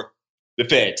for the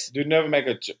feds. You never make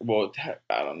well.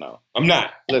 I don't know. I'm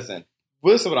not. Listen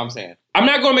what I'm saying. I'm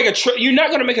not going to make You're not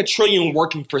going to make $1 trillion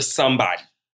working for somebody.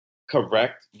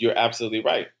 Correct. You're absolutely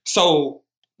right. So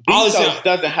Bezos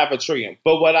doesn't have $1 trillion.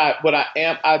 But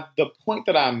the point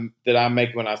that I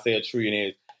make when I say $1 trillion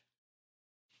is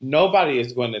nobody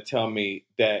is going to tell me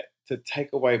that to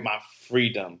take away my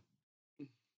freedom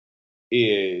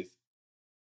is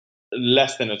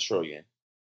less than $1 trillion.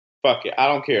 Fuck it. I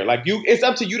don't care. Like it's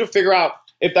up to you to figure out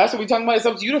if that's what we're talking about. It's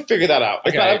up to you to figure that out.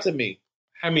 It's not up to me.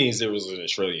 How many zeros in $1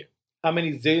 trillion? How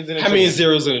many zeros in $1 trillion? How many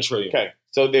zeros in $1 trillion? Okay.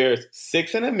 So there's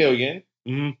 6 in $1 million.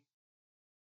 Mm-hmm.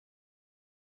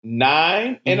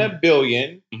 9 in $1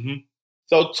 billion. Mm-hmm.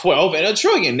 So 12 in $1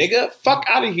 trillion, nigga. Fuck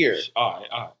out of here. All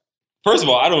right. First of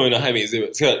all, I don't even know how many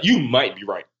zeros. You might be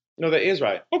right. No, that is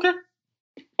right. Okay.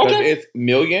 It's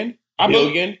million,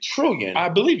 billion, trillion. I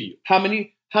believe you. How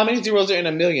many zeros are in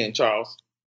 $1 million, Charles?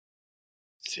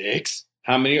 6.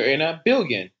 How many are in $1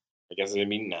 billion? I guess it'd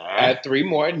be 9. Add 3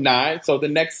 more, 9. So the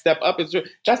next step up is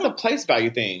that's the place value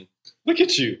thing. Look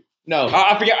at you. No,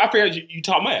 I forgot you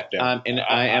taught math. I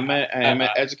am an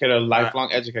educator,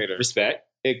 lifelong educator. Respect.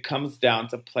 It comes down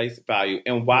to place value,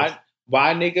 and why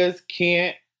niggas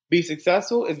can't be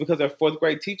successful is because their 4th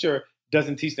grade teacher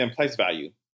doesn't teach them place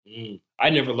value. I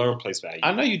never learned place value.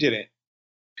 I know you didn't.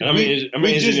 I'm an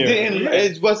engineer. Just didn't.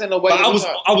 It wasn't a way. But I was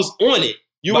on it.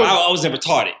 I was never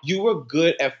taught it. You were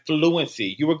good at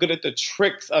fluency. You were good at the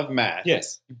tricks of math.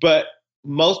 Yes, but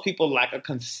most people lack a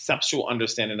conceptual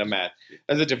understanding of math.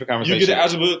 That's a different conversation. You get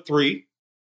algebra 3.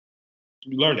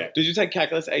 You learn that. Did you take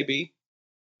calculus AB?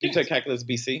 Did you take calculus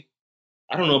BC?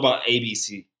 I don't know about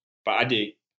ABC, but I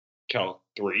did calc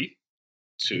 3,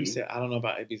 2. You said I don't know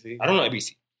about ABC. I don't know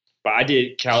ABC, but I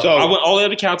did calc. So I went all the way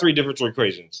up to calc 3 differential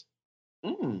equations.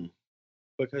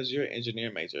 Because you're an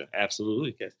engineer major.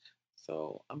 Absolutely. Yes.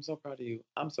 So I'm so proud of you.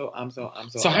 I'm so.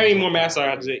 So how many more maths do I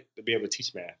have to be able to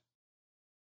teach math?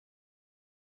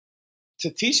 To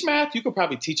teach math, you could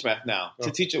probably teach math now. Oh.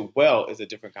 To teach it well is a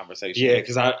different conversation. Yeah,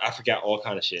 because I forgot all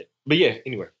kind of shit. But yeah,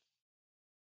 anyway.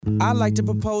 I'd like to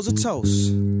propose a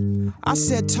toast. I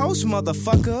said toast,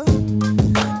 motherfucker.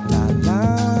 La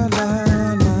la la la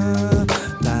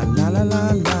la la la la la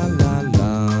la la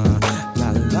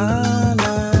la la.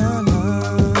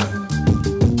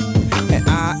 And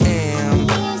I am.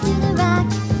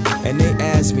 And they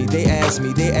ask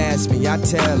me, I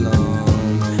tell them.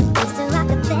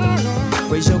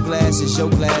 Raise your glasses to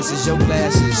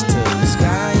the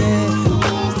sky,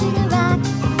 yeah.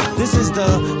 This is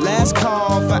the last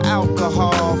call for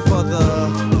alcohol for the.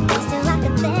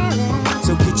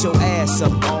 So get your ass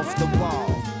up off the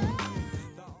wall.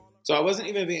 So I wasn't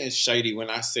even being shady when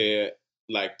I said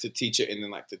like to teach it and then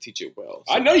like to teach it well.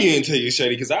 So, I know you didn't tell you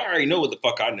shady because I already know what the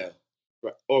fuck I know.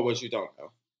 or what you don't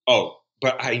know. Oh,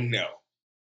 but I know.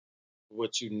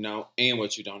 What you know and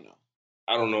what you don't know.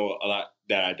 I don't know a lot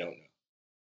that I don't know.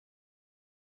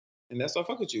 And that's why I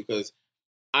fuck with you, because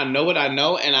I know what I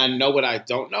know and I know what I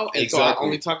don't know. And so I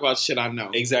only talk about shit I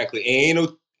know. Exactly. And ain't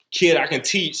no kid I can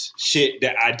teach shit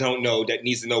that I don't know that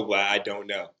needs to know what I don't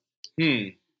know.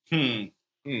 Marinate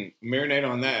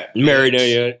on that.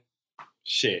 Marinate.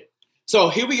 Shit. So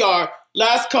here we are.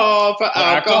 Last call for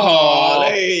alcohol.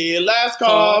 Hey, last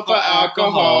call for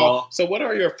alcohol. So what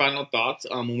are your final thoughts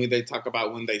when they talk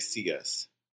about when they see us?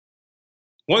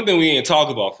 One thing we didn't talk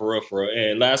about for real,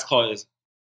 and last call is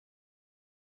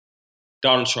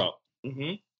Donald Trump.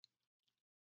 Mm-hmm.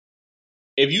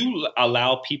 If you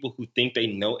allow people who think they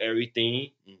know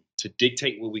everything to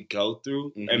dictate what we go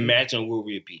through, imagine where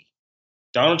we'd be.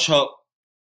 Donald Trump,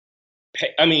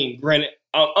 I mean, granted,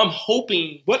 I'm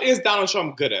hoping... What is Donald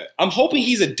Trump good at? I'm hoping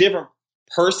he's a different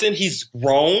person. He's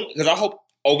grown, because I hope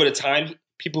over the time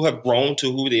people have grown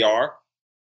to who they are.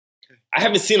 I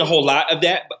haven't seen a whole lot of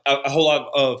that, a whole lot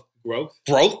of growth.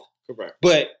 Correct.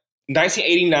 But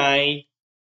 1989...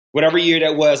 whatever year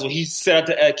that was, when he set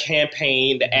up the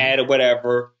campaign, the ad or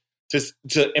whatever,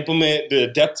 to implement the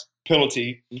death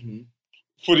penalty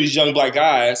for these young black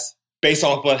guys based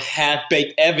off of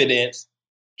half-baked evidence,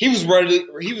 he was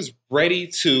ready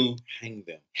to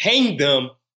hang them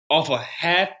off of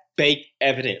half-baked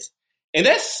evidence. And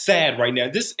that's sad right now.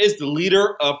 This is the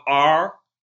leader of our...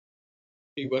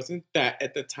 He wasn't that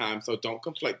at the time, so don't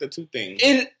conflate the two things.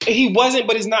 He wasn't,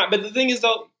 but he's not. But the thing is,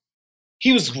 though,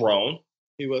 he was grown.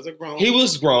 He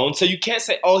was grown. So you can't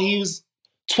say, oh, he was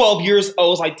 12 years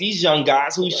old, like these young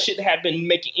guys who shouldn't have been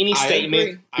making any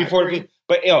statement before.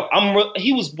 But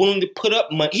he was willing to put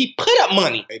up money. He put up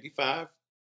money.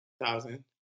 $85,000.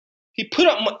 He put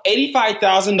up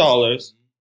 $85,000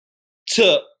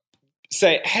 to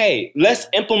say, hey, let's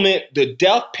implement the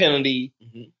death penalty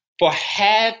for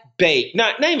half-baked.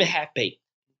 Not even half-baked.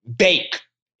 Baked.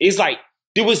 It's like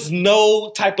there was no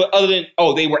type of other than,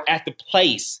 oh, they were at the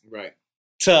place. Right.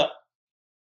 To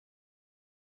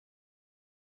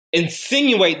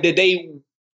insinuate that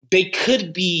they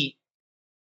could be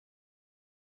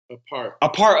a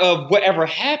part of whatever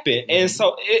happened. And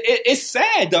so it's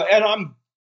sad, though. And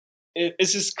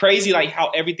it's just crazy, like, how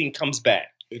everything comes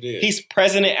back. It is. He's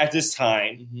president at this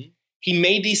time. He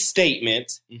made these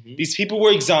statements. These people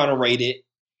were exonerated.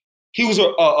 He was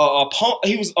an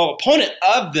opponent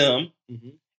of them.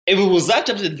 If it was left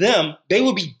up to them, they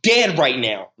would be dead right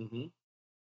now.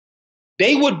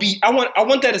 They would be, I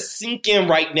want that to sink in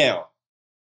right now.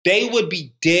 They would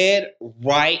be dead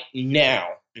right now.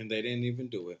 And they didn't even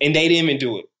do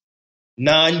it.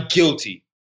 Non-guilty.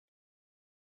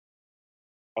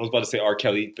 I was about to say R.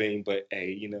 Kelly thing, but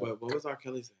hey, you know. What was R.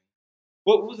 Kelly saying?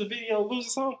 What was the video? What was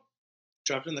the song?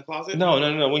 Trapped in the Closet?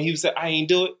 No. When he said, I ain't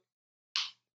do it.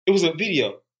 It was a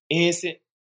video. Innocent.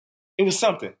 It was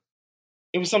something.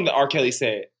 It was something that R. Kelly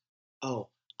said. Oh,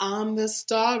 I'm the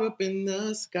star up in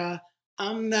the sky.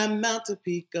 I'm that mountain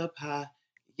peak up high.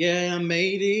 Yeah, I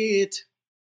made it.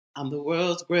 I'm the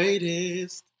world's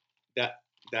greatest.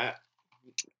 That.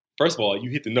 First of all,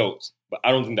 you hit the notes, but I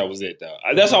don't think that was it, though.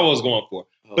 That's all I was going for.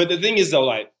 Oh. But the thing is, though,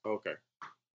 like... Okay.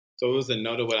 So it was a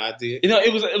note of what I did? You know,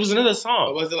 it was another song.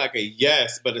 Or was it like a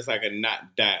yes, but it's like a not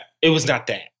that? It was not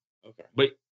that. Okay. But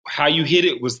how you hit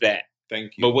it was that.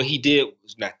 Thank you. But what he did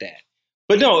was not that.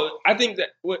 But no, I think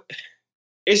that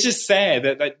it's just sad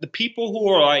that like the people who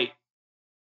are like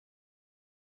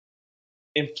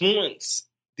influence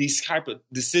these type of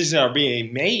decisions are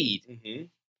being made.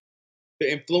 The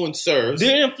influencers.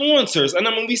 They're influencers. And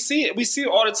I mean, we see it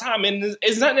all the time. And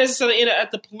it's not necessarily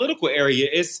at the political area.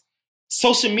 It's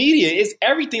social media. It's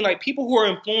everything. Like people who are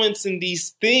influencing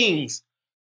these things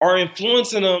are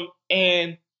influencing them.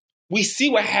 And we see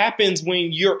what happens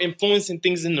when you're influencing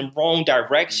things in the wrong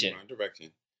direction.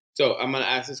 So I'm going to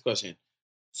ask this question.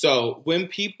 So when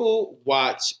people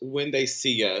watch When They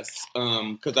See Us,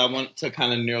 because I want to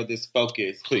kind of narrow this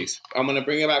focus. Please. I'm going to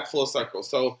bring it back full circle.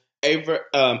 So Ava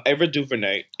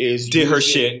DuVernay did her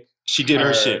shit. She did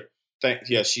her shit.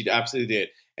 Yeah, she absolutely did.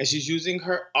 And she's using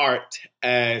her art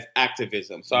as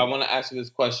activism. So I want to ask you this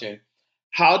question.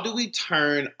 How do we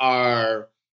turn the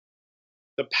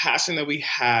passion that we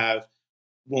have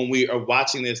when we are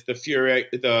watching this, the fury,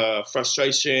 the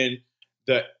frustration,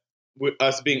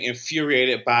 us being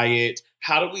infuriated by it,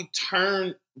 how do we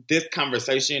turn this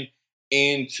conversation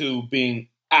into being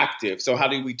active? So how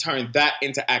do we turn that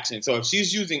into action? So if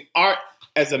she's using art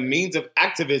as a means of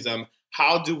activism,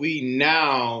 how do we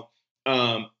now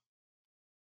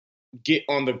get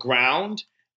on the ground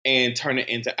and turn it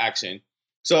into action.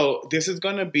 So this is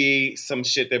going to be some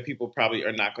shit that people probably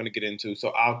are not going to get into. So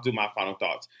I'll do my final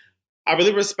thoughts. I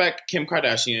really respect Kim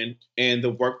Kardashian and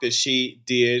the work that she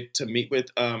did to meet with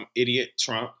idiot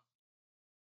Trump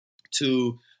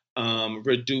to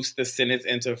reduce the sentence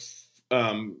and to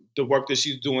the work that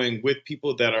she's doing with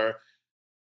people that are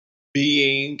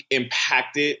being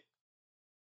impacted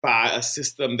by a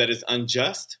system that is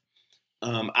unjust.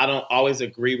 I don't always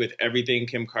agree with everything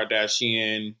Kim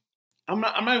Kardashian. I'm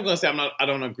not even going to say I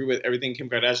don't agree with everything Kim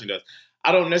Kardashian does.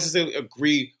 I don't necessarily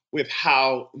agree with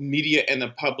how media and the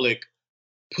public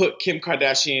push Kim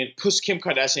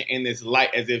Kardashian in this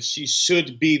light as if she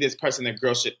should be this person that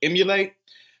girls should emulate.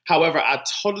 However, I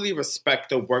totally respect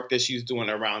the work that she's doing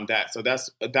around that. So that's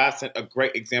a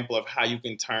great example of how you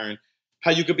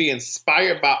could be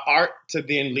inspired by art to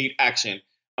then lead action.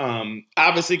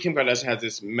 Obviously, Kim Kardashian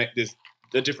has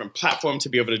a different platform to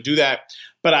be able to do that.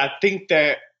 But I think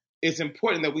that it's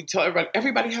important that we tell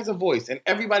everybody has a voice and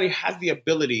everybody has the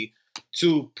ability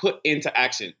to put into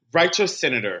action. Write your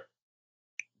senator,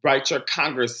 write your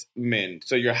congressman,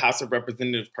 so your House of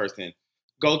Representatives person.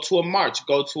 Go to a march,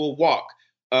 go to a walk,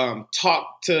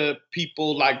 talk to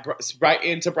people like write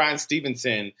into Brian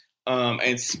Stevenson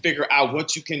and figure out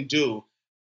what you can do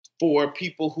for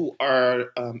people who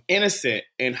are innocent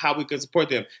and how we can support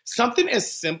them. Something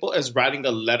as simple as writing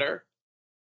a letter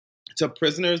to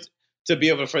prisoners to be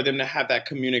able for them to have that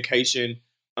communication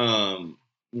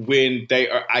when they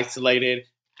are isolated,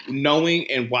 knowing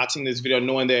and watching this video,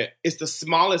 knowing that it's the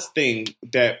smallest thing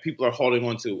that people are holding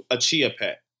on to, a chia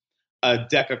pet, a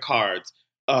deck of cards,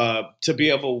 to be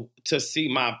able to see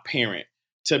my parent,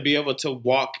 to be able to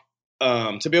walk,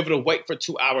 to be able to wait for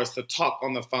 2 hours to talk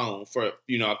on the phone for,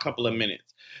 a couple of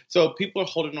minutes. So people are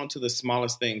holding on to the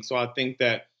smallest thing. So I think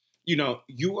that,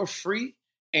 you are free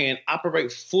and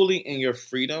operate fully in your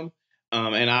freedom.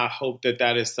 And I hope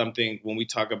that is something when we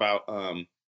talk about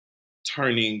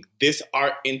turning this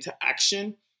art into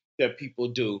action that people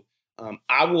do.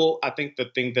 I think the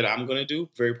thing that I'm going to do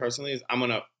very personally is I'm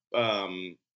going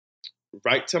to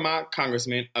write to my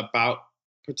congressman about,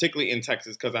 particularly in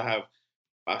Texas, because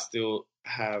I still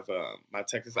have my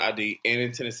Texas ID and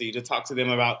in Tennessee, to talk to them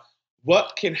about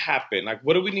what can happen. Like,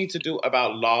 what do we need to do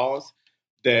about laws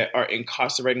that are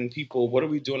incarcerating people? What are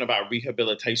we doing about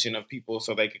rehabilitation of people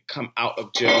so they could come out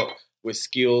of jail with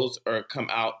skills or come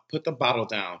out, put the bottle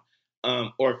down,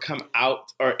 or come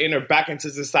out or enter back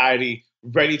into society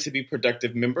ready to be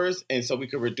productive members, and so we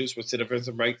could reduce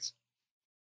recidivism rates.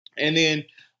 And then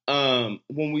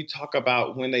when we talk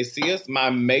about when they see us, my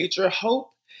major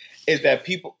hope is that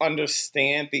people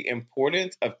understand the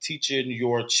importance of teaching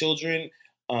your children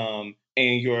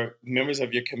and your members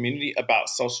of your community about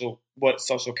what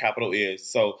social capital is.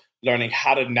 So learning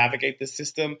how to navigate the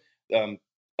system,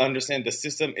 understand the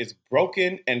system is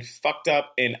broken and fucked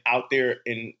up and out there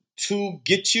and to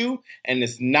get you, and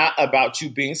it's not about you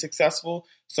being successful.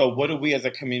 So what do we as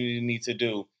a community need to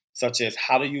do? Such as,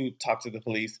 how do you talk to the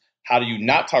police? How do you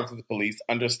not talk to the police?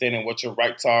 Understanding what your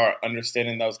rights are,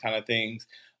 understanding those kind of things.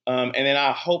 And then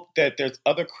I hope that there's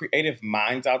other creative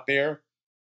minds out there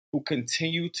who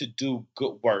continue to do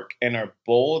good work and are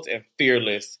bold and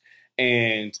fearless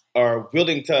and are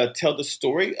willing to tell the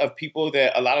story of people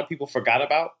that a lot of people forgot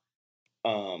about,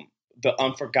 the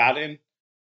unforgotten,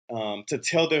 to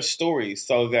tell their stories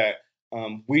so that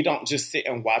we don't just sit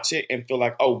and watch it and feel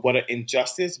like, oh, what an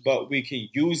injustice, but we can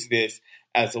use this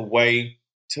as a way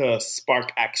to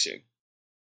spark action.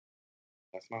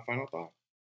 That's my final thought.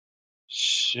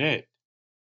 Shit.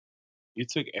 You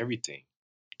took everything.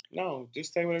 No,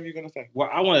 just say whatever you're going to say.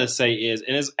 What I want to say is,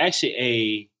 and it's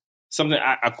actually something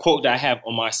a quote that I have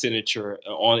on my signature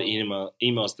on the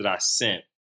emails that I sent,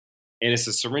 and it's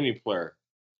a Serenity Prayer.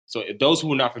 So if those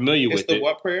who are not familiar with it. It's the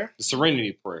what prayer? The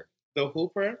Serenity Prayer. The who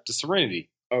prayer? The Serenity.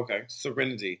 Okay,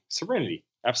 Serenity. Serenity,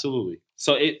 absolutely.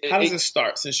 So how does it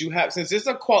start? Since it's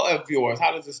a quote of yours,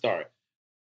 how does it start?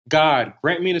 God,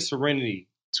 grant me the serenity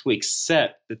to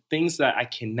accept the things that I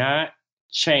cannot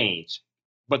change,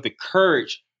 but the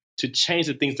courage to change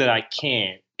the things that I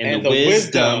can, and the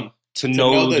wisdom to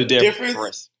know the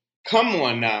difference. Come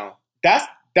on now. That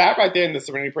right there in the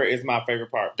Serenity Prayer is my favorite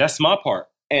part. That's my part.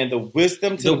 And the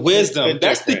wisdom to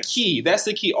that's the key. That's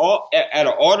the key. Out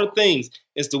of all the things,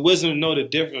 it's the wisdom to know the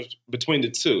difference between the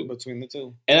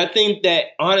two. And I think that,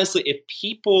 honestly, if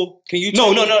people... Can you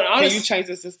change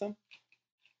the system?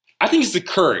 I think it's the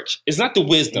courage. It's not the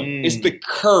wisdom. It's the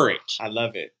courage. I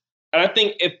love it. And I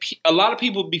think if a lot of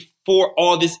people before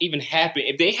all this even happened,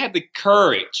 if they had the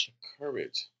courage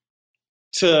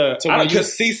to when you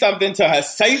see something, to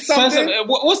say something.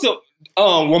 What's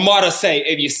Ramada say,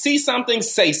 if you see something,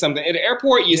 say something. At the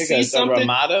airport, you see something.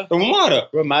 Ramada?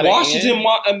 Ramada. Washington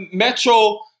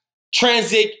Metro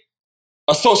Transit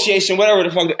Association, whatever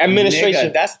the fuck, the administration.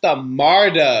 Nigga, that's the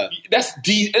MARTA. That's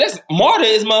MARTA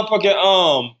is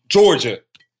motherfucking Georgia.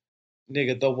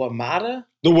 Nigga, the WMATA?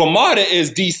 The WMATA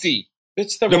is DC.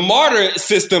 Bitch, the MARTA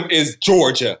system is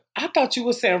Georgia. I thought you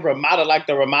were saying Ramada like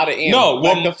the Ramada Inn. No,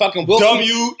 like the fucking we'll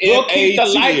keep the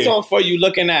lights on for you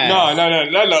looking at. No.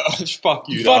 Fuck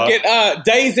you, dog. Fucking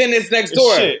Days Inn is next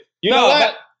door. Shit. You know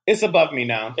what? It's above me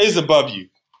now. It's above you.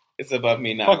 It's above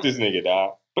me now. Fuck this nigga,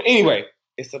 dog. But anyway.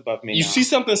 It's above me You now. see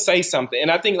something, say something.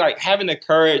 And I think, like, having the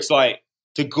courage, like,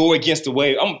 to go against the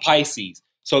wave. I'm a Pisces.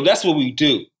 So that's what we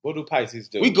do. What do Pisces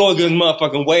do? We go against the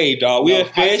motherfucking wave, dog. We a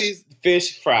fish.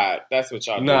 Fish fried. That's what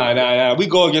y'all do. Nah. We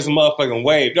go against the motherfucking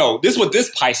wave. No, this is what this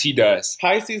Pisces does.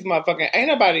 Pisces motherfucking... Ain't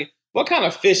nobody... What kind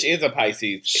of fish is a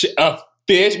Pisces? A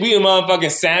fish. We a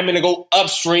motherfucking salmon to go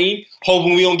upstream,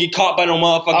 hoping we don't get caught by no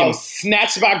motherfucking... Oh,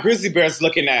 snatched by grizzly bears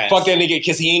looking at. Fuck that nigga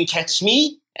because he ain't catch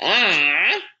me.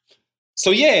 So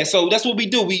yeah, so that's what we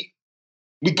do. We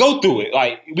go through it.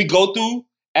 Like, we go through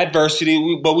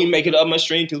adversity, but we make it up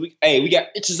upstream because we got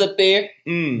bitches up there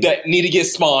that need to get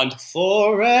spawned.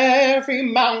 For every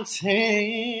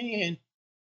mountain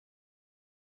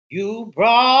you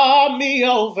brought me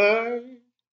over,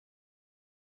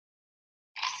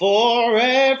 for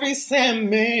every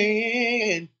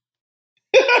salmon.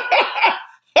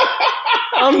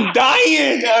 I'm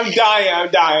dying.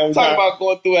 Talk about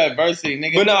going through adversity,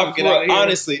 nigga. But no,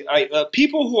 honestly,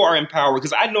 people who are in power,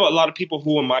 because I know a lot of people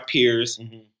who are my peers,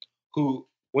 who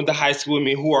went to high school with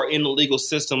me, who are in the legal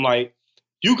system, like,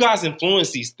 you guys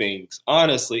influence these things,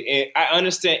 honestly. And I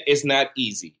understand it's not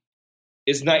easy.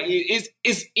 It's not.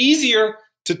 It's easier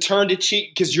to turn the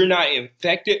cheek because you're not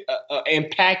impacted.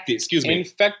 Excuse me.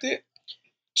 Infected?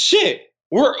 Shit.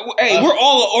 We're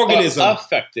all an organism.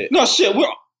 Affected. No shit. We're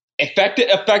affected.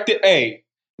 Hey.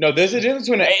 No, there's a difference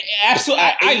between absolutely.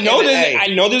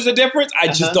 I know there's a difference. I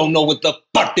just don't know what the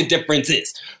fuck the difference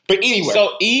is. But anyway,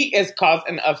 so E is cause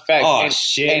and effect. Oh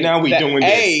shit! And now we doing this.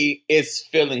 A is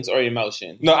feelings or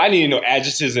emotion. No, I need to know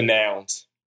adjectives and nouns.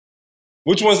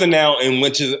 Which one's a noun and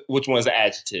which one's an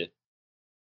adjective?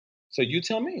 So you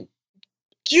tell me.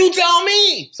 You tell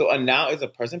me. So a noun is a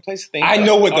person, place, thing. I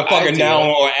know what the fuck a noun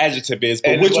or adjective is,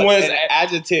 but which one is an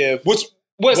adjective?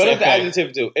 What does the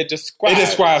adjective do? It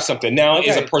describes something. Noun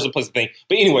is a person, place, thing.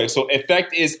 But anyway, so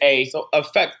effect is So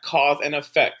effect, cause, and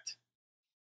effect.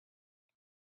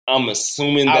 I'm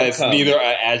assuming that's neither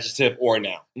an adjective or a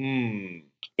noun.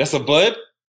 That's a verb?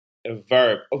 A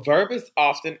verb. A verb is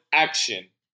often action.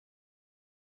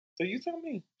 So you tell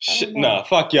me. Nah,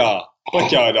 fuck y'all.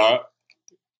 Fuck y'all, dog.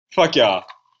 Fuck y'all.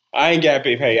 I ain't got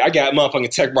paid. I got motherfucking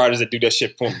tech writers that do that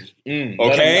shit for me.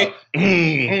 Okay?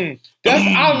 I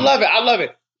love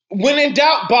it. When in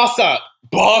doubt, boss up.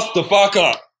 Boss the fuck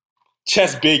up.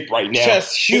 Chest big right now.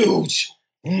 Chest huge.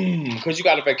 Because you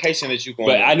got a vacation that you going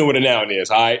But I know what a noun is,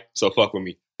 all right? So fuck with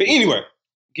me. But anyway.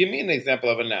 Give me an example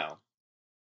of a noun.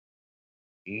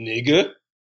 Nigga.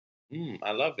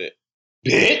 I love it.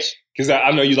 Bitch. Because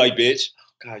I know you like bitch.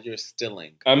 Oh, God, you're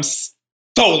stealing. I'm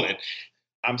stolen.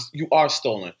 You are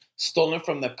stolen. Stolen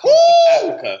from the coast of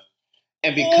Africa.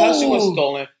 And because you are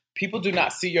stolen, people do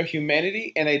not see your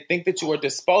humanity and they think that you are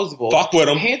disposable. Fuck with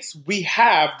them. Hence, we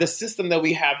have the system that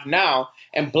we have now,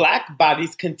 and black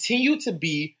bodies continue to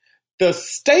be the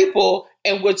staple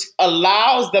in which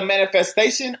allows the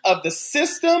manifestation of the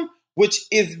system, which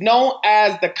is known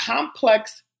as the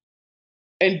complex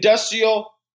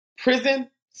industrial prison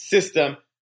system,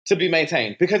 to be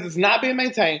maintained. Because it's not being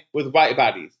maintained with white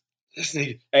bodies. This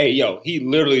nigga, hey, yo, he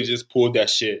literally just pulled that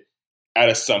shit out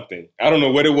of something. I don't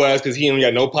know what it was because he ain't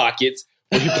got no pockets,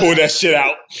 but he pulled that shit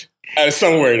out of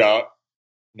somewhere, dog.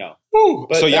 No.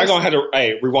 So y'all gonna have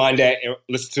to rewind that and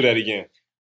listen to that again.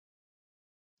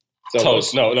 So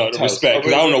toast. No, toast. Respect.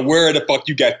 Because I don't know where the fuck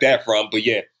you got that from, but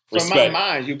yeah, respect. From my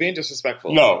mind, you're being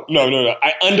disrespectful. No.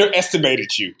 I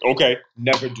underestimated you, okay?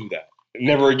 Never do that.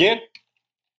 Never again?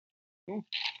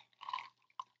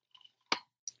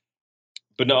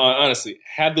 But no, honestly,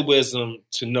 have the wisdom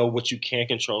to know what you can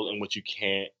control and what you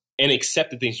can't, and accept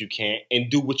the things you can't,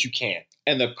 and do what you can.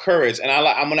 And the courage, and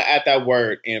I'm going to add that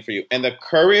word in for you. And the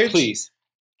courage, please,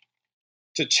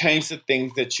 to change the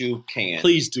things that you can.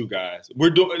 Please do, guys.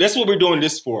 That's what we're doing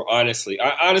this for. Honestly,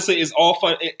 it's all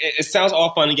fun. It sounds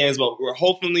all fun and games, but we're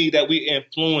hopefully that we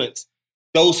influence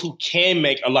those who can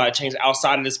make a lot of change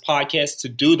outside of this podcast to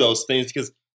do those things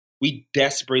because we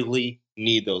desperately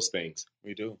need those things.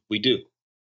 We do.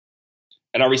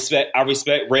 And I respect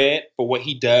Red for what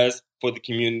he does for the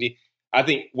community. I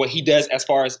think what he does as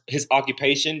far as his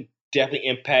occupation definitely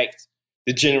impact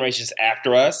the generations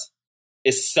after us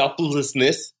is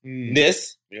selflessness.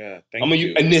 Yeah, thank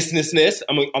you.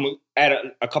 I'm gonna add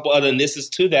a couple other nisses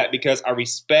to that because I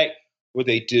respect what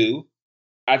they do.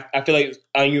 I feel like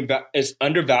it's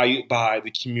undervalued by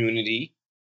the community.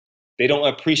 They don't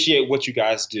appreciate what you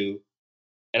guys do.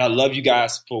 And I love you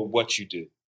guys for what you do.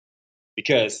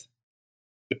 Because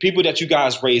the people that you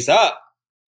guys raise up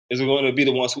is going to be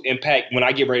the ones who impact when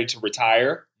I get ready to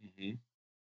retire. Mm-hmm.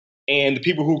 And the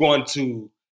people who are going to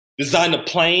design the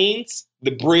planes,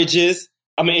 the bridges.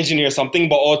 I'm an engineer, so I'm thinking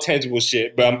about all tangible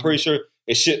shit, but I'm pretty sure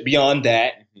it's shit beyond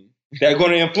that. Mm-hmm. They're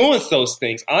going to influence those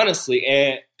things, honestly.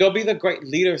 And they'll be the great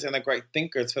leaders and the great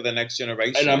thinkers for the next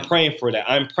generation. And I'm praying for that.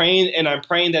 I'm praying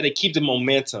that they keep the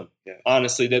momentum,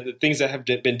 honestly, that the things that have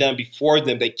been done before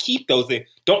them, they keep those things.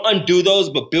 Don't undo those,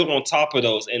 but build on top of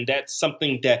those. And that's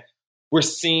something that we're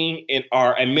seeing in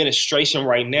our administration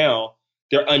right now.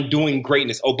 They're undoing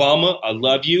greatness. Obama, I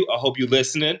love you. I hope you're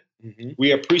listening. Mm-hmm.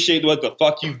 We appreciate what the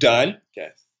fuck you've done.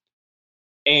 Yes.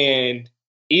 And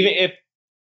even if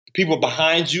people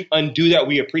behind you undo that,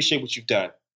 we appreciate what you've done.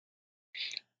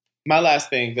 My last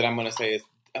thing that I'm going to say is,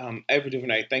 Ava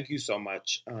DuVernay, thank you so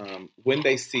much. When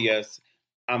they see us,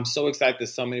 I'm so excited that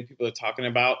so many people are talking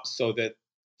about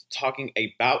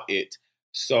it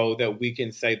so that we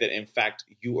can say that, in fact,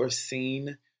 you are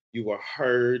seen, you are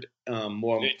heard,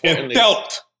 more importantly,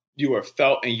 you are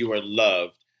felt, and you are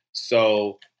loved.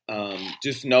 So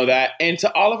just know that. And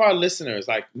to all of our listeners,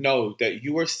 know that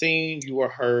you are seen, you are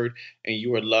heard, and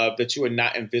you are loved, that you are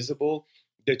not invisible,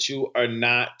 that you are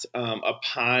not a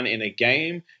pawn in a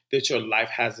game, that your life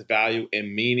has value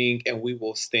and meaning, and we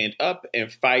will stand up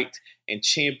and fight and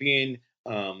champion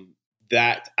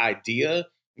that idea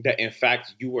that, in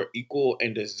fact, you are equal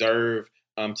and deserve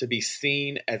to be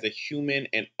seen as a human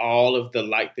and all of the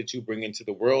light that you bring into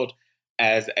the world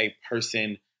as a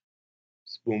person.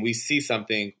 When we see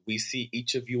something, we see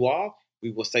each of you all.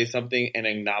 We will say something and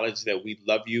acknowledge that we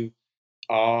love you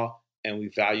all and we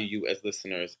value you as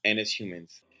listeners and as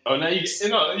humans. Oh, now you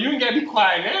ain't got to be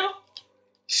quiet now.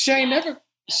 She ain't never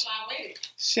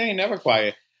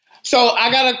quiet. So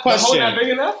I got a question. The hole not big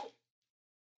enough?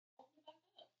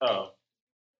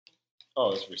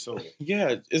 Oh, it's resilient.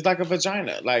 Yeah, it's like a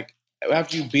vagina. Like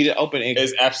after you beat it open,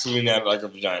 it's absolutely not like a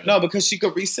vagina. No, because she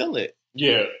could reseal it.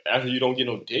 Yeah, after you don't get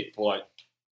no dick for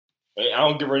I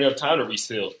don't give her enough time to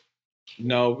reseal.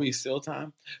 No reseal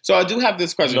time. So I do have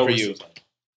this question for you. Time.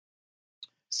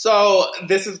 So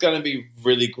this is going to be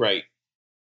really great.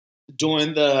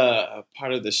 During the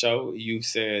part of the show, you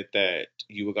said that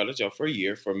you would go to jail for a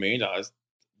year for $1 million.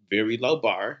 Very low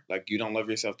bar. Like, you don't love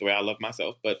yourself the way I love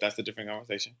myself, but that's a different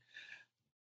conversation.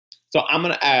 So I'm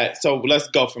going to add, so let's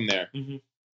go from there. Mm-hmm.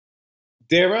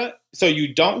 Dara, so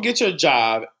you don't get your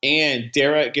job and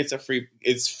Dara gets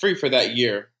it's free for that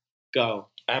year. Go.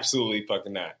 Absolutely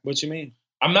fucking not. What you mean?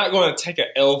 I'm not going to take an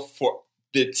L for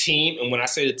the team. And when I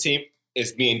say the team,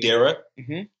 it's me and Dara.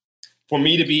 Mm-hmm. For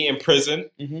me to be in prison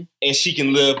and she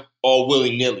can live all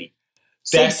willy-nilly.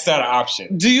 That's not an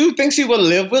option. Do you think she will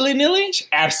live willy-nilly?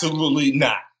 Absolutely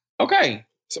not. Okay.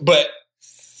 So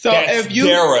that's if you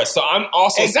Dara. So I'm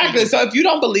also exactly. So if you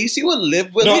don't believe she would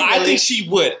live willy-nilly, no, I think she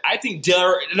would. I think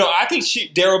Dara. No, I think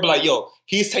Dara would be like, "Yo,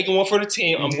 he's taking one for the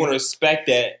team. I'm going to respect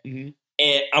that, and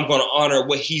I'm going to honor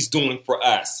what he's doing for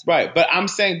us." Right, but I'm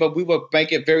saying, but we would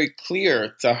make it very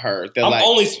clear to her that I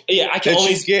can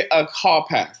only get a hall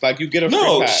pass. Like you get a free pass.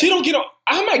 No, she don't get.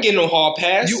 I'm not getting no hall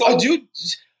pass.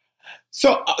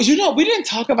 So we didn't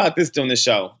talk about this during the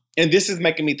show, and this is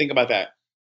making me think about that.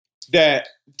 That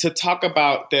to talk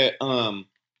about that,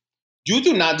 you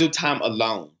do not do time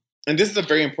alone, and this is a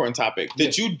very important topic.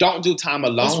 That you don't do time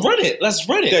alone. Let's run it.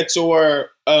 That your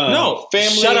family.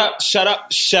 Shut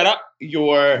up.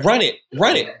 Run it.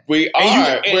 We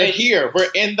are. We're here.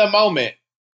 We're in the moment.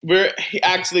 We're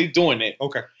actually doing it.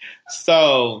 Okay.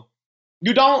 So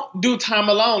you don't do time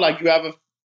alone. Like you have a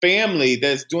family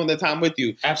that's doing the time with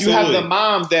you. Absolutely. You have the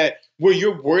mom that where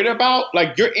you're worried about,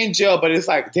 like you're in jail, but it's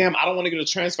like, damn, I don't want to get a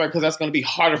transfer because that's going to be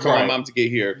harder for my mom to get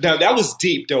here. Now that was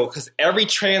deep though, because every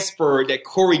transfer that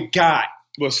Corey got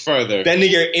was further. That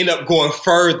nigga ended up going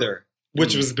further,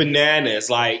 which was bananas.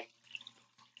 Like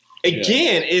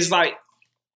again, it's like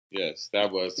yes,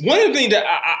 that was one of the things that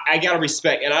I gotta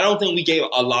respect, and I don't think we gave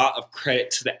a lot of credit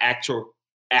to the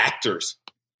actors.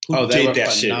 They did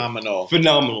that phenomenal. Shit.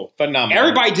 Phenomenal.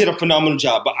 Everybody did a phenomenal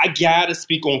job, but I gotta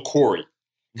speak on Corey.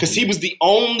 Because he was the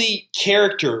only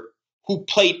character who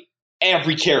played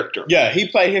every character. Yeah, he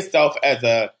played himself as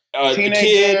a teenager,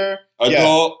 kid,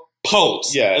 adult,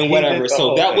 post, and whatever.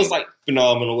 So that was like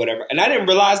phenomenal, whatever. And I didn't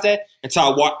realize that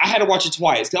until I had to watch it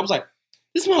twice. Because I was like,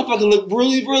 this motherfucker looked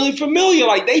really, really familiar.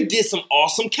 Like, they did some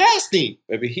awesome casting.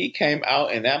 Baby, he came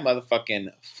out in that motherfucking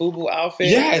FUBU outfit.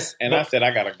 Yes. And I said,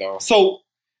 I gotta go. So,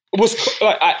 and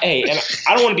I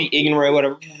don't want to be ignorant or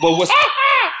whatever, but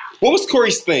what was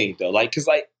Corey's thing, though? Like, because,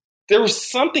 like, there was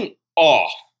something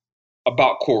off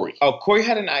about Corey. Oh, Corey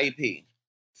had an IEP,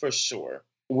 for sure.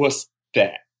 What's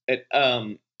that?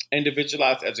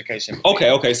 Individualized education.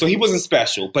 Okay. So he wasn't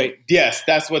special, but yes,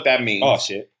 that's what that means. Oh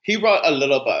shit. He brought a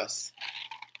little bus.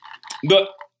 But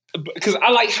because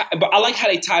I like how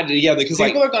they tied it together. Because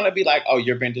people are gonna be like, "Oh,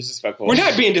 you're being disrespectful." We're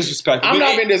not being disrespectful. I'm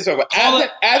not being disrespectful.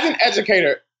 As an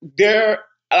educator,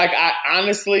 I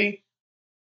honestly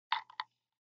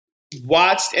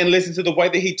watched and listened to the way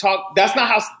that he talked. That's not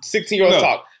how 16-year-olds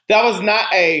talk. That was not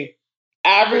a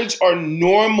average or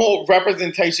normal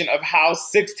representation of how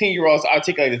 16-year-olds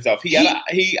articulate themselves.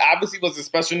 He obviously was a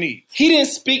special needs. He didn't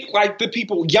speak like the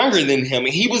people younger than him,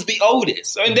 and he was the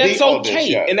oldest. And that's okay. Oldest,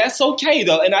 yeah. And that's okay,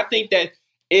 though. And I think that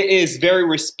it is very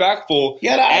respectful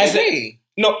as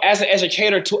an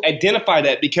educator to identify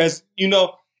that, because, you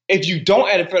know, if you don't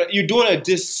identify, you're doing a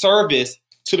disservice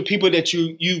to the people that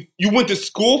you went to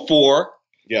school for,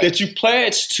 that you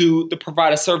pledged to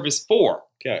provide a service for.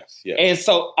 Yes. And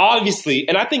so obviously,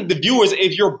 and I think the viewers,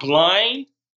 if you're blind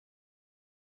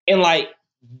and like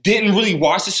didn't really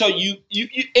watch the show, you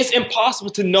it's impossible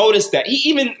to notice that.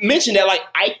 He even mentioned that, like,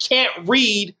 I can't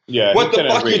read what the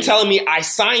fuck you're telling me I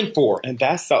signed for. And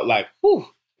that's so, like, whew,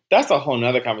 that's a whole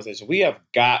nother conversation. We have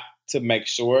got to make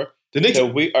sure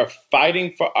that we are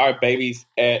fighting for our babies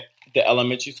at the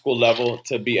elementary school level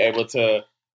to be able to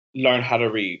learn how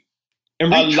to read. And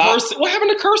read cursive. What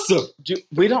happened to cursive?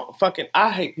 We don't fucking...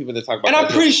 I hate people that talk about cursive. And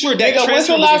I'm pretty sure that when's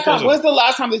the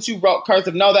last time that you wrote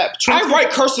cursive? No, that... I write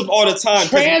cursive all the time.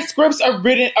 Transcripts are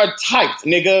typed,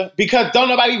 nigga, because don't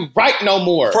nobody write no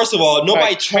more. First of all,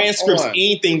 nobody transcripts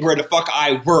anything where the fuck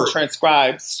I work.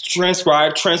 Transcribe,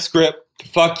 transcript,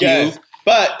 fuck you.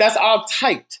 But that's all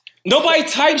typed. Nobody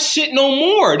types shit no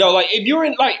more, though. Like, if you're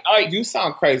in, like... You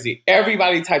sound crazy.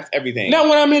 Everybody types everything. Now,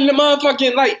 when I'm in the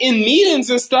motherfucking, like, in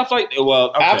meetings and stuff like... Well,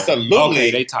 okay. Absolutely.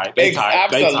 Okay, they type.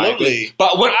 Absolutely.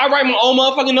 But when I write my own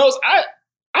motherfucking notes, I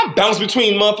bounce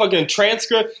between motherfucking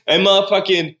transcript and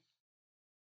motherfucking...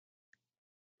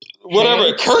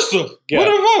 Whatever. Cursive. Yeah.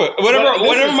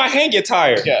 Whatever my hand get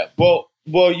tired. Yeah. Well,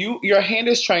 your hand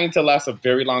is trained to last a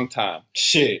very long time.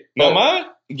 Shit. Not mine?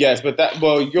 Yes, but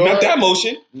you're... Not that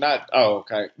motion.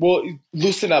 Okay. Well,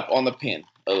 loosen up on the pen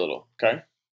a little, okay?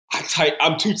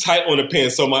 I'm too tight on the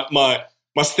pen, so my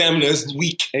stamina is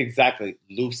weak. Exactly.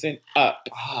 Loosen up.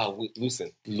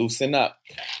 Loosen up.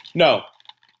 No.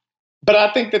 But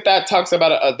I think that talks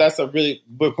about that's a really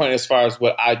good point as far as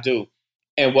what I do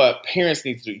and what parents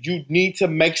need to do. You need to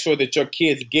make sure that your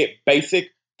kids get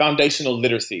basic foundational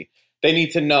literacy. They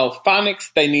need to know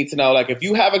phonics. They need to know, like, if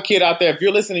you have a kid out there, if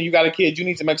you're listening, you got a kid, you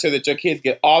need to make sure that your kids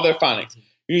get all their phonics.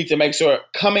 You need to make sure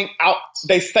coming out,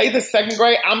 they say the second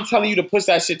grade, I'm telling you to push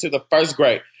that shit to the first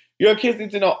grade. Your kids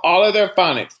need to know all of their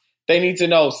phonics. They need to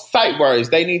know sight words.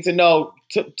 They need to know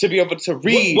to be able to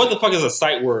read. What the fuck is a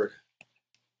sight word?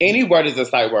 Any word is a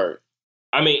sight word.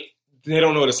 I mean, they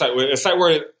don't know what a sight word is. A sight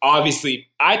word, obviously,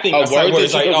 I think a sight word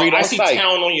is like, I see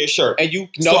town on your shirt. And you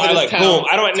know so like, boom,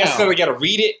 I don't necessarily got to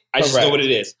read it. I just know what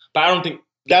it is. But I don't think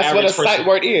that's what a sight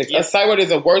word is. A sight word is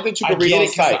a word that you can read on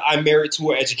sight. I'm married to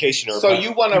an educationer. So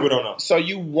you want people don't know. So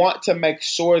you want to make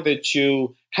sure that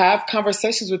you have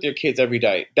conversations with your kids every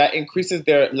day. That increases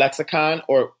their lexicon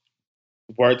or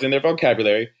words in their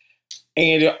vocabulary.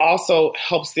 And it also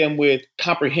helps them with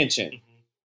comprehension. Mm-hmm.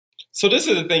 So this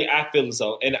is the thing I feel as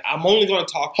though, and I'm only going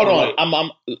to talk. Hold on,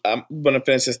 I'm going to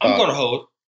finish this thought. I'm going to hold.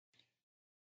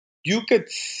 You could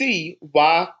see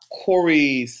why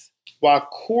Corey's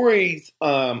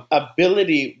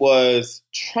ability was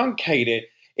truncated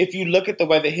if you look at the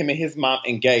way that him and his mom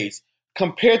engaged,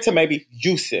 compared to maybe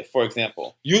Yusuf, for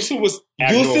example. Yusuf was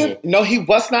abnormal. No, he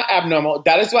was not abnormal.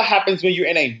 That is what happens when you're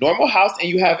in a normal house and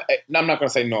you have. I'm not going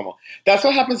to say normal. That's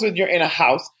what happens when you're in a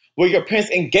house where your parents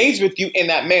engage with you in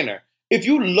that manner. If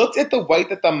you looked at the way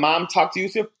that the mom talked to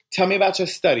Yusuf, tell me about your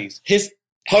studies.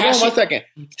 Hold on 1 second.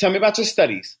 Tell me about your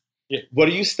studies. Yeah. What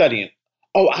are you studying?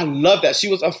 Oh, I love that. She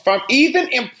was affirming. Even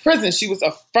in prison, she was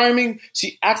affirming.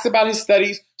 She asked about his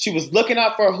studies. She was looking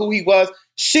out for who he was.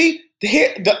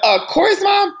 Corey's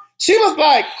mom, she was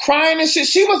like crying and shit.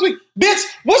 She was weak. Bitch,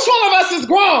 which one of us is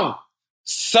grown?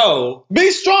 So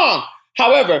be strong.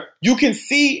 However, you can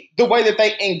see the way that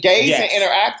they engage and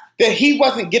interact that he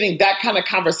wasn't getting that kind of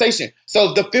conversation.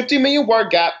 So the 50 million word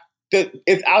gap that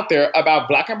is out there about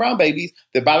black and brown babies,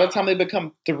 that by the time they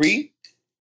become 3,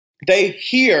 they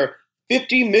hear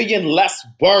 50 million less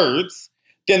words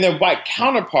than their white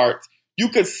counterparts. You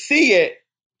could see it.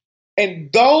 And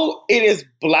though it is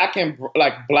black,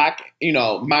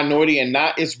 minority and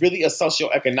not, it's really a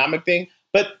socioeconomic thing.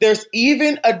 But there's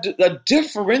even a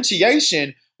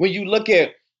differentiation when you look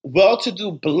at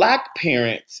well-to-do black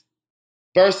parents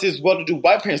versus well-to-do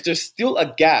white parents. There's still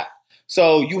a gap.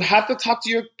 So you have to talk to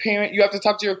your parent. You have to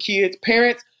talk to your kids.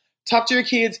 Parents, talk to your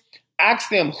kids. Ask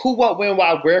them who, what, when,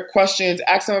 why, where questions.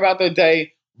 Ask them about their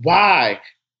day. Why?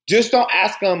 Just don't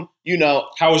ask them,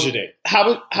 how was your day?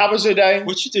 How was your day?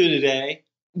 What you do today?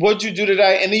 What'd you do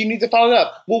today? And then you need to follow it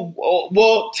up.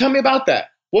 Well, tell me about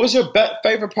that. What was your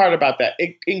favorite part about that?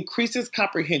 It increases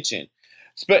comprehension.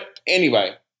 But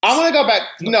anyway, I'm going to go back.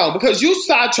 No, because you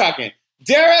sidetracking.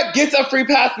 Derek gets a free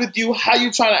pass with you. How you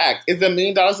trying to act? Is $1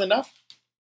 million enough?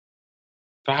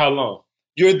 For how long?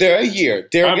 You're there a year.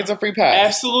 Derek gets a free pass.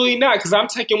 Absolutely not, because I'm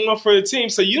taking one for the team,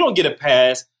 so you don't get a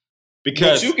pass.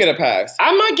 Because but you get a pass.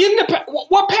 I'm not getting a pass.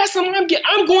 What pass am I getting?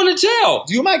 I'm going to jail.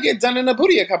 You might get done in the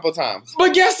booty a couple times.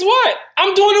 But guess what?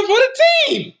 I'm doing it for the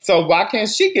team. So why can't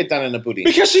she get done in the booty?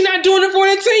 Because she's not doing it for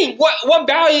the team. What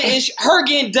value is her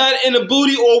getting done in the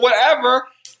booty or whatever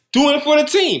doing it for the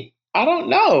team? I don't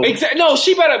know. Exactly. No,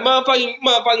 she better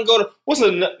motherfucking go to what's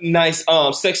a nice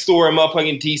sex store in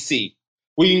motherfucking DC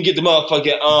where you can get the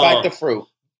motherfucking bite the fruit.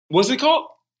 What's it called?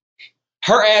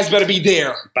 Her ass better be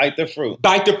there. Bite the fruit.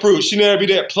 Bite the fruit. She need to be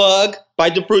there. Plug.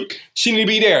 Bite the fruit. She need to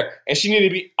be there. And she need to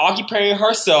be occupying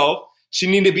herself. She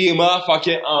need to be a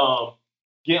motherfucking,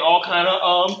 getting all kind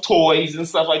of toys and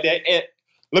stuff like that. And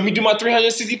let me do my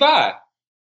 365.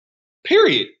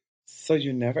 Period. So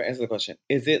you never answer the question.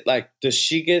 Is it like, does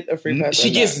she get a free pass? She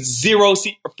gets 0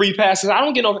 free passes. I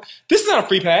don't get no. This is not a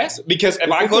free pass because if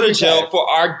I go to jail for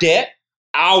our debt.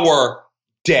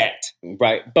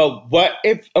 Right. But what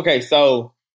if, okay,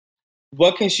 so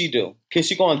what can she do? Can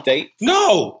she go on dates?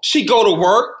 No. She go to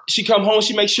work. She come home.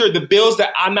 She makes sure the bills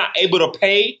that I'm not able to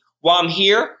pay while I'm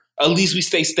here, at least we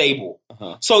stay stable.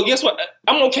 Uh-huh. So guess what?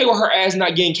 I'm okay with her ass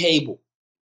not getting cable.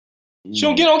 She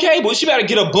don't get on cable. She better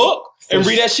get a book and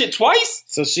read that shit twice.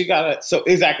 So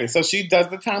exactly. So she does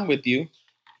the time with you.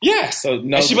 Yes. So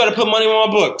no. And she better put money on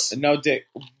my books. No dick.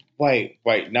 Wait.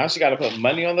 Now she got to put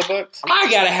money on the books? I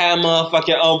got to have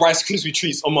motherfucking Rice Krispie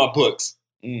treats on my books.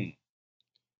 And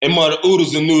mother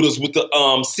oodles and noodles with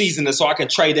the seasoning so I can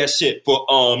trade that shit for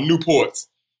Newports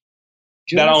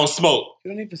that I don't smoke.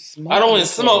 You don't even smoke. I don't even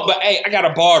smoke, but hey, I got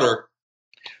to barter.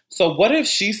 So what if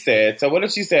she said, it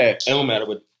don't matter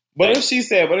what. What if she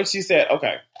said,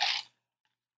 okay,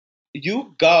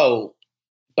 you go,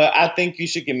 but I think you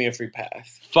should give me a free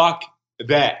pass. Fuck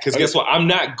that. Because guess what? I'm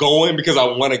not going because I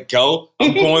want to go.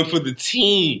 I'm going for the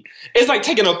team. It's like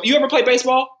you ever play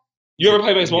baseball? You ever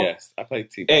play baseball? Yes, I play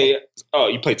T-ball. Hey,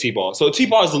 you play T-ball. So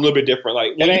T-ball is a little bit different.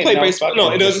 Like when you play baseball,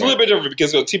 it is a little bit different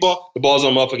because T-ball, the ball's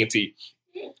on motherfucking tee.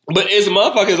 But it's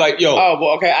motherfuckers like, yo. Oh,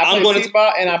 well, okay. I play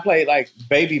T-ball and I play like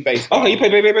baby baseball. Okay, you play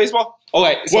baby baseball?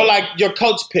 Okay. So, well, like your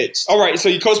coach pitched. All right, so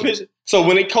your coach pitched. So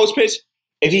when a coach pitched,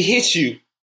 if he hits you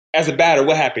as a batter,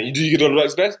 what happened? Do you get to the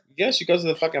next best? Yes, you go to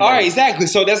the fucking All right, exactly.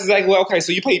 So that's exactly what, okay,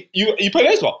 so you play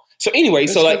baseball. So anyway,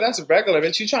 that's regular,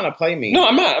 bitch. You trying to play me. No,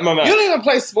 I'm not. You don't even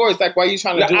play sports. Like, why are you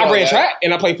trying to do I ran track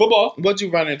and I played football. What'd you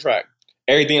run in track?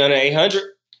 Everything under 800.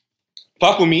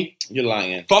 Fuck with me. You're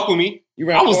lying. Fuck with me.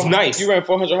 I was nice. You ran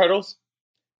 400 hurdles?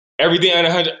 Everything under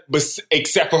 100, but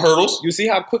except for hurdles. You see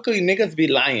how quickly niggas be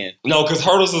lying. No, because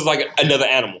hurdles is like another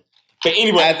animal. But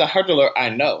anyway. As a hurdler, I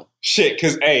know. Shit,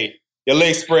 because, hey, your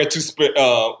legs spread too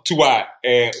wide,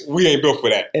 and we ain't built for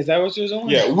that. Is that what you're doing?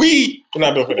 Yeah, we're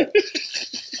not built for that.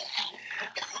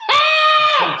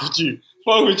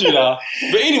 Fuck with you, dog.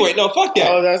 But anyway, no, fuck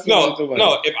that. Oh, that's no.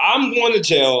 If I'm going to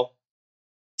jail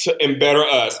to embetter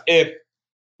us, if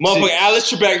motherfucker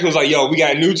Alex Trebek was like, yo, we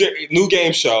got a new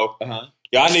game show.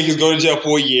 Y'all niggas go to jail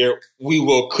for a year. We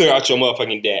will clear out your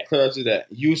motherfucking debt. Clear out your debt.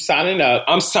 You signing up?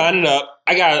 I'm signing up.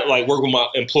 I gotta like work with my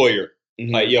employer.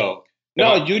 Like, yo,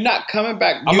 no, you're not coming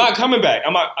back. I'm not coming back.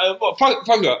 I'm not.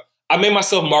 Fuck up. I made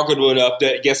myself marketable enough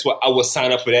that guess what? I will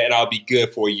sign up for that and I'll be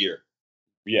good for a year.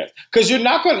 Yes, because you're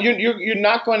not going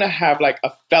to have like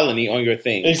a felony on your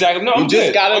thing. Exactly. No, you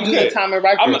just got to do the time and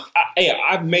Rikers.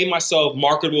 I've made myself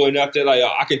marketable enough that like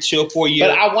I can chill for a year.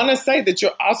 But I want to say that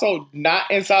you're also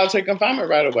not in solitary confinement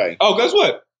right away. Oh, guess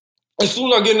what? As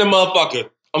soon as I get in the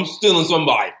motherfucker, I'm stealing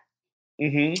somebody.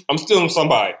 I'm stealing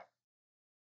somebody.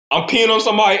 I'm peeing on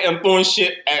somebody and throwing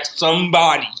shit at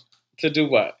somebody. To do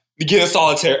what? To get in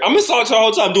solitary. I'm in solitary the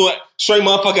whole time doing straight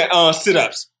motherfucking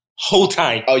sit-ups. Whole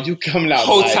time. Oh, you coming out.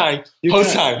 Whole time. You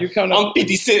coming out. I'm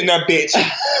 50 Cent in that bitch.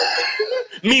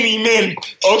 Many men.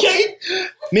 Okay?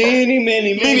 Many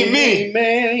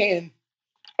men.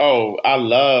 Oh, I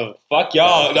love. Fuck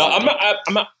y'all. No, I'm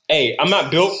not. Hey, I'm not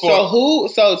built for.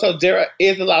 So Dara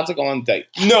is allowed to go on dates.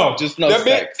 No, just no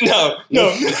sex. No.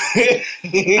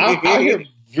 I'm out here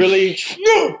really.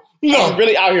 No. I'm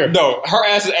really out here. No, her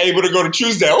ass is able to go to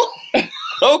Truesdale.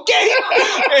 Okay.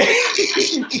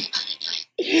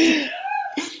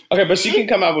 Okay, but she can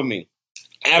come out with me.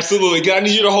 Absolutely. I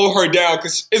need you to hold her down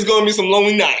because it's going to be some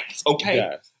lonely nights. Okay.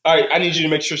 Yes. All right. I need you to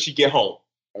make sure she get home.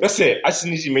 Okay. That's it. I just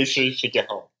need you to make sure she get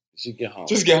home. She get home.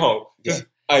 Just get home. Yeah.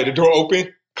 All right. The door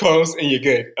open, close, and you're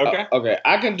good. Okay. Okay.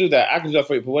 I can do that. I can do that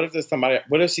for you. But what if there's somebody?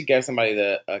 What if she gave somebody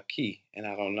a key and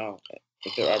I don't know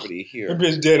if they're already here? That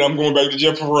bitch dead. I'm going back to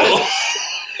jail for real.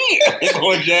 I'm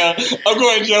going to jail. I'm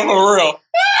going to jail for real.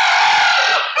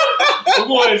 I'm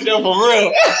going to jail for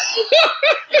real.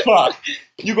 Fuck.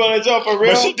 You going to jail for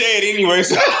real? But she dead anyway.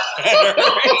 So.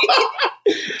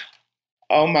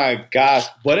 Oh my gosh.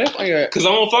 What if on your... Because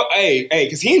I'm going to fuck... Hey,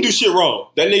 because he didn't do shit wrong.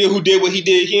 That nigga who did what he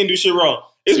did, he didn't do shit wrong.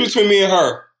 It's between me and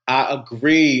her. I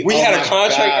agree. We had a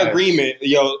contract agreement.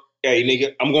 Yo, hey,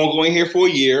 nigga, I'm going to go in here for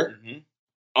a year. Mm-hmm.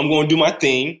 I'm going to do my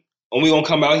thing. And we're going to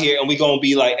come out here and we're going to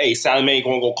be like, hey, Sally Mae ain't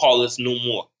going to go call us no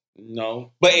more.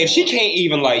 No. But if she can't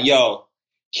even like, yo,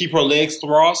 keep her legs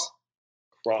crossed.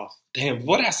 Damn,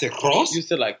 what I said, cross? You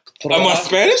said like cross. Am I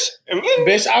Spanish?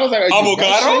 Bitch, I was like,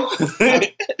 avocado?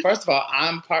 First of all,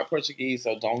 I'm part Portuguese,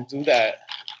 so don't do that.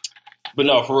 But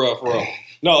no, for real.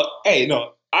 No, hey,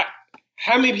 no.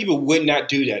 How many people would not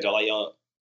do that though? Like,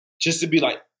 just to be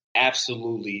like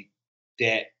absolutely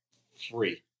debt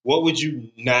free. What would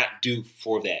you not do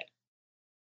for that?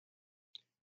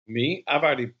 Me? I've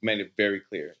already made it very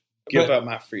clear. Give up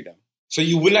my freedom. So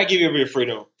you would not give up your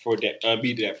freedom for that,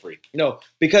 be debt free? No,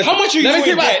 because how much are you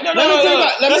doing debt? No.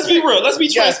 Let's be real. Let's be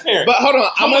transparent. But hold on,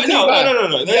 I'm gonna tell you why.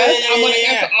 No. Yes, I'm gonna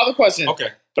answer all the questions. Okay,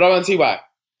 but I'm gonna tell you why.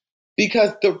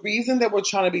 Because the reason that we're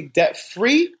trying to be debt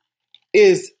free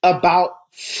is about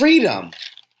freedom.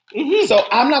 Mm-hmm. So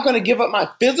I'm not gonna give up my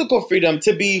physical freedom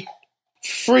to be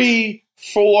free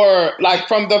for like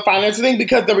from the financial thing.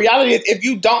 Because the reality is, if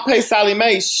you don't pay Sally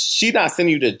Mae, she's not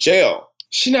sending you to jail.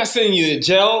 She's not sending you to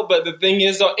jail, but the thing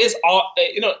is, though, it's all,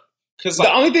 because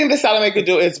the only thing that Sally Mae could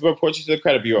do is report you to the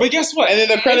credit bureau. But guess what? And then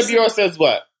the credit bureau says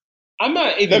what? I'm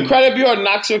not even. The credit bureau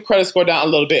knocks your credit score down a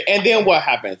little bit. And then what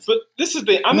happens? But this is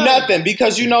the. Nothing.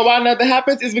 Because you know why nothing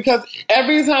happens? Is because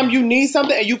every time you need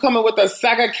something and you come in with a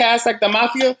sack of cash like the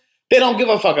mafia, they don't give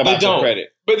a fuck about your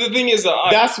credit. But the thing is,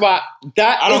 that's why.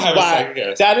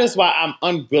 That is why I'm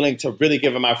unwilling to really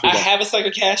give them my freedom. I have a sack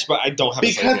of cash, but I don't have a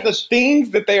sack of cash. Because the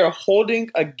things that they are holding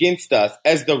against us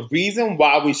as the reason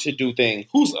why we should do things.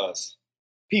 Who's us?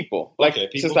 People. Like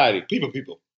people? Society. People.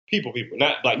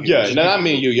 Not like people. Yeah, not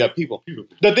me and you. Yeah, people.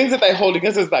 The things that they hold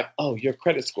against us is like, oh, your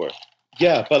credit score.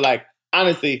 Yeah, but like,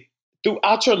 honestly,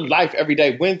 throughout your life every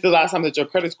day, when's the last time that your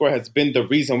credit score has been the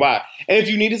reason why? And if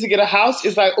you needed to get a house,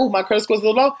 it's like, oh, my credit score is a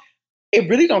little low. It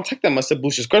really don't take that much to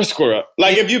boost your credit score up.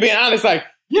 Like, if you're being honest, like,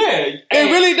 yeah, it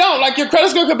really don't. Like, your credit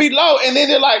score could be low, and then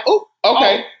they're like, oh,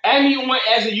 okay. And you went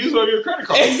as a user of your credit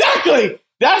card. Exactly.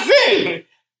 That's it.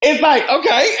 It's like,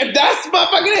 okay, and that's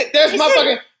motherfucking it. There's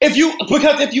motherfucking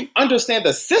because if you understand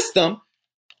the system,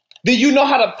 then you know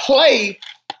how to play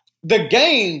the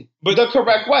game the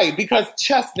correct way. Because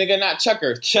chess, nigga, not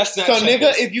checkers. Chess, not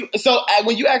checkers. So, nigga,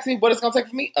 when you ask me what it's gonna take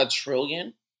for me, $1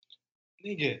 trillion,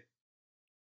 nigga.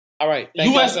 All right,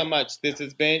 thank you so much. This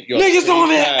has been your niggas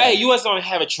don't have. US don't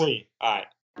have a trillion. All right.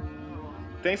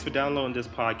 Thanks for downloading this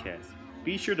podcast.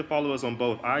 Be sure to follow us on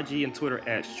both IG and Twitter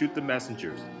at Shoot the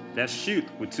Messengers. That's shoot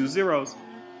with 2 zeros.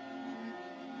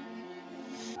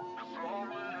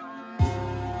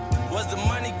 Was the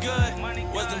money good?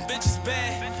 Was them bitches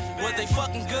bad? Was they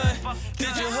fucking good?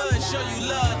 Did your hood show you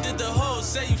love? Did the hoes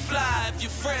say you fly? If your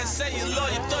friends say you're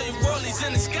loyal, throw your rollies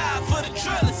in the sky for the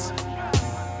drillers.